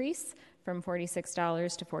decrease from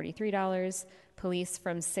 $46 to $43, police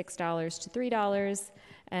from $6 to $3,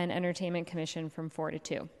 and Entertainment Commission from $4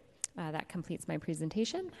 to $2. That completes my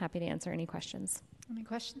presentation. Happy to answer any questions. Any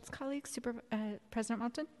questions, colleagues? President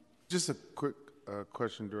Walton? Just a quick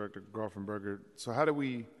question, Director Grafenberger. So how do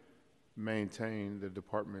we maintain the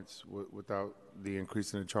departments without the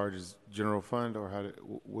increase in the charges? General fund, or how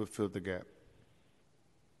what filled the gap?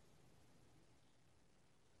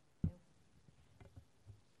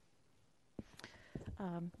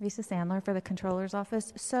 Lisa Sandler for the Controller's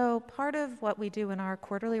Office. So part of what we do in our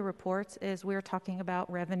quarterly reports is we're talking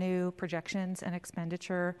about revenue projections and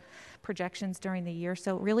expenditure projections during the year.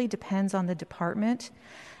 So it really depends on the department.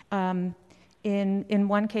 In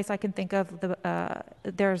one case I can think of,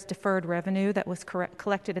 there's deferred revenue that was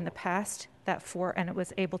collected in the past and it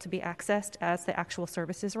was able to be accessed as the actual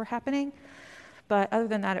services were happening. But other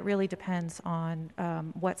than that, it really depends on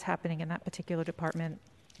what's happening in that particular department.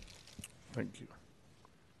 Thank you.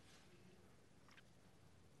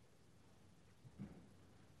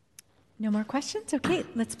 No more questions? Okay,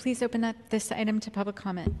 let's please open up this item to public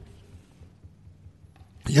comment.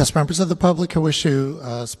 Yes, members of the public who wish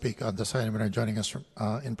to speak on this item and are joining us from,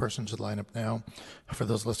 in person should line up now. For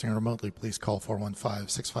those listening remotely, please call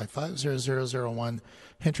 415-655-0001.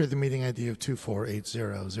 Enter the meeting ID of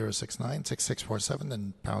 2480069-6647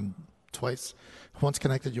 and pound twice. Once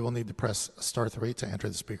connected, you will need to press *3 to enter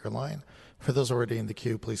the speaker line. For those already in the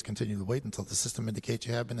queue, please continue to wait until the system indicates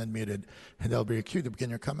you have been unmuted, and there'll be a queue to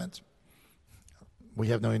begin your comments. We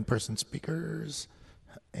have no in-person speakers,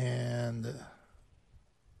 and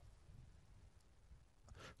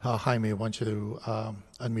Jaime, I want you to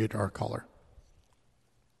unmute our caller.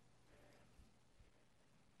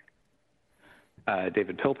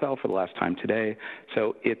 David Pilfell for the last time today.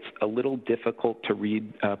 So it's a little difficult to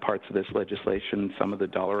read parts of this legislation. Some of the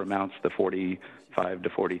dollar amounts, the 45 to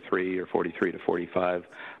 43 or 43 to 45,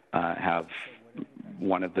 have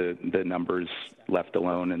one of the numbers left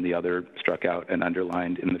alone and the other struck out and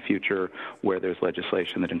underlined. In the future, where there's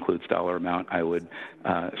legislation that includes dollar amount, I would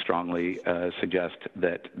strongly suggest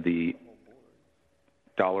that the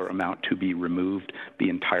dollar amount to be removed be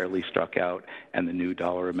entirely struck out and the new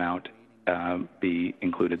dollar amount be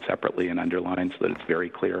included separately and underlined so that it's very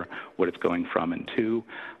clear what it's going from and to.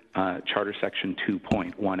 Charter Section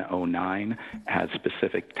 2.109 has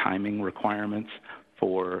specific timing requirements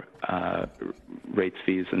for rates,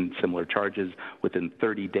 fees, and similar charges. Within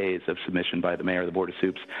 30 days of submission by the mayor, the Board of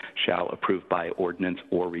Supes shall approve by ordinance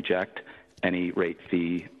or reject any rate,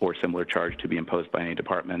 fee, or similar charge to be imposed by any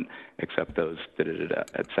department except those,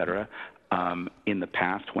 et cetera. In the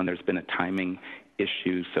past, when there's been a timing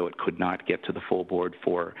issue, so it could not get to the full board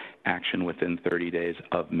for action within 30 days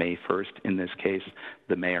of May 1st, in this case,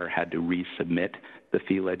 the mayor had to resubmit the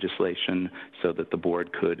fee legislation so that the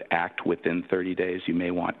board could act within 30 days. You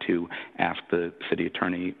may want to ask the city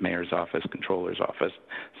attorney, mayor's office, controller's office,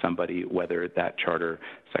 somebody, whether that charter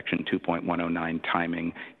section 2.109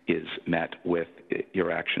 timing is met with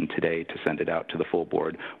your action today to send it out to the full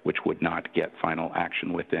board, which would not get final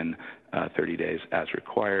action within 30 days as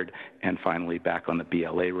required. And finally, back on the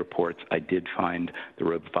BLA reports, I did find the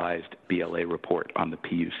revised BLA report on the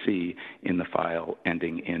PUC in the file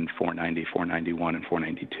ending in 490, 491, and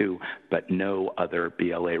 492, but no other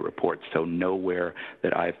BLA reports. So nowhere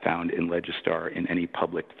that I've found in Legistar in any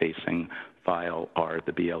public-facing file are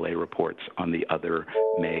the BLA reports on the other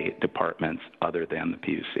May departments other than the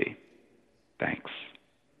PUC. Thanks.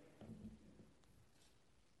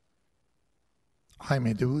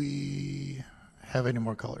 Jaime, do we have any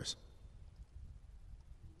more callers?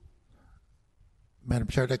 Madam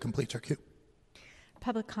Chair, that completes our queue.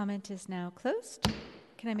 Public comment is now closed.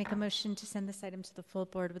 Can I make a motion to send this item to the full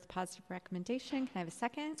board with a positive recommendation? Can I have a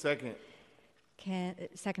second? Second.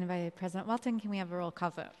 Seconded by President Walton. Can we have a roll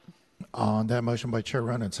call vote? On that motion by Chair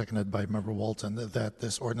Ronan, seconded by Member Walton, that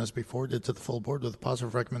this ordinance be forwarded to the full board with a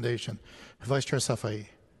positive recommendation. Vice Chair Safai.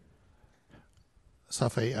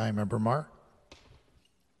 Safai, aye. Member Mar?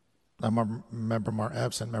 Member Mar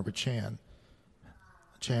absent. Member Chan?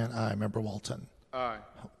 Chan, aye. Member Walton? Aye.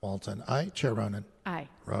 Walton, aye. Chair Ronan? Aye.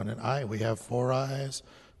 Ronan, aye. We have 4 ayes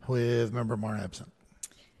with Member Mar absent.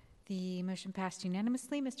 The motion passed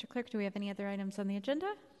unanimously. Mr. Clerk, do we have any other items on the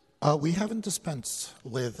agenda? We haven't dispensed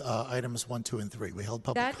with items 1, 2, and 3. We held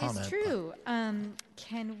public comment. That is true.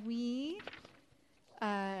 Can we?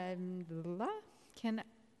 Can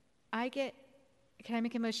I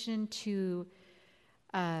make a motion to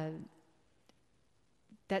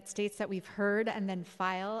that states that we've heard and then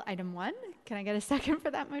file item 1? Can I get a second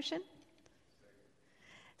for that motion?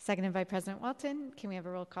 Seconded by President Walton. Can we have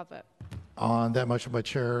a roll call vote? On that motion by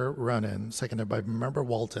Chair Ronan, seconded by Member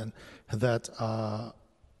Walton, that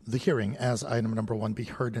the hearing as item number 1 be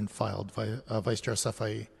heard and filed by Vice Chair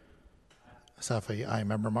Safai. Safai, aye.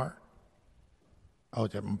 Member Mar? Oh,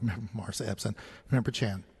 yeah, Member Mar's absent. Member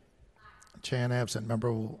Chan? Chan absent.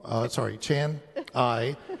 Chan,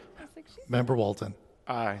 aye. Member Walton?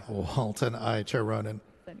 Aye. Walton, aye. Chair Ronan?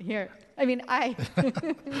 Aye.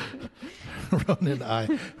 Ronan,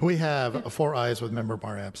 aye. We have 4 ayes with Member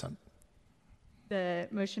Mar absent. The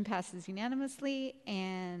motion passes unanimously.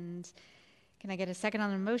 And can I get a second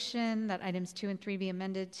on the motion that items 2 and 3 be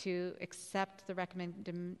amended to accept the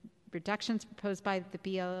recommended reductions proposed by the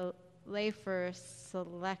BLA for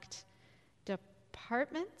select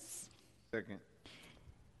departments? Second.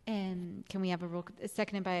 And can we have a roll,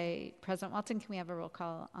 seconded by President Walton, can we have a roll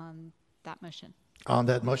call on that motion? On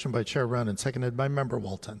that motion by Chair Ronan, seconded by Member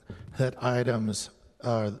Walton, that items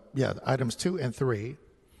 2 and 3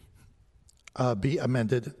 be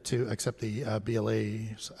amended to accept the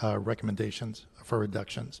BLA's recommendations for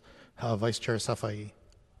reductions. Vice Chair Safai.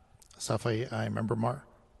 Safai, aye. Member Mar?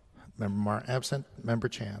 Member Mar absent. Member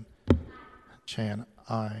Chan? Chan,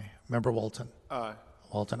 aye. Member Walton? Aye.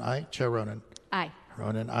 Walton, aye. Chair Ronan? Aye.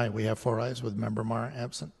 Ronan, aye. We have 4 ayes with Member Mar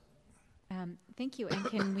absent. Thank you. And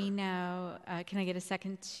can we now, can I get a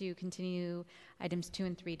second to continue items 2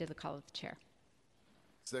 and 3 to the call of the chair?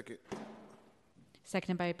 Second.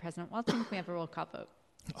 Seconded by President Walton. Can we have a roll call vote?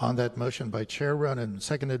 On that motion by Chair Ronan,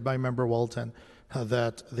 seconded by Member Walton,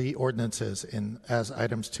 that the ordinances as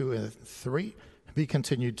items 2 and 3 be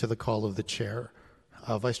continued to the call of the chair.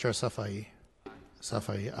 Vice Chair Safai.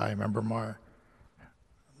 Safai, aye. Member Mar?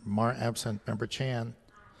 Mar absent. Member Chan?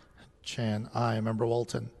 Chan, aye. Member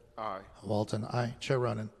Walton? Aye. Walton, aye. Chair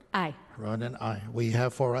Ronan? Aye. Ronan, aye. We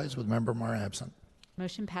have 4 ayes with Member Marr absent.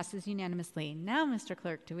 Motion passes unanimously. Now, Mr.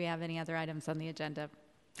 Clerk, do we have any other items on the agenda?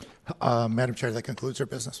 Madam Chair, that concludes our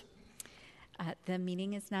business. The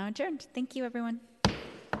meeting is now adjourned. Thank you, everyone.